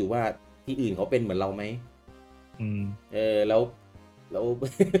ำลังคิดอยู่ว่าที่อื่นเขาเป็นเหมือนเราไหมแล้ว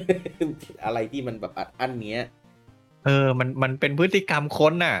อะไรที่มันแบบอัดอั้นเนี้ยมันเป็นพฤติกรรมค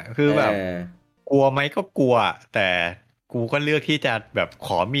นน่ะคือแบบกลัวไหมก็กลัวแต่กูก็เลือกที่จะแบบข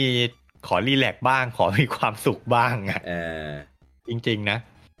อรีแลกซ์บ้างขอมีความสุขบ้างจริงๆนะ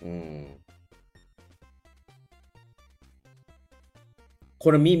โค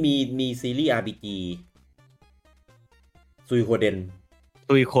นามิมีซีรีส์ RPG ซุยโคเด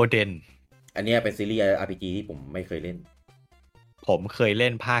นอันนี้เป็นซีรีส์ RPG ที่ผมไม่เคยเล่นผมเคยเล่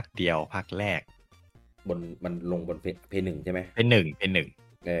นภาคเดียวภาคแรกมันลงบนเพย์1ใช่ไหมเพย์1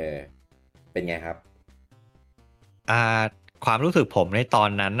เป็นไงครับความรู้สึกผมในตอน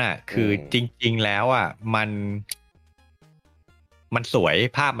นั้นน่ะคือจริงๆแล้วมันสวย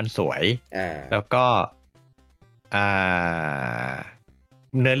ภาพมันสวยแล้วก็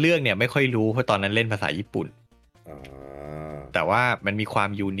เนื้อเรื่องเนี่ยไม่ค่อยรู้เพราะตอนนั้นเล่นภาษาญี่ปุ่นแต่ว่ามันมีความ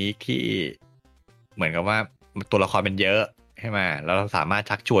ยูนิคที่เหมือนกับว่าตัวละครมันเยอะใช่ไหมแล้วเราสามารถ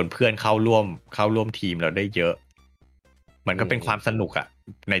ชักชวนเพื่อนเข้าร่วมทีมเราได้เยอะมันก็เป็นความสนุก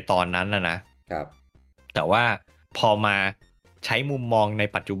ในตอนนั้นนะครับแต่ว่าพอมาใช้มุมมองใน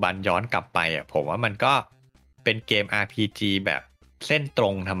ปัจจุบันย้อนกลับไปผมว่ามันก็เป็นเกม RPG แบบเส้นตร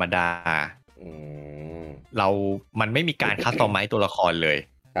งธรรมดามันไม่มีการคัสตอมไมซ์ตัวละครเลย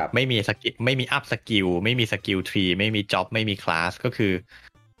ไม่มีสกิลไม่มีอัพสกิลไม่มีสกิลทรีไม่มีจ็อบไม่มีคลาสก็คือ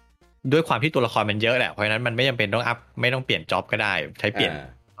ด้วยความที่ตัวละครมันเยอะแหละเพราะฉะนั้นมันไม่จำเป็นต้องอัพไม่ต้องเปลี่ยนจ็อบก็ได้ใช้เปลี่ยน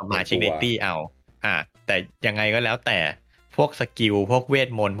สมาชิกในตี้เอาแต่ยังไงก็แล้วแต่พวกสกิลพวกเวท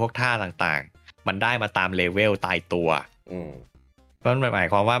มนต์พวกท่าต่างๆมันได้มาตามเลเวลตายตัวเพราะมันหมาย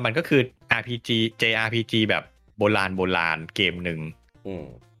ความว่ามันก็คือ RPG JRPG แบบโบราณเกมหนึ่ง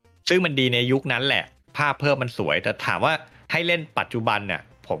ซึ่งมันดีในยุคนั้นแหละภาพเพิ่มมันสวยแต่ถามว่าให้เล่นปัจจุบันเนี่ย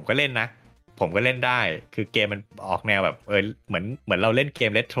ผมก็เล่นนะผมก็เล่นได้คือเกมมันออกแนวแบบเหมือนเราเล่นเก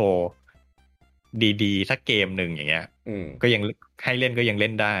มเรโทรดีๆสักเกมหนึ่งอย่างเงี้ยก็ยังให้เล่นก็ยังเล่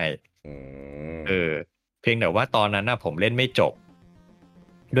นได้เพียงแต่ว่าตอนนั้นผมเล่นไม่จบ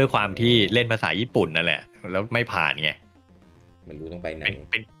ด้วยความที่เล่นภาษาญี่ปุ่นนั่นแหละแล้วไม่ผ่านไง ไม่รู้ต้องไปไหน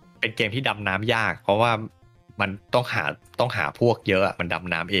เป็นเกมที่ดำน้ำยากเพราะว่ามันต้องหาพวกเยอะมันด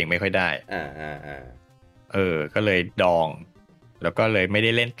ำน้ำเองไม่ค่อยได้ก็เลยดองแล้วก็เลยไม่ไ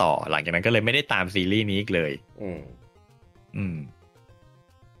ด้เล่นต่อหลังจากนั้นก็เลยไม่ได้ตามซีรีส์นี้อีกเลย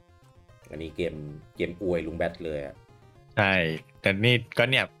อันนี้เกมอวยลุงแบทเลยอ่ะใช่แต่นี่ก็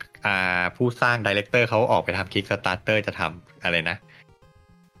เนี่ยผู้สร้างไดเรคเตอร์เขาออกไปทำ Kickstarter จะทำอะไรนะ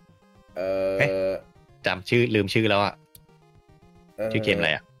จำชื่อลืมชื่อแล้วอ่ะชื่อเกมอะไร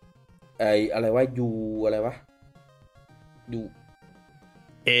อ่ะอะไรวะยูอะไรวะยู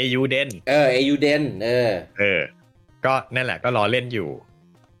Auden Auden ก็นั่นแหละก็รอเล่นอยู่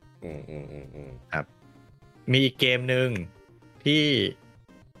ครับมีอีกเกมหนึ่งที่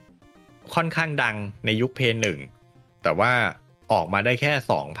ค่อนข้างดังในยุคเพย์1แต่ว่าออกมาได้แค่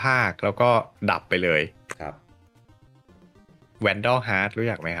2ภาคแล้วก็ดับไปเลยครับ Vandal Hearts รู้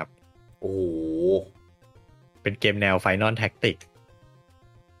จักไหมครับโอ้เป็นเกมแนว Final Tactics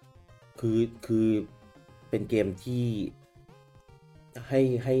คือเป็นเกมที่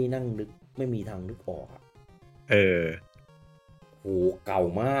ให้นั่งนึกไม่มีทางนึกออกโหเก่า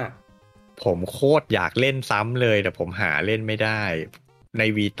มากผมโคตรอยากเล่นซ้ำเลยแต่ผมหาเล่นไม่ได้ใน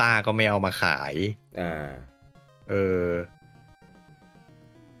วีต้าก็ไม่เอามาขาย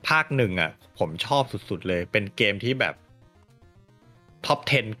ภาค1อ่ะผมชอบสุดๆเลยเป็นเกมที่แบบท็อป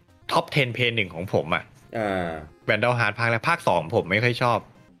10เพย์1ของผมอ่ะVandal Hearts ภาคแรกภาค2ผมไม่ค่อยชอบ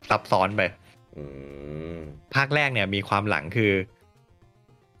ซับซ้อนไปภาคแรกเนี่ยมีความหลังคือ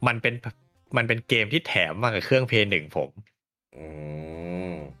มันเป็นเกมที่แถมมากับเครื่องเพย์1ผม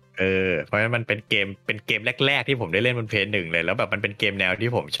เพราะฉะนั้นมันเป็นเกมแรกๆที่ผมได้เล่นบนเพย์1เลยแล้วแบบมันเป็นเกมแนว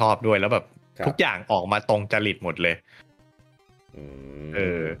ที่ผมชอบด้วยแล้วแบบทุกอย่างออกมาตรงจริตหมดเลย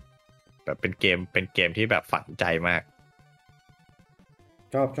แบบเป็นเกมที่แบบฝังใจมาก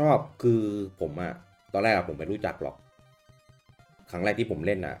ชอบคือผมอะตอนแรกผมไม่รู้จักหรอกครั้งแรกที่ผมเ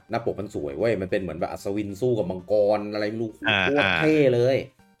ล่นอะหน้าปกมันสวยเว้ยมันเป็นเหมือนแบบอัศวินสู้กับมังกรอะไรไม่รู้โคตรเท่เลย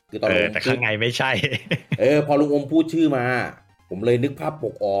คือตอนแต่ข้างในไม่ใช่พอลุงอมพูดชื่อมาผมเลยนึกภาพป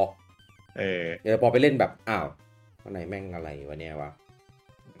กออกพอไปเล่นแบบอ้าวข้างในแม่งอะไรวะเนี่ยวะ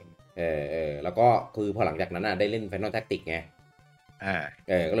แล้วก็คือพอหลังจากนั้นได้เล่น Final Tactics ไง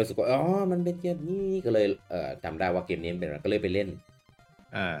ก็เลยรู้สึกว่ามันเป็นเกมนี้ก็เลยจำได้ว่าเกมนี้เป็นอะไรก็เลยไปเล่น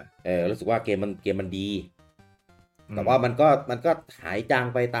รู้สึกว่าเกมมันดีแต่ว่ามันก็หายจาง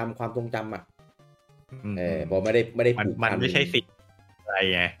ไปตามความทรงจำอ่ะพอไม่ได้ผูกพันมันไม่ใช่สิ่งอะไร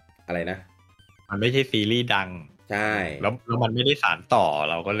ไงอะไรนะมันไม่ใช่ซีรีส์ดังใช่แล้วมันไม่ได้สานต่อ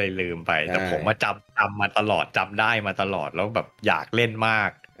เราก็เลยลืมไปแต่ผมมาจำมาตลอดจำได้มาตลอดแล้วแบบอยากเล่นมา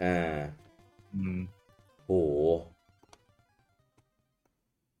กโห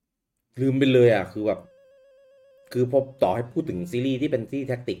ลืมไปเลยอ่ะคือแบบคือพอต่อให้พูดถึงซีรีส์ที่เป็นซีรีส์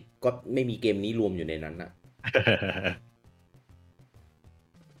แท็กติกก็ไม่มีเกมนี้รวมอยู่ในนั้นนะ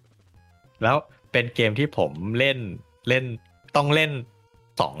แล้วเป็นเกมที่ผมเล่นต้องเล่น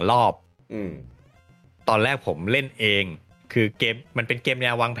2 รอบตอนแรกผมเล่นเองคือเกมมันเป็นเกมแน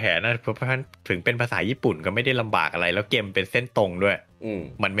ววางแผนนะเพราะถึงเป็นภาษาญี่ปุ่นก็ไม่ได้ลำบากอะไรแล้วเกมเป็นเส้นตรงด้วย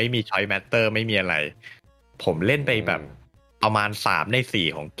มันไม่มีช้อยแมตเตอร์ไม่มีอะไรผมเล่นไปแบบประมาณ3 ใน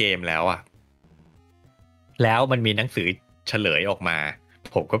 4ของเกมแล้วอะแล้วมันมีหนังสือเฉลยออกมา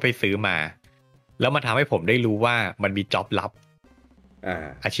ผมก็ไปซื้อมาแล้วมันทำให้ผมได้รู้ว่ามันมีจ็อบลับ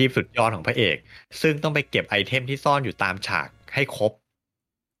อาชีพสุดยอดของพระเอกซึ่งต้องไปเก็บไอเทมที่ซ่อนอยู่ตามฉากให้ครบ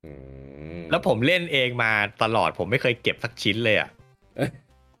แล้วผมเล่นเองมาตลอดผมไม่เคยเก็บสักชิ้นเลยอ่ะ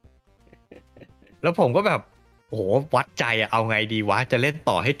แล้วผมก็แบบโอ้โหวัดใจอ่ะเอาไงดีวะจะเล่น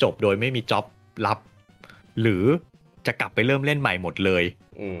ต่อให้จบโดยไม่มีจ็อบลับหรือจะกลับไปเริ่มเล่นใหม่หมดเลย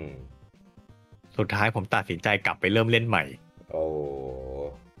สุดท้ายผมตัดสินใจกลับไปเริ่มเล่นใหม่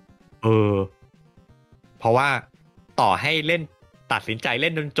เพราะว่าต่อให้เล่นตัดสินใจเล่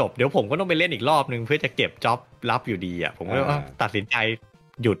นจนจบเดี๋ยวผมก็ต้องไปเล่นอีกรอบนึงเพื่อจะเก็บจ็อบลับอยู่ดีอ่ะผมก็ตัดสินใจ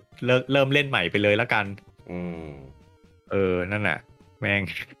หยุดเริ่มเล่นใหม่ไปเลยแล้วกันนั่นน่ะแม่ง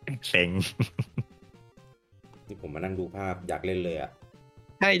เซ็งนี่ผมมานั่งดูภาพอยากเล่นเลยอ่ะ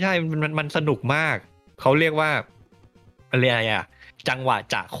ใช่มันสนุกมากเขาเรียกว่าอะไรอ่ะจังหวะ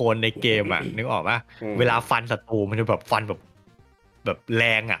จะโคนในเกมอ่ะนึกออกป่ะเวลาฟันศัตรูมันจะแบบฟันแบบแร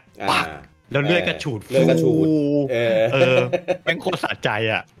งอ่ะปักแล้วเลือดกระฉูดแม่งโคตรสะใจ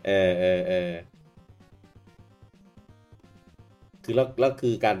อ่ะคือแล้วคื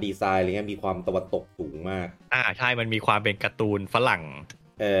อการดีไซน์อะไรเงี้ยมีความตะวันตกสูงมากใช่มันมีความเป็นการ์ตูนฝรั่ง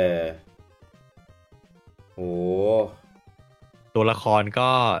โอ้ตัวละคร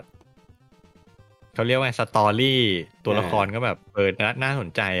ก็เขาเรียกว่าสตอรี่ตัวละครก็แบบน่าสน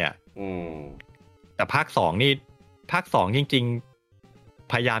ใจอ่ะแต่ภาค2จริง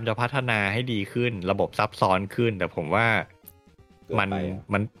ๆพยายามจะพัฒนาให้ดีขึ้นระบบซับซ้อนขึ้นแต่ผมว่า มั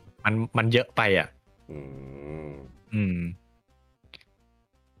นมันเยอะไปอ่ะอืม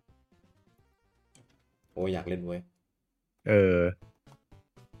โอ้อยากเล่นเว้ย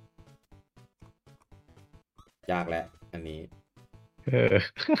ยากแล้วอันนี้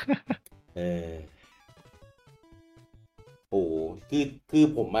โอ้คือ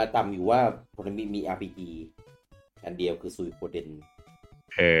ผมมาจำอยู่ว่าผมมี RPG อันเดียวคือซุยโคเดน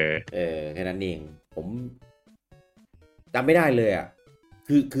แค่นั้นเองผมจำไม่ได้เลยอ่ะ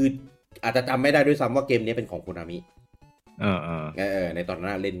คืออาจจะจำไม่ได้ด้วยซ้ำว่าเกมนี้เป็นของโคนามิในตอนนั้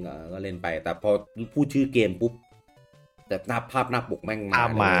นเล่นก็เล่นไปแต่พอพูดชื่อเกมปุ๊บแต่หน้าปกแม่งม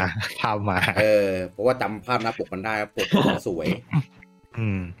าเพราะว่าจำภาพหน้าปกมันได้ปกมันสวย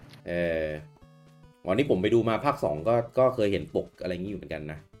วันนี้ผมไปดูมาภาค2ก็เคยเห็นปกอะไรงี้อยู่เหมือนกัน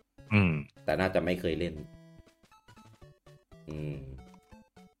นะแต่น่าจะไม่เคยเล่น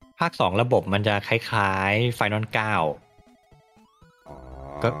ภาค2ระบบมันจะคล้ายๆ Final 9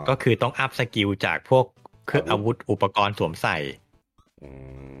ก็คือต้องอัพสกิลจากพวกเครื่องอาวุธอุปกรณ์สวมใส่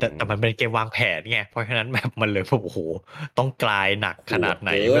แต่มันเป็นเกมวางแผนไงเพราะฉะนั้นแบบมันเลยโอ้โหต้องกลายหนักขนาดไหน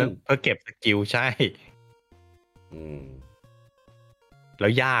เพื่อเก็บสกิลใช่แล้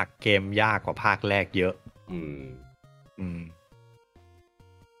วเกมยากกว่าภาคแรกเยอะ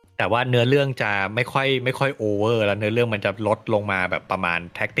แต่ว่าเนื้อเรื่องจะไม่ค่อยโอเวอร์แล้วเนื้อเรื่องมันจะลดลงมาแบบประมาณ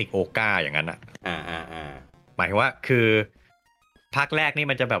แท็กติกโอกาอย่างนั้นอ่ะหมายว่าคือภาคแรกนี่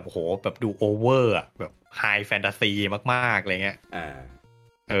มันจะแบบโหแบบดูโอเวอร์อ่ะแบบไฮแฟนตาซีมากๆอะไรเงี้ย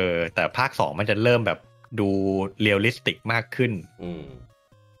แต่ภาค2มันจะเริ่มแบบดูเรียลลิสติกมากขึ้น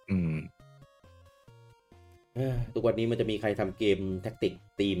ทุกวันนี้มันจะมีใครทำเกมแท็กติก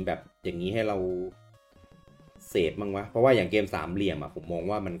ธีมแบบอย่างนี้ให้เราเสพมั้งวะเพราะว่าอย่างเกม3เหลี่ยมอ่ะผมมอง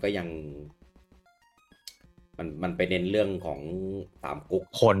ว่ามันก็ยังมันไปเน้นเรื่องของ3ก๊ก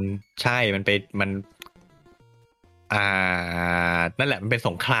คนใช่มันนั่นแหละมันเป็นส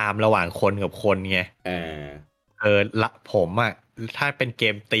งครามระหว่างคนกับคนไงละผมอ่ะถ้าเป็นเก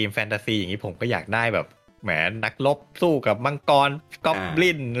มธีมแฟนตาซีอย่างนี้ผมก็อยากได้แบบแหมนักรบสู้กับมังกรกอบ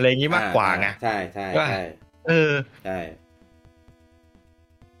ลินอะไรอย่างนี้มากกว่าไงใช่ใช่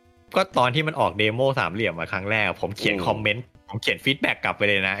ก็ตอนที่มันออกเดโม3เหลี่ยมมาครั้งแรกผมเขียนคอมเมนต์ผมเขียนฟีดแบ็กกลับไป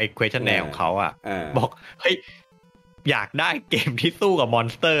เลยนะไอ้ questionnaire ของเขาอ่ะบอกเฮ้ยอยากได้เกมที่สู้กับมอน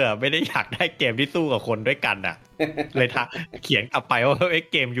สเตอร์ไม่ได้อยากได้เกมที่สู้กับคนด้วยกันอ่ะเลยเขียนกลับไปว่าไอ้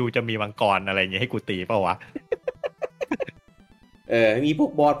เกมยูจะมีมังกรอะไรอย่างเงี้ยให้กูตีเปล่าวะมีพว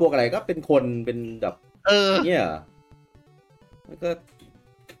กบอสพวกอะไรก็เป็นคนเป็นแบบเนี่ยมันก็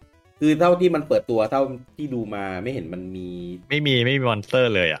คือเท่าที่มันเปิดตัวเท่าที่ดูมาไม่เห็นมันมีไม่มีมอนสเตอ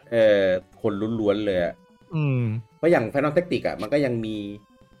ร์เลยอ่ะคนล้วนๆเลยอ่ะเพราะอย่าง Final Tactics อ่ะมันก็ยังมี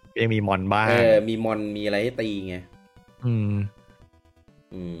มอนบ้างมีมอนมีอะไรให้ตีไง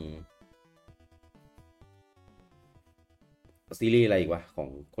ซีรีส์อะไรอีกวะของ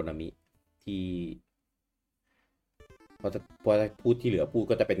โคนามิที่พอพูดที่เหลือพูด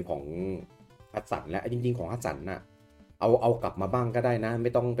ก็จะเป็นของฮัตสันแล้วจริงๆของฮัตสันน่ะเอากลับมาบ้างก็ได้นะไ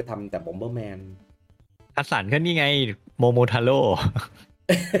ม่ต้องไปทำแต่บอมเบอร์แมนฮัตสันก็นี่ไงโมโมทาโร่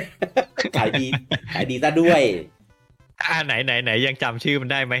ขายดีซะด้วยไหนยังจำชื่อมัน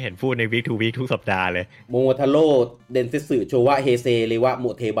ได้ไหมเห็นพูดในวีคทูวีคทุกสัปดาห์เลยโมโมทาโร่เดนเซสึโชวะเฮเซเรวะโม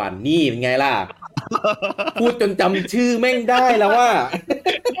เทบันนี่เป็นไงล่ะ พูดจนจำชื่อแม่งได้แล้วว่า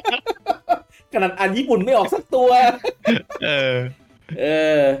ขนาดอ่านญี่ปุ่นไม่ออกสักตัว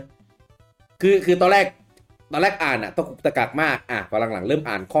คือตอนแรกอ่านอ่ะตะกักมากพอหลังๆเริ่ม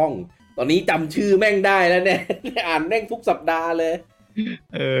อ่านคล่องตอนนี้จำชื่อแม่งได้แล้วเนี่ยอ่านแม่งทุกสัปดาห์เลย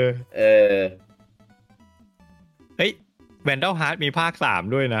เฮ้ยแวนดอลฮาร์ดมีภาค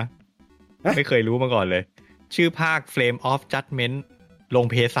3ด้วยนะไม่เคยรู้มาก่อนเลยชื่อภาค Flame of Judgment ลง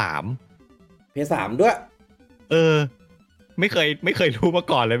เพย์3ด้วยไม่เคยรู้มา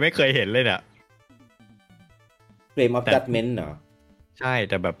ก่อนเลยไม่เคยเห็นเลยเนี่ย Flame of Judgment เหรอใช่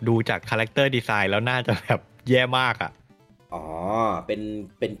แต่แบบดูจากคาแรคเตอร์ดีไซน์แล้วน่าจะแบบแย่มากอ่ะเ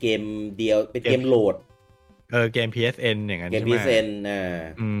ป็นเกมเดียวเป็นเกมโหลดเกม PSN อย่างนั้นเกม PSN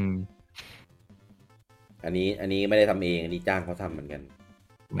อันนี้ไม่ได้ทำเองอันนี้จ้างเขาทำเหมือนกัน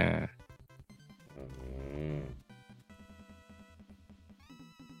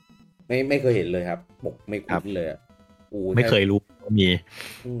ไม่เคยเห็นเลยครับบอกไม่คุ้นเลยไม่เคยรู้ว่ามี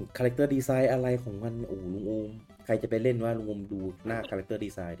คาแรคเตอร์ดีไซน์อะไรของมันลุงโอมใครจะไปเล่นว่าลุงโอมดูหน้าคาแรคเตอร์ดี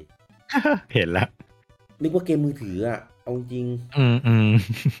ไซน์ดิ เห็นแล้วนึกว่าเกมมือถืออ่ะเอาจริง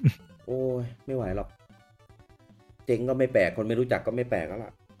โอ้ยไม่ไหวหรอกเจ๊งก็ไม่แปลกคนไม่รู้จักก็ไม่แปลกแล้วล่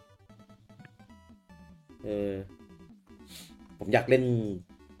ะผมอยากเล่น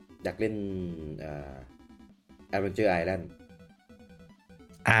Adventure Island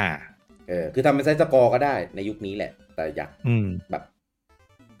คือทำเป็นไซส์สกอร์ก็ได้ในยุคนี้แหละแต่ แต่อยากแบบ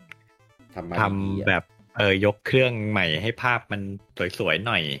ทำมาดีๆแบบยกเครื่องใหม่ให้ภาพมันสวยๆห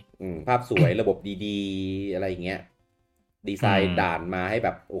น่อยภาพสวยระบบดีๆอะไรอย่างเงี้ยดีไซน์ด่านมาให้แบ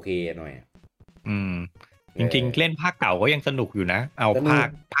บโอเคหน่อยจริงๆเล่นภาคเก่าก็ยังสนุกอยู่นะเอาภา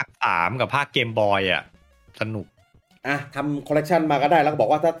ค3กับภาคเกมบอยอ่ะสนุกทำคอลเลกชันมาก็ได้แล้วก็บอก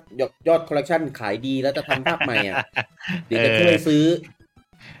ว่าถ้ายอดคอลเลกชันขายดีแล้วจะทำภาคใหม่อ่ะเดี๋ยวจะช่วยซื้อ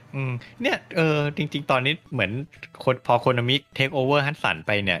เนี่ยจริงๆตอนนี้เหมือนพอโคนามิเทคโอเวอร์ฮัตสันไ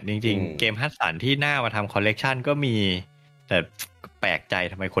ปเนี่ยจริงๆเกมฮัตสันที่หน้ามาทำคอลเลกชันก็มีแต่แปลกใจ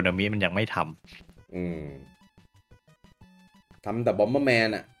ทำไมโคนามิมันยังไม่ทำแต่บอมเบอร์แมน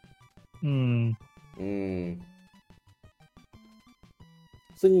อ่ะ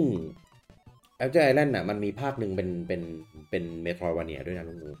ซึ่งAlter Island น่ะมันมีภาคหนึ่งเป็นเมโทรวาเนียด้วยนะ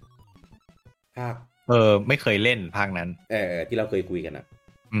ลุงงูภาคไม่เคยเล่นภาคนั้นที่เราเคยคุยกันอ่ะ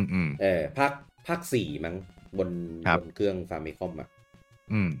ภาค4มั้งบนเครื่องฟาร์มิคอมอ่ะ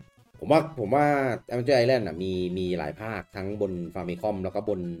ผมว่า Alter Island น่ะมีหลายภาคทั้งบนฟาร์มิคอมแล้วก็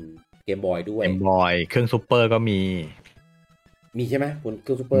บนเกมบอยด้วยเกมบอยเครื่องซูเปอร์ก็มีใช่ไหมบนเค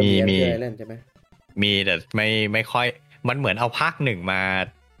รื่องซูเปอร์มี Alter Island ใช่ไหมมีแต่ไม่ค่อยมันเหมือนเอาภาค1มา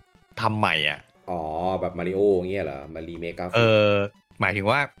ทำใหม่อ่ะแบบมาริโอเงี้ยเหรอมารีเมคกราฟิกหมายถึง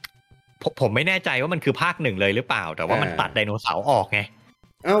ว่าผมไม่แน่ใจว่ามันคือภาค1เลยหรือเปล่าแต่ว่ามันตัดไดโนเสาร์ออกไง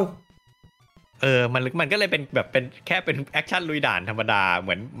มันก็เลยเป็นแบบเป็นแค่เป็นแอคชั่นลุยด่านธรรมดาเห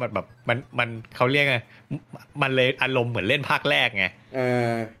มือนมันแบบมันเขาเรียกไงมันเลยอารมณ์เหมือนเล่นภาคแรกไง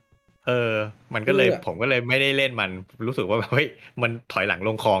มันก็เลยผมก็เลยไม่ได้เล่นมันรู้สึกว่าแบบเฮ้ยมันถอยหลังล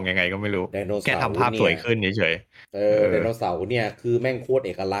งคลองยังไงก็ไม่รู้แค่ทำภาพสวยขึ้นเฉยๆไดโนเสาร์เนี่ยคือแม่งโคตรเ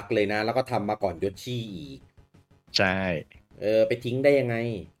อกลักษณ์เลยนะแล้วก็ทำมาก่อนยอชิอีกใช่ไปทิ้งได้ยังไง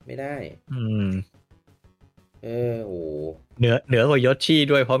ไม่ได้โอ้เหนือกว่ายอชิ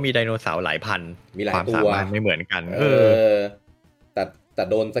ด้วยเพราะมีไดโนเสาร์หลายพันมีหลายตัวไม่เหมือนกันแต่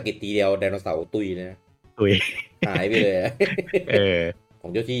โดนสะกิดทีเดียวไดโนเสาร์ตุยนะหายไปเลยขอ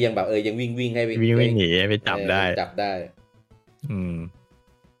งโยชิยังแบบยังวิ่งให้วิ่งหนีไปจับได้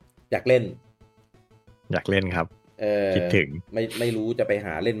อยากเล่นครับคิดถึงไม่รู้จะไปห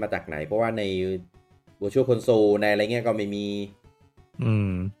าเล่นมาจากไหนเพราะว่าใน Virtual Console ในอะไรเงี้ยก็ไม่มี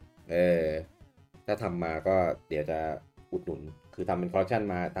ถ้าทำมาก็เดี๋ยวจะอุดหนุนคือทำเป็นคอลเลคชัน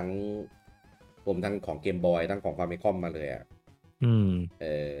มาทั้งรวมทั้งของเกมบอยทั้งของฟาร์มิคอมมาเลยอ่ะ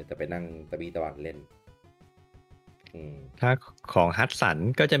จะไปนั่งตะบีตะวันเล่นถ้าของฮัตสัน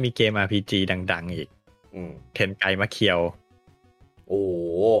ก็จะมีเกม RPG ดังๆอีกเทนไกมะเคียว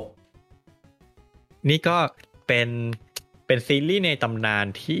นี่ก็เป็นซีรีส์ในตำนาน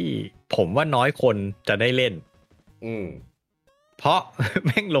ที่ผมว่าน้อยคนจะได้เล่นเพราะแ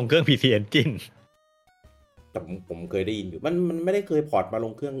ม่งลงเครื่อง PC Engine แต่ผมเคยได้ยินอยู่มันไม่ได้เคยพอร์ตมาล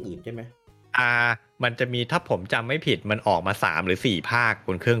งเครื่องอื่นใช่ไหมมันจะมีถ้าผมจำไม่ผิดมันออกมา3หรือ4ภาคบ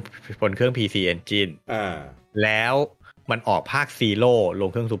นเครื่อง PC Engine แล้วมันออกภาคซีโร่ลง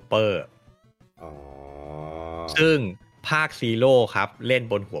เครื่องซูเปอร์ซึ่งภาคซีโร่ครับเล่น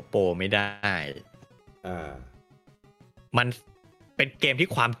บนหัวโปรไม่ได้มันเป็นเกมที่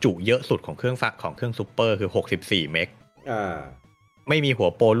ความจุเยอะสุดของเครื่องซูเปอร์คือ64เมกไม่มีหัว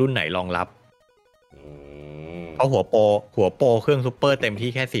โปรรุ่นไหนรองรับเพราะหัวโปรเครื่องซูเปอร์เต็มที่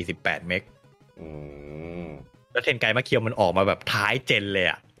แค่48เมกแล้วเทนไกมะเคียวมันออกมาแบบท้ายเจนเลย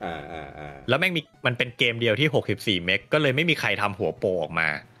อ่ะแล้วแม่งมันเป็นเกมเดียวที่64เมกก็เลยไม่มีใครทำหัวโปรออกมา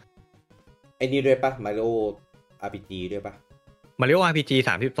ไอ้นี่ด้วยปะ Mario RPG ด้วยปะ Mario RPG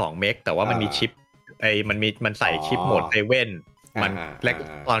 32เมกแต่ว่ามันมีชิปมันใส่ชิปโหมดเซเว่นมัน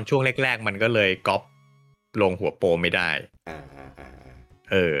ตอนช่วงแรกๆมันก็เลยก๊อปลงหัวโปรไม่ได้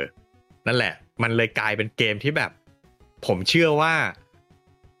นั่นแหละมันเลยกลายเป็นเกมที่แบบผมเชื่อว่า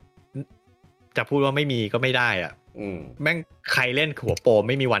จะพูดว่าไม่มีก็ไม่ได้อ่ะแม่งใครเล่นหัวโปรไ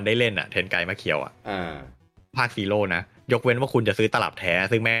ม่มีวันได้เล่นอ่ะเทนไกมะเคียวอ่ะภาคซีโร่นะยกเว้นว่าคุณจะซื้อตลับแท้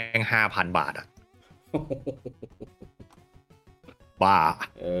ซึ่งแม่ง 5,000 บาทอ่ะบ้า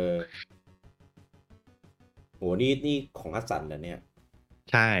โหนี่ของฮัตสันเหรอเนี่ย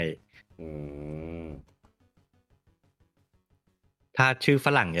ใช่ถ้าชื่อฝ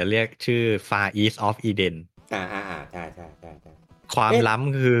รั่งจะเรียกชื่อ Far East of Eden ใช่ความล้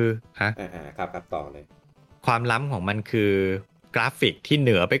ำคือฮะครับต่อเลยความล้ำของมันคือกราฟิกที่เห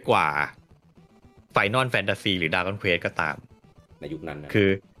นือไปกว่า Final Fantasy หรือ Dragon Quest ก็ตามในยุคนั้นนะคือ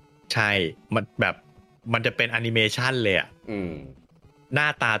ใช่มันแบบมันจะเป็นแอนิเมชันเลยอ่ะหน้า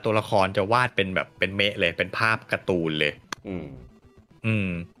ตาตัวละครจะวาดเป็นแบบเป็นเมะเลยเป็นภาพการ์ตูนเลย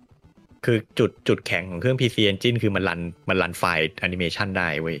คือจุดแข็งของเครื่อง PC Engine คือมันรันไฟล์แอนิเมชันได้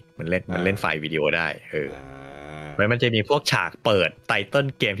เว้ยมันเล่นไฟล์วิดีโอได้ มันจะมีพวกฉากเปิดไตเติ้ล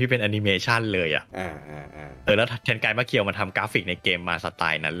เกมที่เป็นแอนิเมชันเลยอ่ะแล้วเทนไกมะเคียวมันทำกราฟิกในเกมมาสไต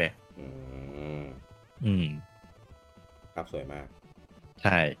ล์นั้นเลยครับสวยมากใ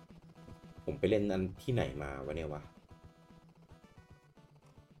ช่ผมไปเล่นอันที่ไหนมาวะเนี่ยวะ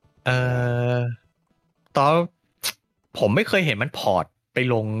ตอนผมไม่เคยเห็นมันพอร์ตไป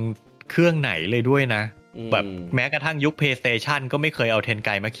ลงเครื่องไหนเลยด้วยนะแบบแม้กระทั่งยุค PlayStation ก็ไม่เคยเอาเทนไก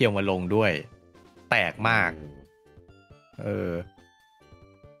มะเคียวมาลงด้วยแปลกมาก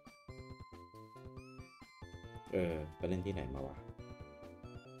ไปเล่นที่ไหนมาวะ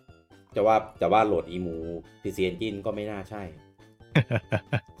จะว่าโหลดอีมู PC Engine ก็ไม่น่าใช่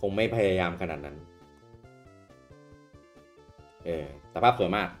คงไม่พยายามขนาดนั้นแต่ภาพสว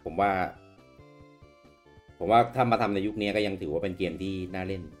ยมากผมว่าถ้ามาทำในยุคนี้ก็ยังถือว่าเป็นเกมที่น่า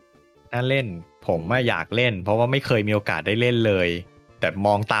เล่นผมอยากเล่นเพราะว่าไม่เคยมีโอกาสได้เล่นเลยแต่ม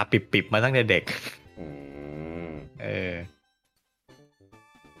องตาปิบๆมาตั้งแต่เด็ก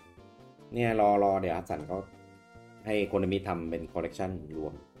เนี่ยรอเดี๋ยวอาร์สันเขาให้โคนามิทำเป็นคอลเลกชันรว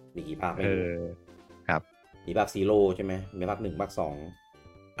มมีกี่ภาคไม่รู้ครับมีภาคซีโร่ใช่ไหมมีภาค1ภาค2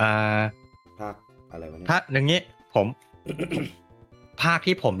ภาคอะไรวะเนี่ยถ้าอย่างงี้ผม ภาค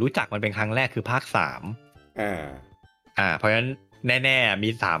ที่ผมรู้จักมันเป็นครั้งแรกคือภาค3เพราะฉะนั้นแน่ๆมี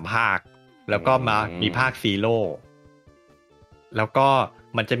3ภาคแล้วก็มีภาคซีโร่แล้วก็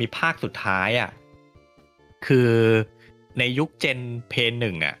มันจะมีภาคสุดท้ายคือในยุคเจนเพย์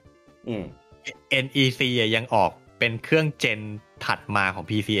1NEC ยังออกเป็นเครื่องเจนถัดมาของ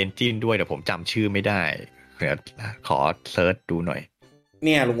PC Engine ด้วยแต่ผมจำชื่อไม่ได้เดี๋ยวขอเซิร์ชดูหน่อยเ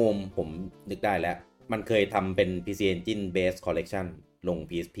นี่ยลุงโอมผมนึกได้แล้วมันเคยทำเป็น PC Engine Base Collection ลง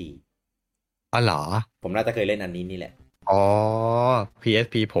PSP อ๋อเหรอผมน่าจะเคยเล่นอันนี้นี่แหละ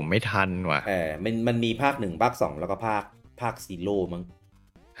PSP ผมไม่ทันว่ะมันมีภาค1ภาค2แล้วก็ภาคซีโร่มั้ง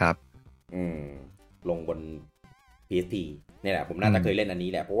ครับลงบน PSP นี่แหละผมน่าจะเคยเล่นอันนี้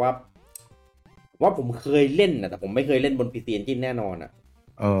แหละเพราะว่าผมเคยเล่นนะแต่ผมไม่เคยเล่นบน PC Engine แน่นอน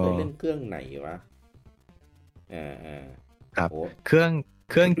เคยเล่นเครื่องไหนวะครับเครื่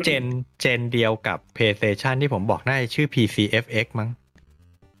องเจนเดียวกับ PlayStation ที่ผมบอกน่าจะชื่อ PCFX มั้ง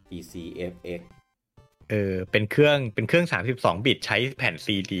PCFX เป็นเครื่อง32บิตใช้แผ่น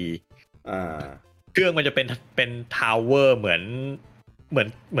CD เครื่องมันจะเป็นทาวเวอร์เหมื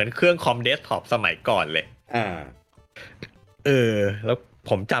อนเครื่องคอมเดสก์ท็อปสมัยก่อนเลยแล้ว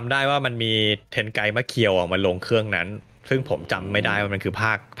ผมจำได้ว่ามันมีเทนไกมะเคียวออกมาลงเครื่องนั้นซึ่งผมจำไม่ได้ว่ามันคือ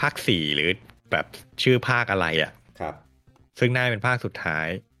ภาค4หรือแบบชื่อภาคอะไรครับซึ่งน่าเป็นภาคสุดท้าย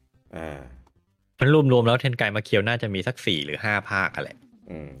มันรวมแล้วเทนไกมาเคียวน่าจะมีสัก4หรือ5ภาคอะไร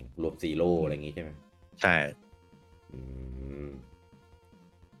รวมซีโร่อะไรอย่างงี้ใช่ไหมใช่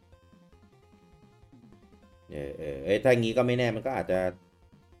ถ้างี้ก็ไม่แน่มันก็อาจจะ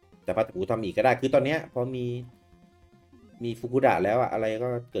แต่พัตกูทำอีกก็ได้คือตอนเนี้ยพอมีฟุกุดะแล้วอะไรก็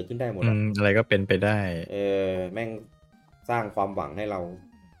เกิดขึ้นได้หมดอะไรก็เป็นไปได้แม่งสร้างความหวังให้เรา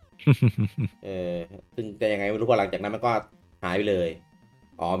ซึ่งจะยังไงไม่รู้พอหลังจากนั้นมันก็หายไปเลย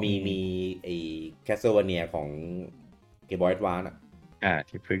มีไอ้แคสเซิลเวเนียของเกมบอยแอดวานซ์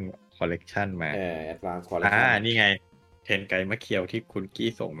ที่เพิ่งคอลเลกชันมาแอดวานซ์คอลเลกชันนี่ไงเทนไกมะเคียวที่คุณกี้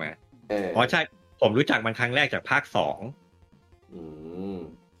ส่งมาใช่ผมรู้จักมันครั้งแรกจากภาค2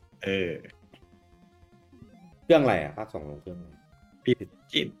เครื่องอะไรภาค2ลงเครื่องพี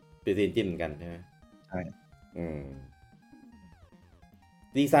จินเหมือนกันใช่ไหมใช่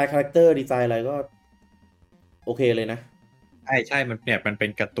ดีไซน์คาแรคเตอร์ดีไซน์อะไรก็โอเคเลยนะใช่มันเป็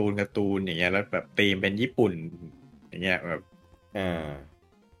นการ์ตูนอย่างเงี้ยแล้วแบบธีมเป็นญี่ปุ่นอย่างเงี้ยแบบ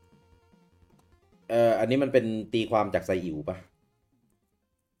อันนี้มันเป็นตีความจากไซอิ๋วปะ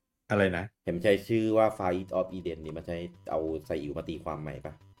อะไรนะเห็นใช้ชื่อว่า Far East of Eden นี่มันใช้เอาไซอิ๋วมาตีความใหม่ป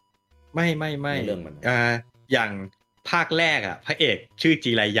ะไม่เรื่องมันอย่างภาคแรกพระเอกชื่อ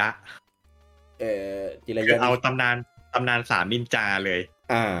จิรายะจิรายะคือเอาตำนาน3นินจาเลย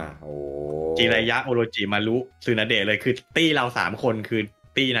จิรายะโอโรจิมารุซึนาเดะเลยคือตี้เรา3คนคือ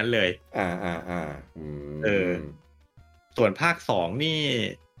ตี้นั้นเลยส่วนภาค2นี่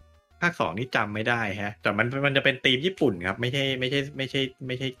จำไม่ได้ฮะแต่มันจะเป็นธีมญี่ปุ่นครับไม่ใ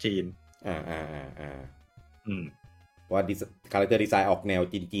ช่จีนว่าคาแรคเตอร์ดีไซน์ออกแนว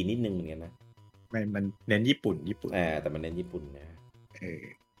จีนนิดนึงเหมือนกันนะมันเน้นญี่ปุ่นแต่มันเน้นญี่ปุ่นนะ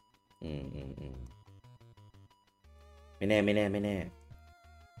ไม่แน่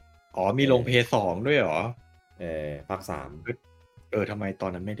มีลงเพย์2ด้วยเหรอภาค3ทำไมตอ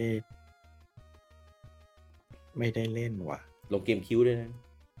นนั้นไม่ได้เล่นวะลงเกมคิวด้วยนะ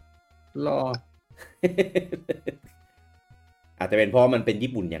รอ อาจจะเป็นเพราะมันเป็น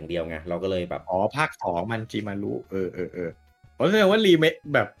ญี่ปุ่นอย่างเดียวไงเราก็เลยแบบภาค2มันจิมารุเพราะแสดงว่ารีเมค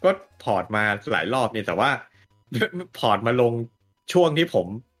แบบก็พอร์ตมาหลายรอบนี่แต่ว่า พอร์ตมาลงช่วงที่ผม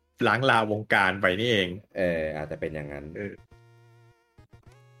ล้างลาวงการไปนี่เองอาจจะเป็นอย่างนั้น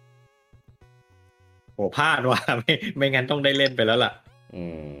โหพลาดว่ะไม่งั้นต้องได้เล่นไปแล้วล่ะ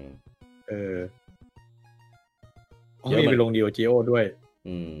เยอะไปลง Neo Geo ด้วย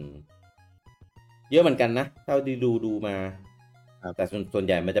เยอะเหมือนกันนะเท่าที่ดูมาแต่ส่วนใ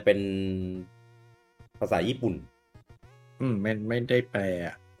หญ่มันจะเป็นภาษาญี่ปุ่นไม่ได้แปล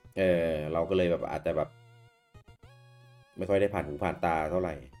เราก็เลยแบบอาจจะแบบไม่ค่อยได้ผ่านหูผ่านตาเท่าไห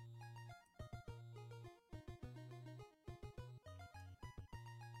ร่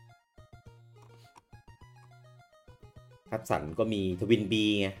ฮัตสันก็มีทวินบี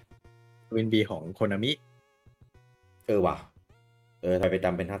ไงทวินบีของโคนามิว่ะทำไมไปจ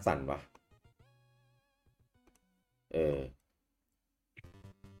ำเป็นฮัตสันวะ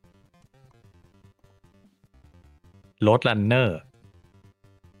โรดรันเนอร์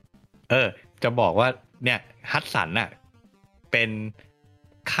จะบอกว่าเนี่ยฮัตสันน่ะเป็น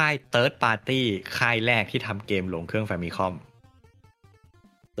ค่ายเติร์ดปาร์ตี้ค่ายแรกที่ทำเกมลงเครื่อง Famicom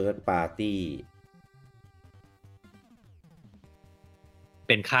เติร์ดปาร์ตี้เ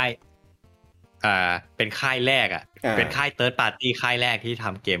ป็นค่ายเป็นค่ายแรกเป็นค่ายเติร์ดปาร์ตี้ค่ายแรกที่ท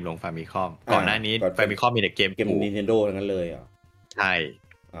ำเกมลง Famicom ก่อนหน้านี้ Famicom มีแต่เกม Nintendo ทั้งนั้นเลยใช่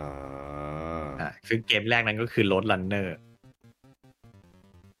ซึ่งเกมแรกนั้นก็คือ Road Runner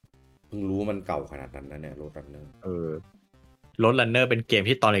เพิ่งรู้มันเก่าขนาดนั้นนะเนี่ย Road Runner Road Runner เป็นเกม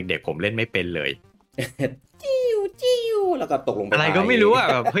ที่ตอนเด็กๆผมเล่นไม่เป็นเลยจิ้วแล้วก็ตกลงไปอะไรก็ไม่รู้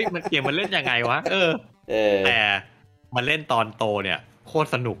แบบเฮ้ยมันเกมมันเล่นยังไงวะแต่มันเล่นตอนโตเนี่ยโคตร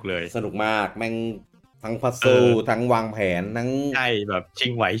สนุกเลยสนุกมากแม่งทั้งพัซเซิลทั้งวางแผนทั้งใช่แบบชิ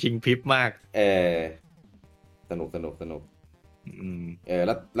งไหวชิงพริบมากสนุกแ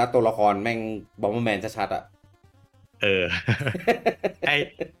ล้วตัวละครแม่งบอมเบอร์แมนชัดๆ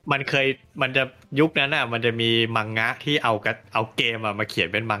มันจะยุคนั้นมันจะมีมังงะที่เอาเกมมาเขียน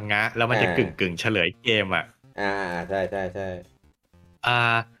เป็นมังงะแล้วมันจะกึ่งเฉลยเกมใช่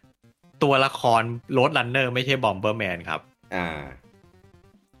ตัวละครโรดรันเนอร์ไม่ใช่บอมเบอร์แมนครับ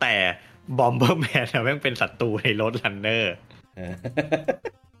แต่บอมเบอร์แมนแม่งเป็นศัตรูในโรดรันเนอร์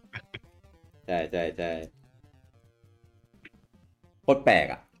ใช่โคตรแปลก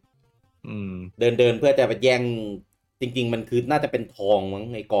เดินเพื่อจะไปแย่งจริงๆมันคือน่าจะเป็นทองมั้ง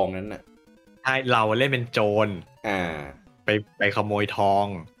ในกองนั้นน่ะใช่เราเล่นเป็นโจรไปขโมยทอง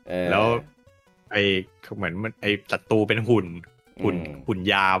แล้วเหมือนไอศัตรูเป็นหุ่น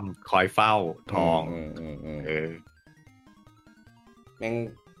ยามคอยเฝ้าทองแม่ง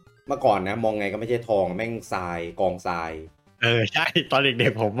เมื่อก่อนนะมองไงก็ไม่ใช่ทองแม่งทรายกองทรายใช่ตอนเด็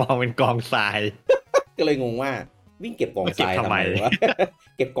กๆผมมองเป็นกองทรายก็เลยงงว่าวิ่งเก็บกองทรายทำไมวะ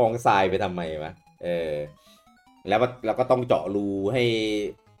เก็บกองทรายไปทำไมวะแล้วเราก็ต้องเจาะรูใ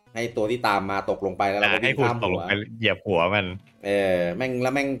ห้ตัวที่ตามมาตกลงไปแล้วเราก็วิ่งข้ามหัวเหยียบหัวมันแ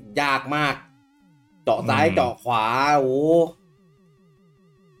ม่งยากมากเจาะซ้ายเจาะขวาโอ้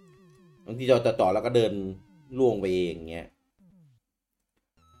บางทีเจาะแล้วก็เดินล่วงไปเองเงี้ย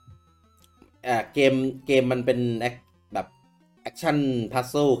เกมมันเป็นแบบแอคชั่นพัซ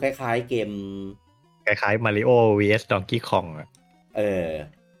เซิลคล้ายๆเกมคล้ายๆ Mario vs Donkey Kong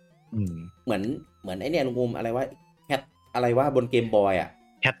เหมือนไอเนี่ยลุงมุมอะไรวะแคทอะไรวะบนเกมบอย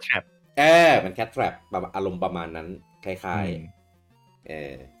Cat Trap มันแคทแทร็ปแบบอารมณ์ประมาณนั้นคล้ายๆ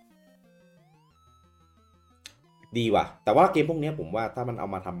ดีว่ะแต่ว่าเกมพวกนี้ผมว่าถ้ามันเอา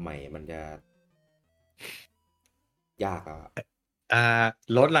มาทำใหม่มันจะยาก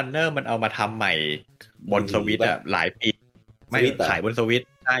Road Runner มันเอามาทำใหม่บนสวิตช์หลายปีไม่ขายบนสวิตช์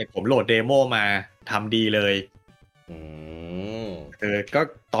ใช่ผมโหลดเดโมมาทำดีเลยก็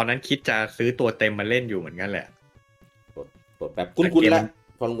ตอนนั้นคิดจะซื้อตัวเต็มมาเล่นอยู่เหมือนกันแหละกดแบบคุ้นๆแล้ว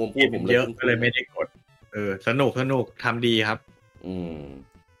พอลุงงพูดผมเยอะก็เลยไม่ได้กดสนุกทำดีครับ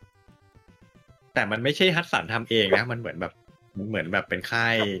แต่มันไม่ใช่ฮัตสันทำเองนะมันเหมือนแบบเป็นค่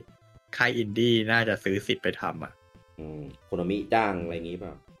ายอินดี้น่าจะซื้อสิทธิ์ไปทำโคโนมิจ้างอะไรอย่างงี้เปล่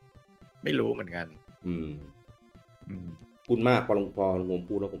าไม่รู้เหมือนกันคุ้นมากพอลุงง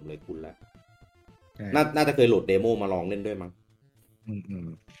พูดแล้วผมเลยคุ้นแล้วน่าจะเคยโหลดเดโมมาลองเล่นด้วยมั้ง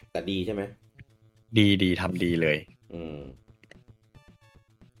แต่ดีใช่ไหมดีทำดีเลย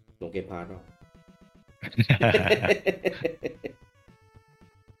ลงเกมพาร์ทหรอ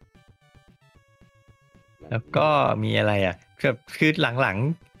แล้วก็มีอะไรคือห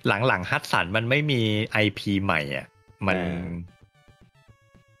ลังฮัตสันมันไม่มี IP ใหม่มัน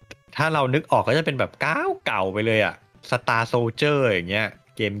ถ้าเรานึกออกก็จะเป็นแบบเก่าไปเลยStar Soldier อย่างเงี้ย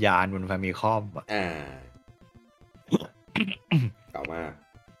เกมยานบน Famicom เก่ามาก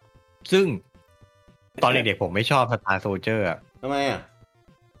ซึ่งตอนเด็กๆผมไม่ชอบ Star Soldier ทำไม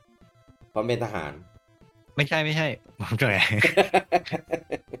เพราะเป็นทหาร ไม่ใช่ผมจะ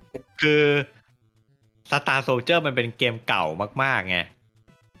คือ Star Soldier มันเป็นเกมเก่ามากๆไง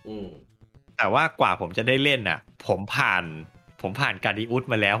แต่ว่ากว่าผมจะได้เล่นน่ะผมผ่านการดิอุส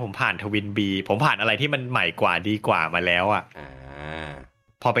มาแล้วผมผ่านทวินบีผมผ่านอะไรที่มันใหม่กว่าดีกว่ามาแล้วอ่ะ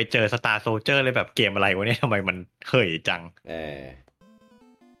พอไปเจอ Star Soldier เลยแบบเกมอะไรวะเนี่ยทำไมมันเห่ยจัง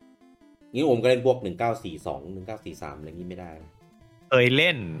งี้ผมก็เล่นพวก1942 1943อะไรงี้ไม่ได้เคยเ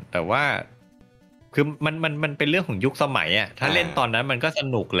ล่นแต่ว่าคือมันเป็นเรื่องของยุคสมัยอ่ะถ้าเล่นตอนนั้นมันก็ส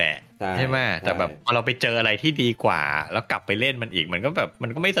นุกแหละใช่ไหมแต่แบบพอเราไปเจออะไรที่ดีกว่าแล้วกลับไปเล่นมันอีกมันก็แบบมั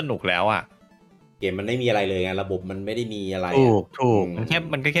นก็ไม่สนุกแล้วอ่ะเกมมันไม่มีอะไรเลยไงระบบมันไม่ได้มีอะไรถูกมั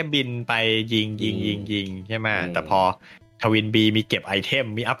นก็แค่บินไปยิงใช่ไหมแต่พอทวินบีมีเก็บไอเทม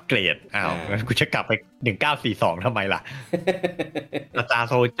มีอัปเกรดกูจะกลับไป1942ทำไมล่ะStar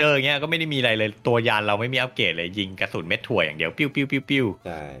Soldier เงี้ยก็ไม่ได้มีอะไรเลยตัวยานเราไม่มีอัปเกรดเลยยิงกระสุนเม็ดถั่วอย่างเดียวปิ้วใ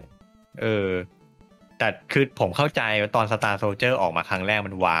ช่แต่คือผมเข้าใจว่าตอน Star Soldier ออกมาครั้งแรก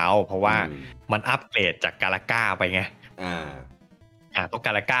มันว้าวเพราะว่ามันอัปเกรดจากกาลาก้าไปไงเพราะก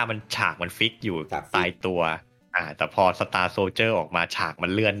าลาก้ามันฉากมันฟิกอยู่ตายตัวแต่พอ Star Soldier ออกมาฉากมั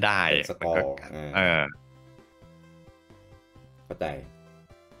นเลื่อนได้มันก็เข้าใจ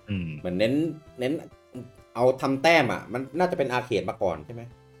เหมือนเน้นเอาทำแต้มอ่ะมันน่าจะเป็นอาร์เคดมาก่อนใช่ไหม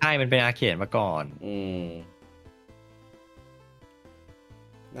ใช่มันเป็นอาร์เคดมาก่อน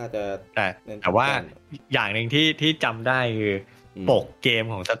น่าจะแต่ว่าอย่างหนึ่งที่จำได้คือปกเกม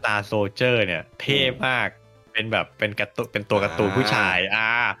ของ Star Soldier เนี่ยเท่มากเป็นแบบเป็นตัวการ์ตูนผู้ชาย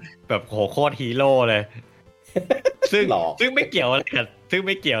แบบโหโคตรฮีโร่เลยซึ่งไม่เกี่ยวอะไร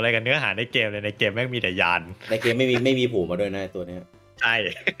กันเนื้อหาในเกมเลยในเกมแม่งมีแต่ยานในเกมไม่มีผูมาด้วยนะตัวเนี้ยใช่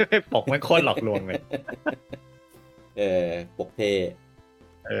ปกไม่โคตรหลอกลวงเลยปกเท่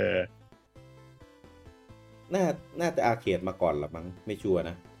น่าจะอาร์เคดมาก่อนหรอมั้งไม่ชัวร์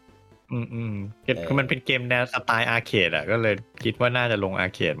นะคือมันเป็นเกมแนวสไตล์อาร์เคดอ่ะก็เลยคิดว่าน่าจะลงอา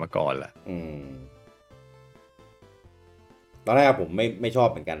ร์เคดมาก่อนแหละตอนแรกผมไม่ชอบ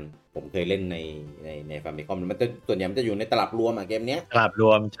เหมือนกันผมเคยเล่นในฟาร์มิคอมมันจะส่วนใหญ่มันจะอยู่ในตลับรวมเกมเนี้ยตลับร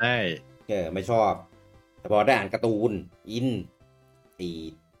วมใช่ไม่ชอบแต่พอได้อ่านการ์ตูน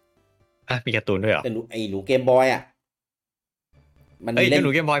มีการ์ตูนด้วยเหรอไอ้หนูเกมบอยมันมีเล่นห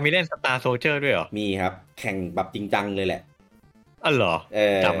นูเกมบอยมีเล่น Star Soldier ด้วยเหรอมีครับแข่งแบบจริงจังเลยแหละเหรอ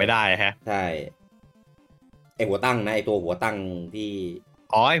จำไม่ได้ฮะใช่ไอหัวตั้งนะไอตัวหัวตั้งที่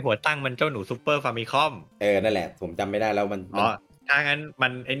ไอหัวตั้งมันเจ้าหนูซุปเปอร์ฟามิคอมนั่นแหละผมจำไม่ได้แล้วมันถ้างั้นมั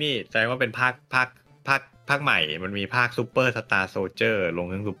นไอ้นี่แสดงว่าเป็นภาคใหม่มันมีภาคซุปเปอร์สตาร์โซลเจอร์ลง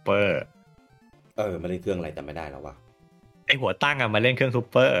เครื่องซุปเปอร์มาเล่นเครื่องอะไรจำไม่ได้แล้ววะไอหัวตั้งมาเล่นเครื่องซุป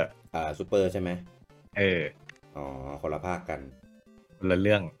เปอร์ซุปเปอร์ใช่ไหมคนละภาคกันคนละเ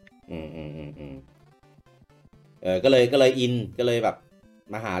รื่องก็เลยอินก็เลยแบบ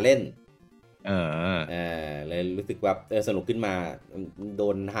มาหาเล่นเลยรู้สึกว่าสนุกขึ้นมาโด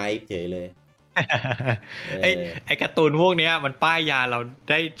นไฮป์เฉยเลยไอการ์ตูนพวกนี้มันป้ายยาเรา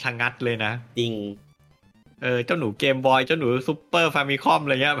ได้ชะงัดเลยนะจริงเจ้าหนูเกมบอยเจ้าหนูซุปเปอร์ฟามิคอมอะ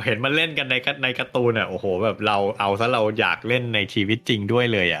ไรเงี้ยเห็นมันเล่นกันในการ์ตูนโอ้โหแบบเราเอาซะเราอยากเล่นในชีวิตจริงด้วย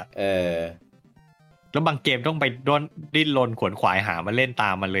เลยแล้วบางเกมต้องไปดิ้นรนขวนขวายหามาเล่นตา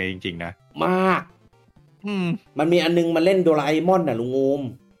มมันเลยจริงๆนะมากมันมีอันนึงมาเล่นโดราเอมอนลุงโอม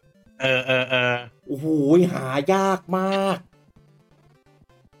โอ้โหหายากมาก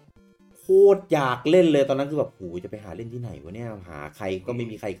โคตรอยากเล่นเลยตอนนั้นคือแบบโหจะไปหาเล่นที่ไหนวะเนี่ยหาใครก็ไม่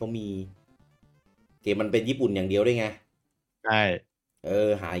มีใครเขามีเกมมันเป็นญี่ปุ่นอย่างเดียวได้ไงใช่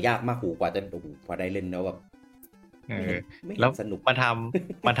หายากมากกว่าจะพอได้เล่นแล้วแบบแล้วสนุกม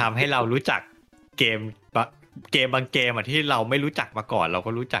าทำให้เรารู้จักเกมบางเกมที่เราไม่รู้จักมาก่อนเรา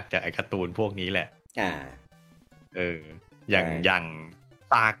ก็รู้จักจากไอ้การ์ตูนพวกนี้แหละอย่าง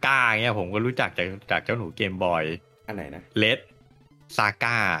ซาก้าเงี้ยผมก็รู้จักจากเจ้าหนูเกมบอยอันไหนนะเลดซา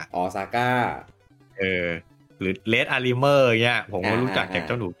ก้าซาก้าหรือเลดอาริเมอร์เงี้ยผมก็รู้จักจากเ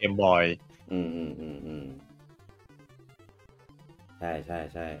จ้าหนูเกมบอยใ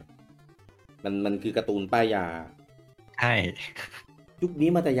ช่มันคือการ์ตูนป้ายยาใช่ยุคนี้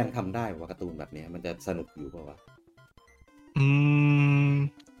มันจะยังทำได้ว่าการ์ตูนแบบนี้มันจะสนุกอยู่เปล่าวะ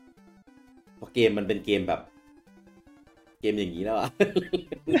เพราะเกมมันเป็นเกมแบบเกมอย่างนี้แล้ว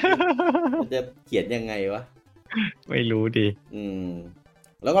มันจะเขียนยังไงวะไม่รู้ดิ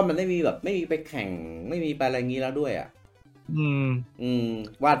แล้วก็มันไม่มีไปแข่งไม่มีไปอะไรงี้แล้วด้วย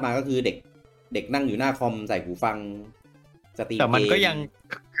วาดมาก็คือเด็กนั่งอยู่หน้าคอมใส่หูฟังสตรีมแต่มันก็ยัง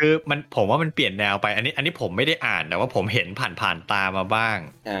คือผมว่ามันเปลี่ยนแนวไปอันนี้ผมไม่ได้อ่านแต่ว่าผมเห็นผ่านตามาบ้าง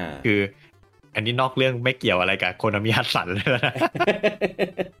คืออันนี้นอกเรื่องไม่เกี่ยวอะไรกับโคนามิฮัตสันเลยนะ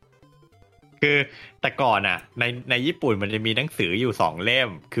คือแต่ก่อนในญี่ปุ่นมันจะมีหนังสืออยู่2เล่ม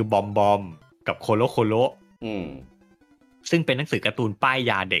คือบอมกับโคโล ซึ่งเป็นหนังสือการ์ตูนป้าย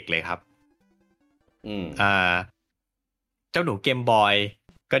ยาเด็กเลยครับเจ้าหนูเกมบอย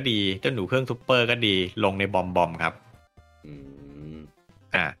ก็ดีเจ้าหนูเครื่องซุปเปอร์ก็ดีลงในบอมครับ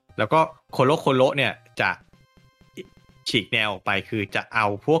แล้วก็โคโลเนี่ยจะฉีกแนวออกไปคือจะเอา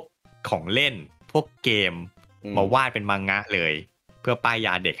พวกของเล่นพวกเกมมาวาดเป็นมังงะเลยเพื่อป้ายย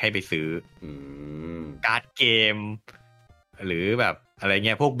าเด็กให้ไปซื้อการ์ดเกมหรือแบบอะไรเ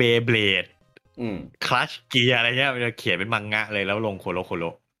งี้ยพวกเบย์เบลดคลัชเกียร์อะไรเงี้ยมันจะเขียนเป็นมังงะเลยแล้วลงโคโล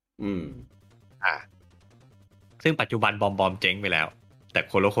ซึ่งปัจจุบันบอมเจ๊งไปแล้วแต่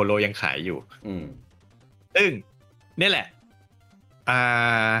โคโลยังขายอยู่ซึ่งนี่แหละ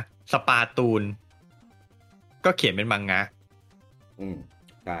สปาตูนก็เขียนเป็นมังงะ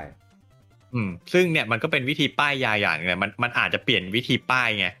ใช่ซึ่งเนี่ยมันก็เป็นวิธีป้ายยาอย่างนึงแหละมันอาจจะเปลี่ยนวิธีป้าย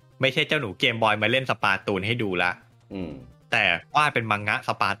ไงไม่ใช่เจ้าหนูเกมบอยมาเล่นสปาตูนให้ดูละแต่ว่าเป็นมังงะส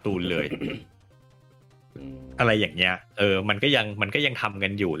ปาตูนเลยอะไรอย่างเงี้ยมันก็ยังทำกั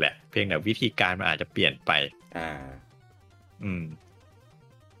นอยู่แหละเพียงแต่วิธีการมันอาจจะเปลี่ยนไป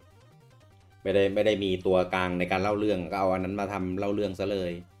ไม่ได้มีตัวกลางในการเล่าเรื่องก็เอาอันนั้นมาทำเล่าเรื่องซะเล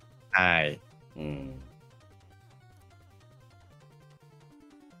ยใช่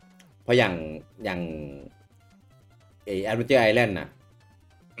เพราะอย่างAdventure Island น่ะ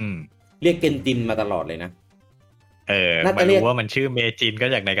เรียกเกนจินมาตลอดเลยนะไม่รู้ว่ามันชื่อเมจินก็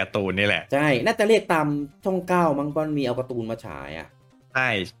จากในการ์ตูนนี่แหละใช่น่าจะเรียกตามช่อง9มั้งเพราะมีเอาการ์ตูนมาฉายใช่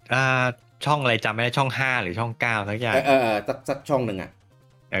ช่องอะไรจำไม่ได้ช่อง5หรือช่อง9สักอย่างสักช่องนึง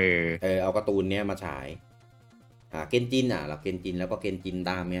เอาการ์ตูนเนี้ยมาฉายเกนจินเราเกนจินแล้วก็เกนจิน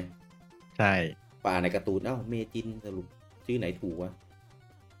ตามเนี่ยใช่ป่าในการ์ตูนเมจินสรุปชื่อไหนถูกวะ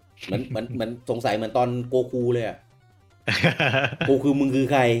เหมือนสงสัยเหมือนตอนโกคูเลยโกคูมึงคือ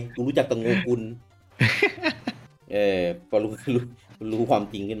ใครกูรู้จักแต่โงกุลพอรู้ความ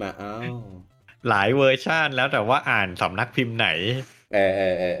จริงขึ้นมาหลายเวอร์ชันแล้วแต่ว่าอ่านสำนักพิมพ์ไหน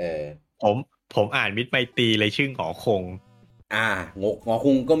ผมอ่านมิตรไมตรีเลยชื่อหงอคงงอค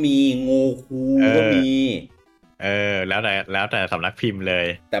งก็มีโงคูก็มีแล้วแต่สำนักพิมพ์เลย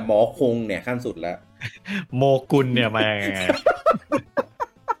แต่หมอคงเนี่ยขั้นสุดแล้วโมกุลเนี่ยมายังไง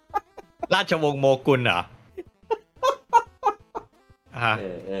ราชวงศ์โมกุลเหรอ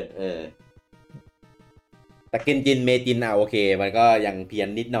แต่เกนจินเมจินโอเคมันก็ยังเพี้ยน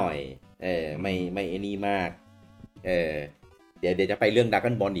นิดหน่อยไม่ไอ้นี่มากเดี๋ยวจะไปเรื่องดราก้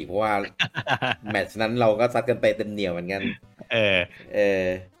อนบอลอีกเพราะว่าแมตช์นั้นเราก็ซัดกันไปเต็มเหนียวเหมือนกัน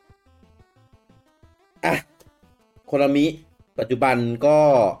โคนามิปัจจุบันก็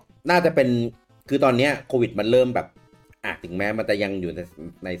น่าจะเป็นคือตอนนี้โควิดมันเริ่มแบบถึงแม้มันจะยังอยู่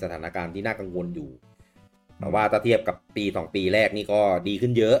ในสถานการณ์ที่น่ากังวลอยู่แต่ว่าถ้าเทียบกับปี2ปีแรกนี่ก็ดีขึ้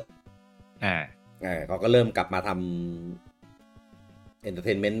นเยอะเขาก็เริ่มกลับมาทำเอนเตอร์เท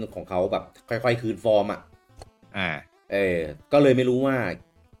นเมนต์ของเขาแบบค่อยๆคืนฟอร์มก็เลยไม่รู้ว่า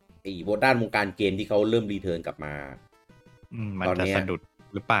ด้านวงการเกมที่เขาเริ่มรีเทิร์นกลับมามันจะสะดุด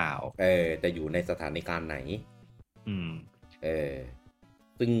หรือเปล่าจะอยู่ในสถานการณ์ไหน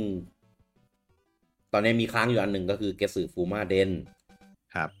ซึ่งตอนนี้มีค้างอยู่อันหนึ่งก็คือเกสึฟูมาเดน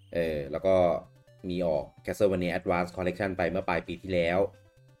ครับแล้วก็มีออก Castlevania Advance Collection ไปเมื่อปลายปีที่แล้ว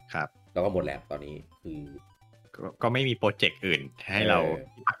ครับแล้วก็หมดแล้วตอนนี้คือก็ไม่มีโปรเจกต์อื่นให้เรา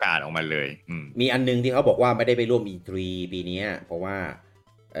ประกาศออกมาเลยมีอันนึงที่เขาบอกว่าไม่ได้ไปร่วม E3 ปีนี้เพราะว่า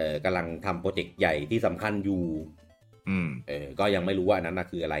กำลังทำโปรเจกต์ใหญ่ที่สำคัญอยู่ก็ยังไม่รู้ว่านั้น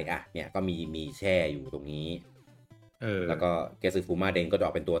คืออะไรเนี่ยก็มีแช่อยู่ตรงนี้แล้วก็เกสึฟูมาเดนก็จะอ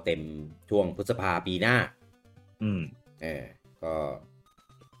อกเป็นตัวเต็มช่วงพฤษภาปีหน้าก็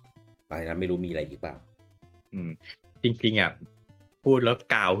ตอนนั้นไม่รู้มีอะไรอีกเปล่าจริงๆพูดแล้ว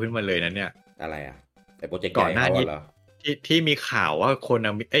กาวขึ้นมาเลยนะเนี่ยอะไรแต่โปรเจกต์ก่อนหน้านี้ที่มีข่าวว่า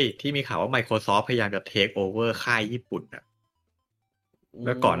ที่มีข่าวว่า Microsoft พยายามจะ take over ค่ายญี่ปุ่นแ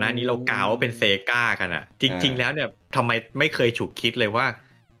ล้วก่อนหน้านี้เรากาวว่าเป็นเซกากันจริงๆแล้วเนี่ยทำไมไม่เคยฉุกคิดเลยว่า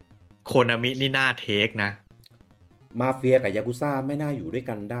โคนามินี่น่าเทคนะมาเฟียกับยากุซ่าไม่น่าอยู่ด้วย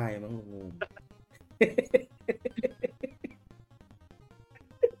กันได้มั้งงง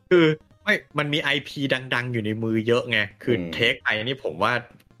คือไม่มันมี IP ดังๆอยู่ในมือเยอะไงคือเทคไปนี่ผมว่า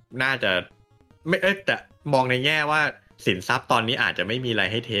น่าจะไม่แต่มองในแง่ว่าสินทรัพย์ตอนนี้อาจจะไม่มีอะไร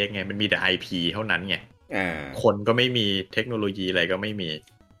ให้เทคไงมันมีแต่ IP เท่านั้นไงคนก็ไม่มีเทคโนโลยีอะไรก็ไม่มี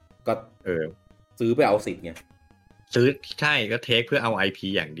ก็ซื้อไปเอาสิทธิ์ไงซื้อใช่ก็เทคเพื่อเอา IP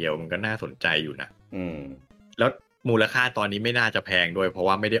อย่างเดียวมันก็น่าสนใจอยู่นะแล้วมูลค่าตอนนี้ไม่น่าจะแพงด้วยเพราะ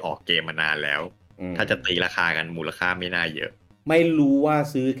ว่าไม่ได้ออกเกมมานานแล้วถ้าจะตีราคากันมูลค่าไม่น่าเยอะไม่รู้ว่า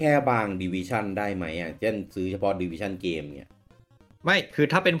ซื้อแค่บางดิวิชั่นได้ไหมเช่นซื้อเฉพาะดิวิชั่นเกมเนี่ยไม่คือ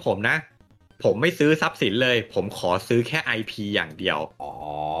ถ้าเป็นผมนะผมไม่ซื้อทรัพย์สินเลยผมขอซื้อแค่ IP อย่างเดียว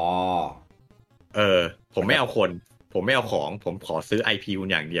ผมไม่เอาคนผมไม่เอาของผมขอซื้อ IP คุณ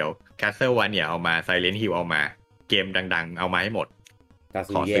อย่างเดียว Castlevania เอามา Silent Hill เอามาเกมดังๆเอามาให้หมด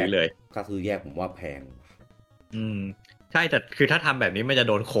ขอซื้อเลยถ้าซื้อแยกผมว่าแพงใช่แต่คือถ้าทำแบบนี้มันจะ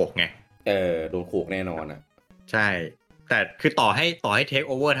โดนโขกไงโดนโขกแน่นอนอ่ะใช่แต่คือต่อให้เทค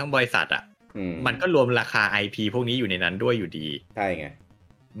โอเวอร์ทั้งบริษัทอ่ะมันก็รวมราคา IP พวกนี้อยู่ในนั้นด้วยอยู่ดีใช่ไง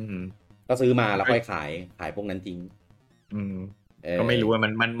ก็ซื้อมาแล้วค่อยขายพวกนั้นจริงก็ไม่รู้ว่า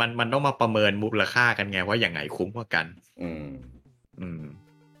มันต้องมาประเมินมูลค่ากันไงว่าอย่างไงคุ้มกว่ากัน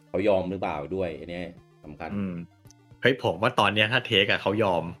เขายอมหรือเปล่าด้วยอันนี้สำคัญเฮ้ยผมว่าตอนเนี้ยถ้าเทคอะเขาย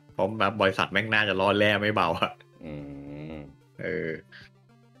อมเพราะบริษัทแม่งน่าจะรอดแร่ไม่เบาอะ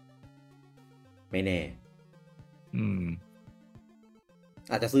ไม่แน่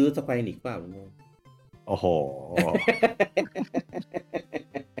อาจจะซื้อสไปนิกเปล่าโอ้โห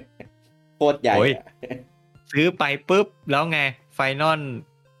โคตรใหญ่ซื้อไปปุ๊บแล้วไงไฟนอล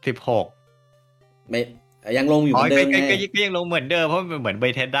16ไม่ยังลงอยู่เหมือนเดิมไงก็ยังลงเหมือนเดิมเพราะเหมือนเบ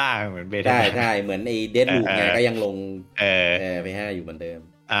เทด้าเหมือนเบเทด้าใช่เหมือนไอ้เดดลูกไงก็ยังลงไป5อยู่เหมือนเดิม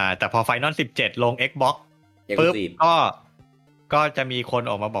แต่พอไฟนอล17ลง Xbox ปุ๊บก็จะมีคน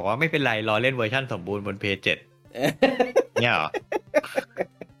ออกมาบอกว่าไม่เป็นไรรอเล่นเวอร์ชันสมบูรณ์บน PS7 เนี่ยเหรอ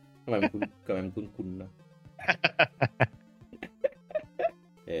ทำไมมันคุ้นๆเนาะ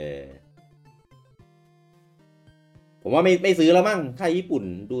ผมว่าไม่ซื้อแล้วมั้งค่ายญี่ปุ่น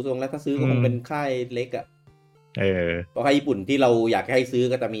ดูทรงแล้วถ้าซื้อก็คงเป็นค่ายเล็กอ่ะเพราะค่ายญี่ปุ่นที่เราอยากให้ซื้อ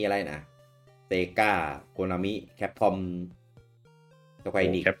ก็จะมีอะไรนะเซกาโคนามิแคปคอมสควอ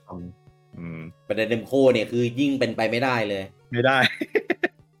นิกประเด็นเดมโคเนี่ยคือยิ่งเป็นไปไม่ได้เลยไม่ได้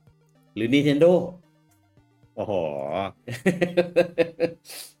หรือ Nintendo โอ้โห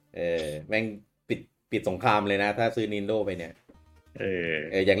แม่งปิดสงครามเลยนะถ้าซื้อ Nintendo ไปเนี่ย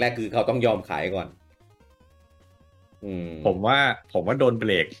อย่างแรกคือเขาต้องยอมขายก่อนผมว่าโดนเบ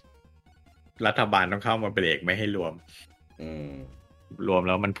รกรัฐบาลต้องเข้ามาเบรกไม่ให้รวมแ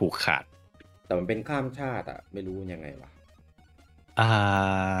ล้วมันผูกขาดแต่มันเป็นข้ามชาติอ่ะไม่รู้ยังไงวะ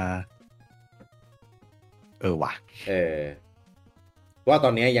ว่ะว่าตอ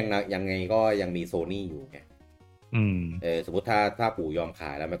นนี้ยังไงก็ยังมีโซนี่อยู่ไงสมมติถ้าปู่ยอมข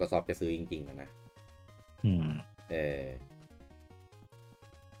ายแล้ว Microsoft จะซื้อจริงๆนะ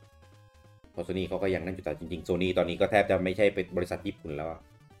เพราะโซนี่เขาก็ยังนั่นอยู่แต่จริงๆโซนี่ตอนนี้ก็แทบจะไม่ใช่เป็นบริษัทญี่ปุ่นแล้ว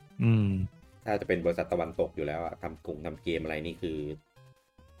ถ้าจะเป็นบริษัทตะวันตกอยู่แล้วทำเกมอะไรนี่คือ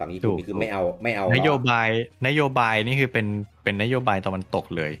ฝั่งญี่ปุ่นนี่คือไม่เอานโยบายนี่คือเป็นนโยบายตะวันตก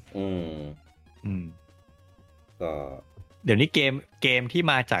เลยก็เดี๋ยวนี้เกมที่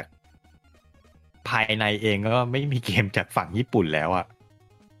มาจากภายในเองก็ไม่มีเกมจากฝั่งญี่ปุ่นแล้วอ่ะ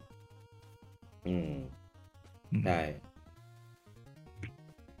ใช่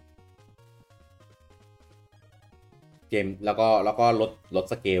เกมแล้วก็ลด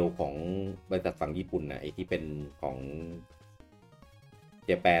สเกลของบริษัทฝั่งญี่ปุ่นนะไอ้ที่เป็นของเจ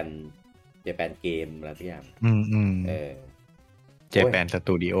แปนเกมอะไรทุกอย่างเจแปนส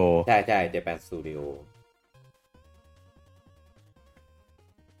ตูดิโอใช่เจแปนสตูดิโอ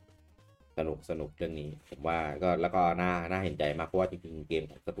สนุกเรื่องนี้ผมว่าก็แล้วก็น่าเห็นใจมากเพราะว่าจริงๆเกม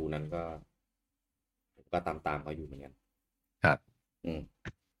ของสตูนั้นก็ตามเขาอยู่เหมือนกันครับ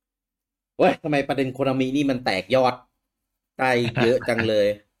เว้ยทำไมประเด็นโคนามินี่มันแตกยอดได้เยอะจังเลย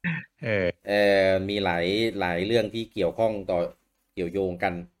มีหลายเรื่องที่เกี่ยวข้องต่อเกี่ยวโยงกั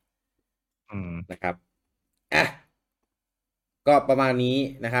นนะครับก็ประมาณนี้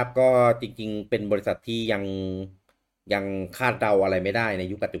นะครับก็จริงๆเป็นบริษัทที่ยังคาดเดาอะไรไม่ได้ใน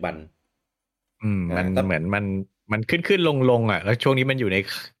ยุคปัจจุบันมันเหมือนมันขึ้นลงอ่ะแล้วช่วงนี้มันอยู่ใน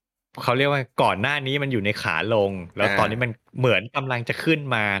เขาเรียกว่าก่อนหน้านี้มันอยู่ในขาลงแล้วตอนนี้มันเหมือนกำลังจะขึ้น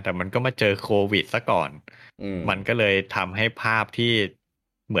มาแต่มันก็มาเจอโควิดซะก่อนมันก็เลยทำให้ภาพที่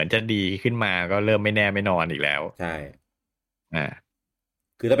เหมือนจะดีขึ้นมาก็เริ่มไม่แน่ไม่นอนอีกแล้วใช่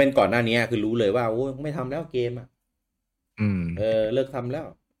คือถ้าเป็นก่อนหน้านี้คือรู้เลยว่าโอ้ไม่ทำแล้วเกมอ่ะเลิกทำแล้ว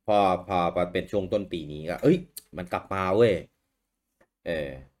พอเป็นช่วงต้นปีนี้ก็มันกลับมาเว้ย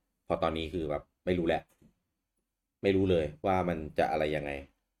พอตอนนี้คือแบบไม่รู้แหละไม่รู้เลยว่ามันจะอะไรยังไง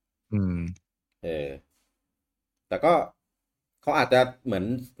แต่ก็เขาอาจจะเหมือน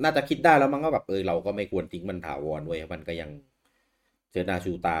น่าจะคิดได้แล้วมั้งว่าแบบเราก็ไม่ควรทิ้งมันถาวรเว้ยมันก็ยังเจอหน้า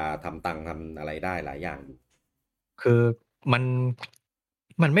ชูตาทำตังทำอะไรได้หลายอย่างอยู่คือ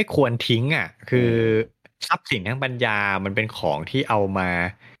มันไม่ควรทิ้งอ่ะคือทรัพย์สินทางปัญญามันเป็นของที่เอามา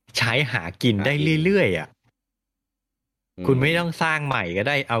ใช้หากินได้เรื่อยๆอ่ะคุณไม่ต้องสร้างใหม่ก็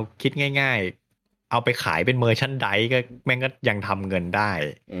ได้เอาคิดง่ายๆเอาไปขายเป็นเมอร์ชันไดส์ก็แม่งก็ยังทำเงินได้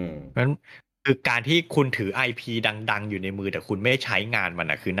เพราะฉะนั้นคือการที่คุณถือ IP ดังๆอยู่ในมือแต่คุณไม่ใช้งานมัน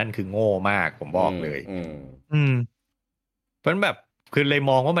อ่ะคือนั่นคือโง่มากผมบอกเลยเพราะฉะนั้นแบบคือเลย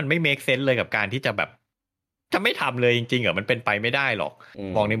มองว่ามันไม่ make sense เลยกับการที่จะแบบ จะไม่ทำเลยจริงๆมันเป็นไปไม่ได้หรอก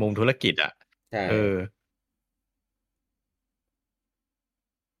มองในมุมธุรกิจอ่ะใช่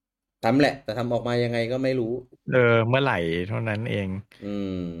ทำแหละแต่ทำออกมายังไงก็ไม่รู้เมื่อไหร่เท่านั้นเอง อื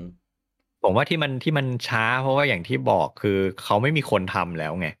มผมว่าที่มันช้าเพราะว่าอย่างที่บอกคือเขาไม่มีคนทำแล้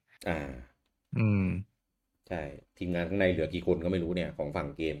วไงอ่าอืมใช่ทีมงานข้างในเหลือกี่คนก็ไม่รู้เนี่ยของฝั่ง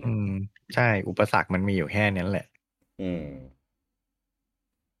เกมเนี่ยใช่อุปสรรคมันมีอยู่แค่นั้นแหละอืม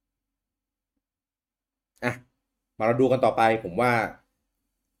อ่ะมาเราดูกันต่อไปผมว่า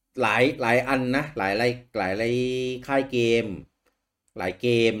หลายอันนะหลายค่ายเกมหลายเก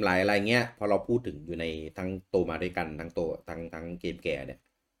มหลายอะไรเงี้ยพอเราพูดถึงอยู่ในทั้งโตมาด้วยกันทั้งโตทั้งเกมแก่เนี่ย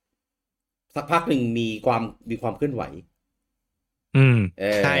สักพักหนึ่งมีความเคลื่อนไหว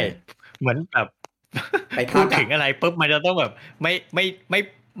ใช่เหมือนแบบ ไป พูทักอ่ะดถึงอะไรปุ๊บมันจะต้องแบบ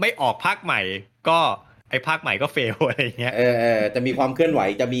ไม่ออกภาคใหม่ก็ไอ้ภาคใหม่ก็เฟลอะไรเงี้ยจะมีความเคลื่อนไหว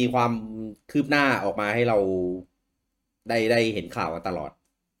จะมีความคืบหน้าออกมาให้เราได้เห็นข่าวกันตลอด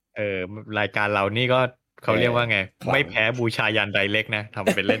เออรายการเรานี่ก็เอเขาเรียกอว่าไงขลัง ไม่แพ้บูชายันไดเรกนะท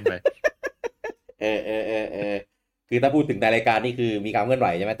ำเป็นเล่นไป คือถ้าพูดถึงในรายการนี่คือมีความเคลื่อนไหว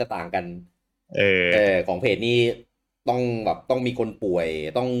ใช่ไหมจะต่างกันเออของเพจนี่ต้องแบบต้องมีคนป่วย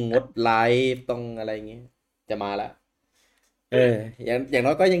ต้องงดไลฟ์ต้องอะไรเงี้ยจะมาละเอออย่างน้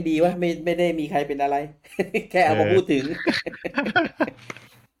อยก็ยังดีว่าไม่ได้มีใครเป็นอะไรแค่เอเอามาพูดถึอ ง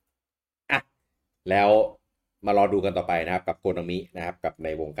อ่ะแล้วมารอดูกันต่อไปนะครับกับโคนามินะครับกับใน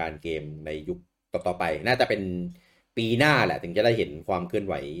วงการเกมในยุคต่อไปน่าจะเป็นปีหน้าแหละถึงจะได้เห็นความเคลื่อนไ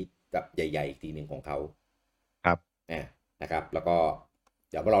หวแบบใหญ่ๆอีกทีหนึ่งของเขาครับนะครับแล้วก็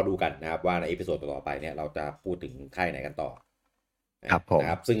เดี๋ยวมารอดูกันนะครับว่าในเอพิโซดต่อๆไปเนี่ยเราจะพูดถึงค่ายไหนกันต่อครับผมนะ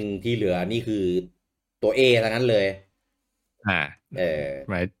ครับซึ่งที่เหลือนี่คือตัวเอทั้งนั้นเลยอ่าเออ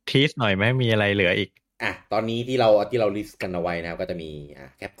หมายทีสหน่อยไหมมีอะไรเหลืออีกตอนนี้ที่เราลิสต์กันเอาไว้นะครับก็จะมี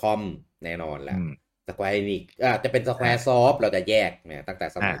แคปคอมแน่นอนแหละสแควร์นิกจะเป็นสแควร์ซอฟเราจะแยกเนี่ยตั้งแต่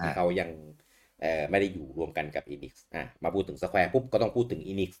สมัยที่เขายังไม่ได้อยู่รวมกันกับ Enix มาพูดถึงสแควร์ปุ๊บก็ต้องพูดถึง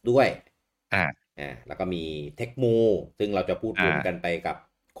Enix ด้วยแล้วก็มีเทคโมซึ่งเราจะพูดรวมกันไปกับ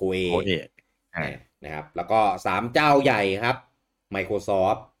โคเอนะครับแล้วก็3เจ้าใหญ่ครับ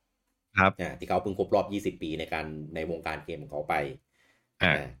Microsoft ครับที่เขาเพิ่งครบรอบ20 ปีในวงการเกมของเขาไป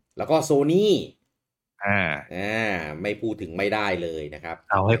แล้วก็ Sony ไม่พูดถึงไม่ได้เลยนะครับ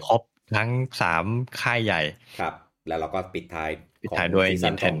เอาให้ครบทั้ง3ค่ายใหญ่ครับแล้วเราก็ปิดท้ายของด้วย ซี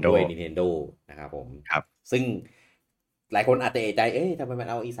ซั่น2 Nintendo ด้วย Nintendo นะครับผมครับซึ่งหลายคนอาจจะเอะใจทำไมมัน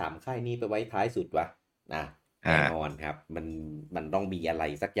เอาอี3ค่ายนี้ไปไว้ท้ายสุดวะนะแน่นอนครับมันต้องมีอะไร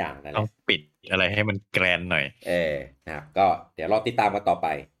สักอย่างนั่นแหต้อละงปิดอะไรให้มันแกรนหน่อยนะครับก็เดี๋ยวรอติดตามกันต่อไป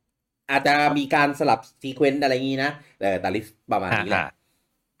อาจจะมีการสลับซีเควนต์อะไรงี้นะแต่ลิสต์ประมาณนี้แหละ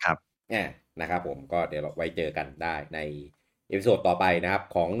ครับนะครับผมก็เดี๋ยวเราไว้เจอกันได้ในเอพิโซดต่อไปนะครับ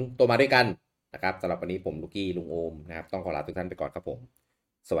ของตัวมาด้วยกันนะครับสำหรับวันนี้ผมลูกี้ลุงโอมนะครับต้องขอลาทุกท่านไปก่อนครับผม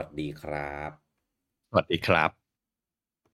สวัสดีครับสวัสดีครับ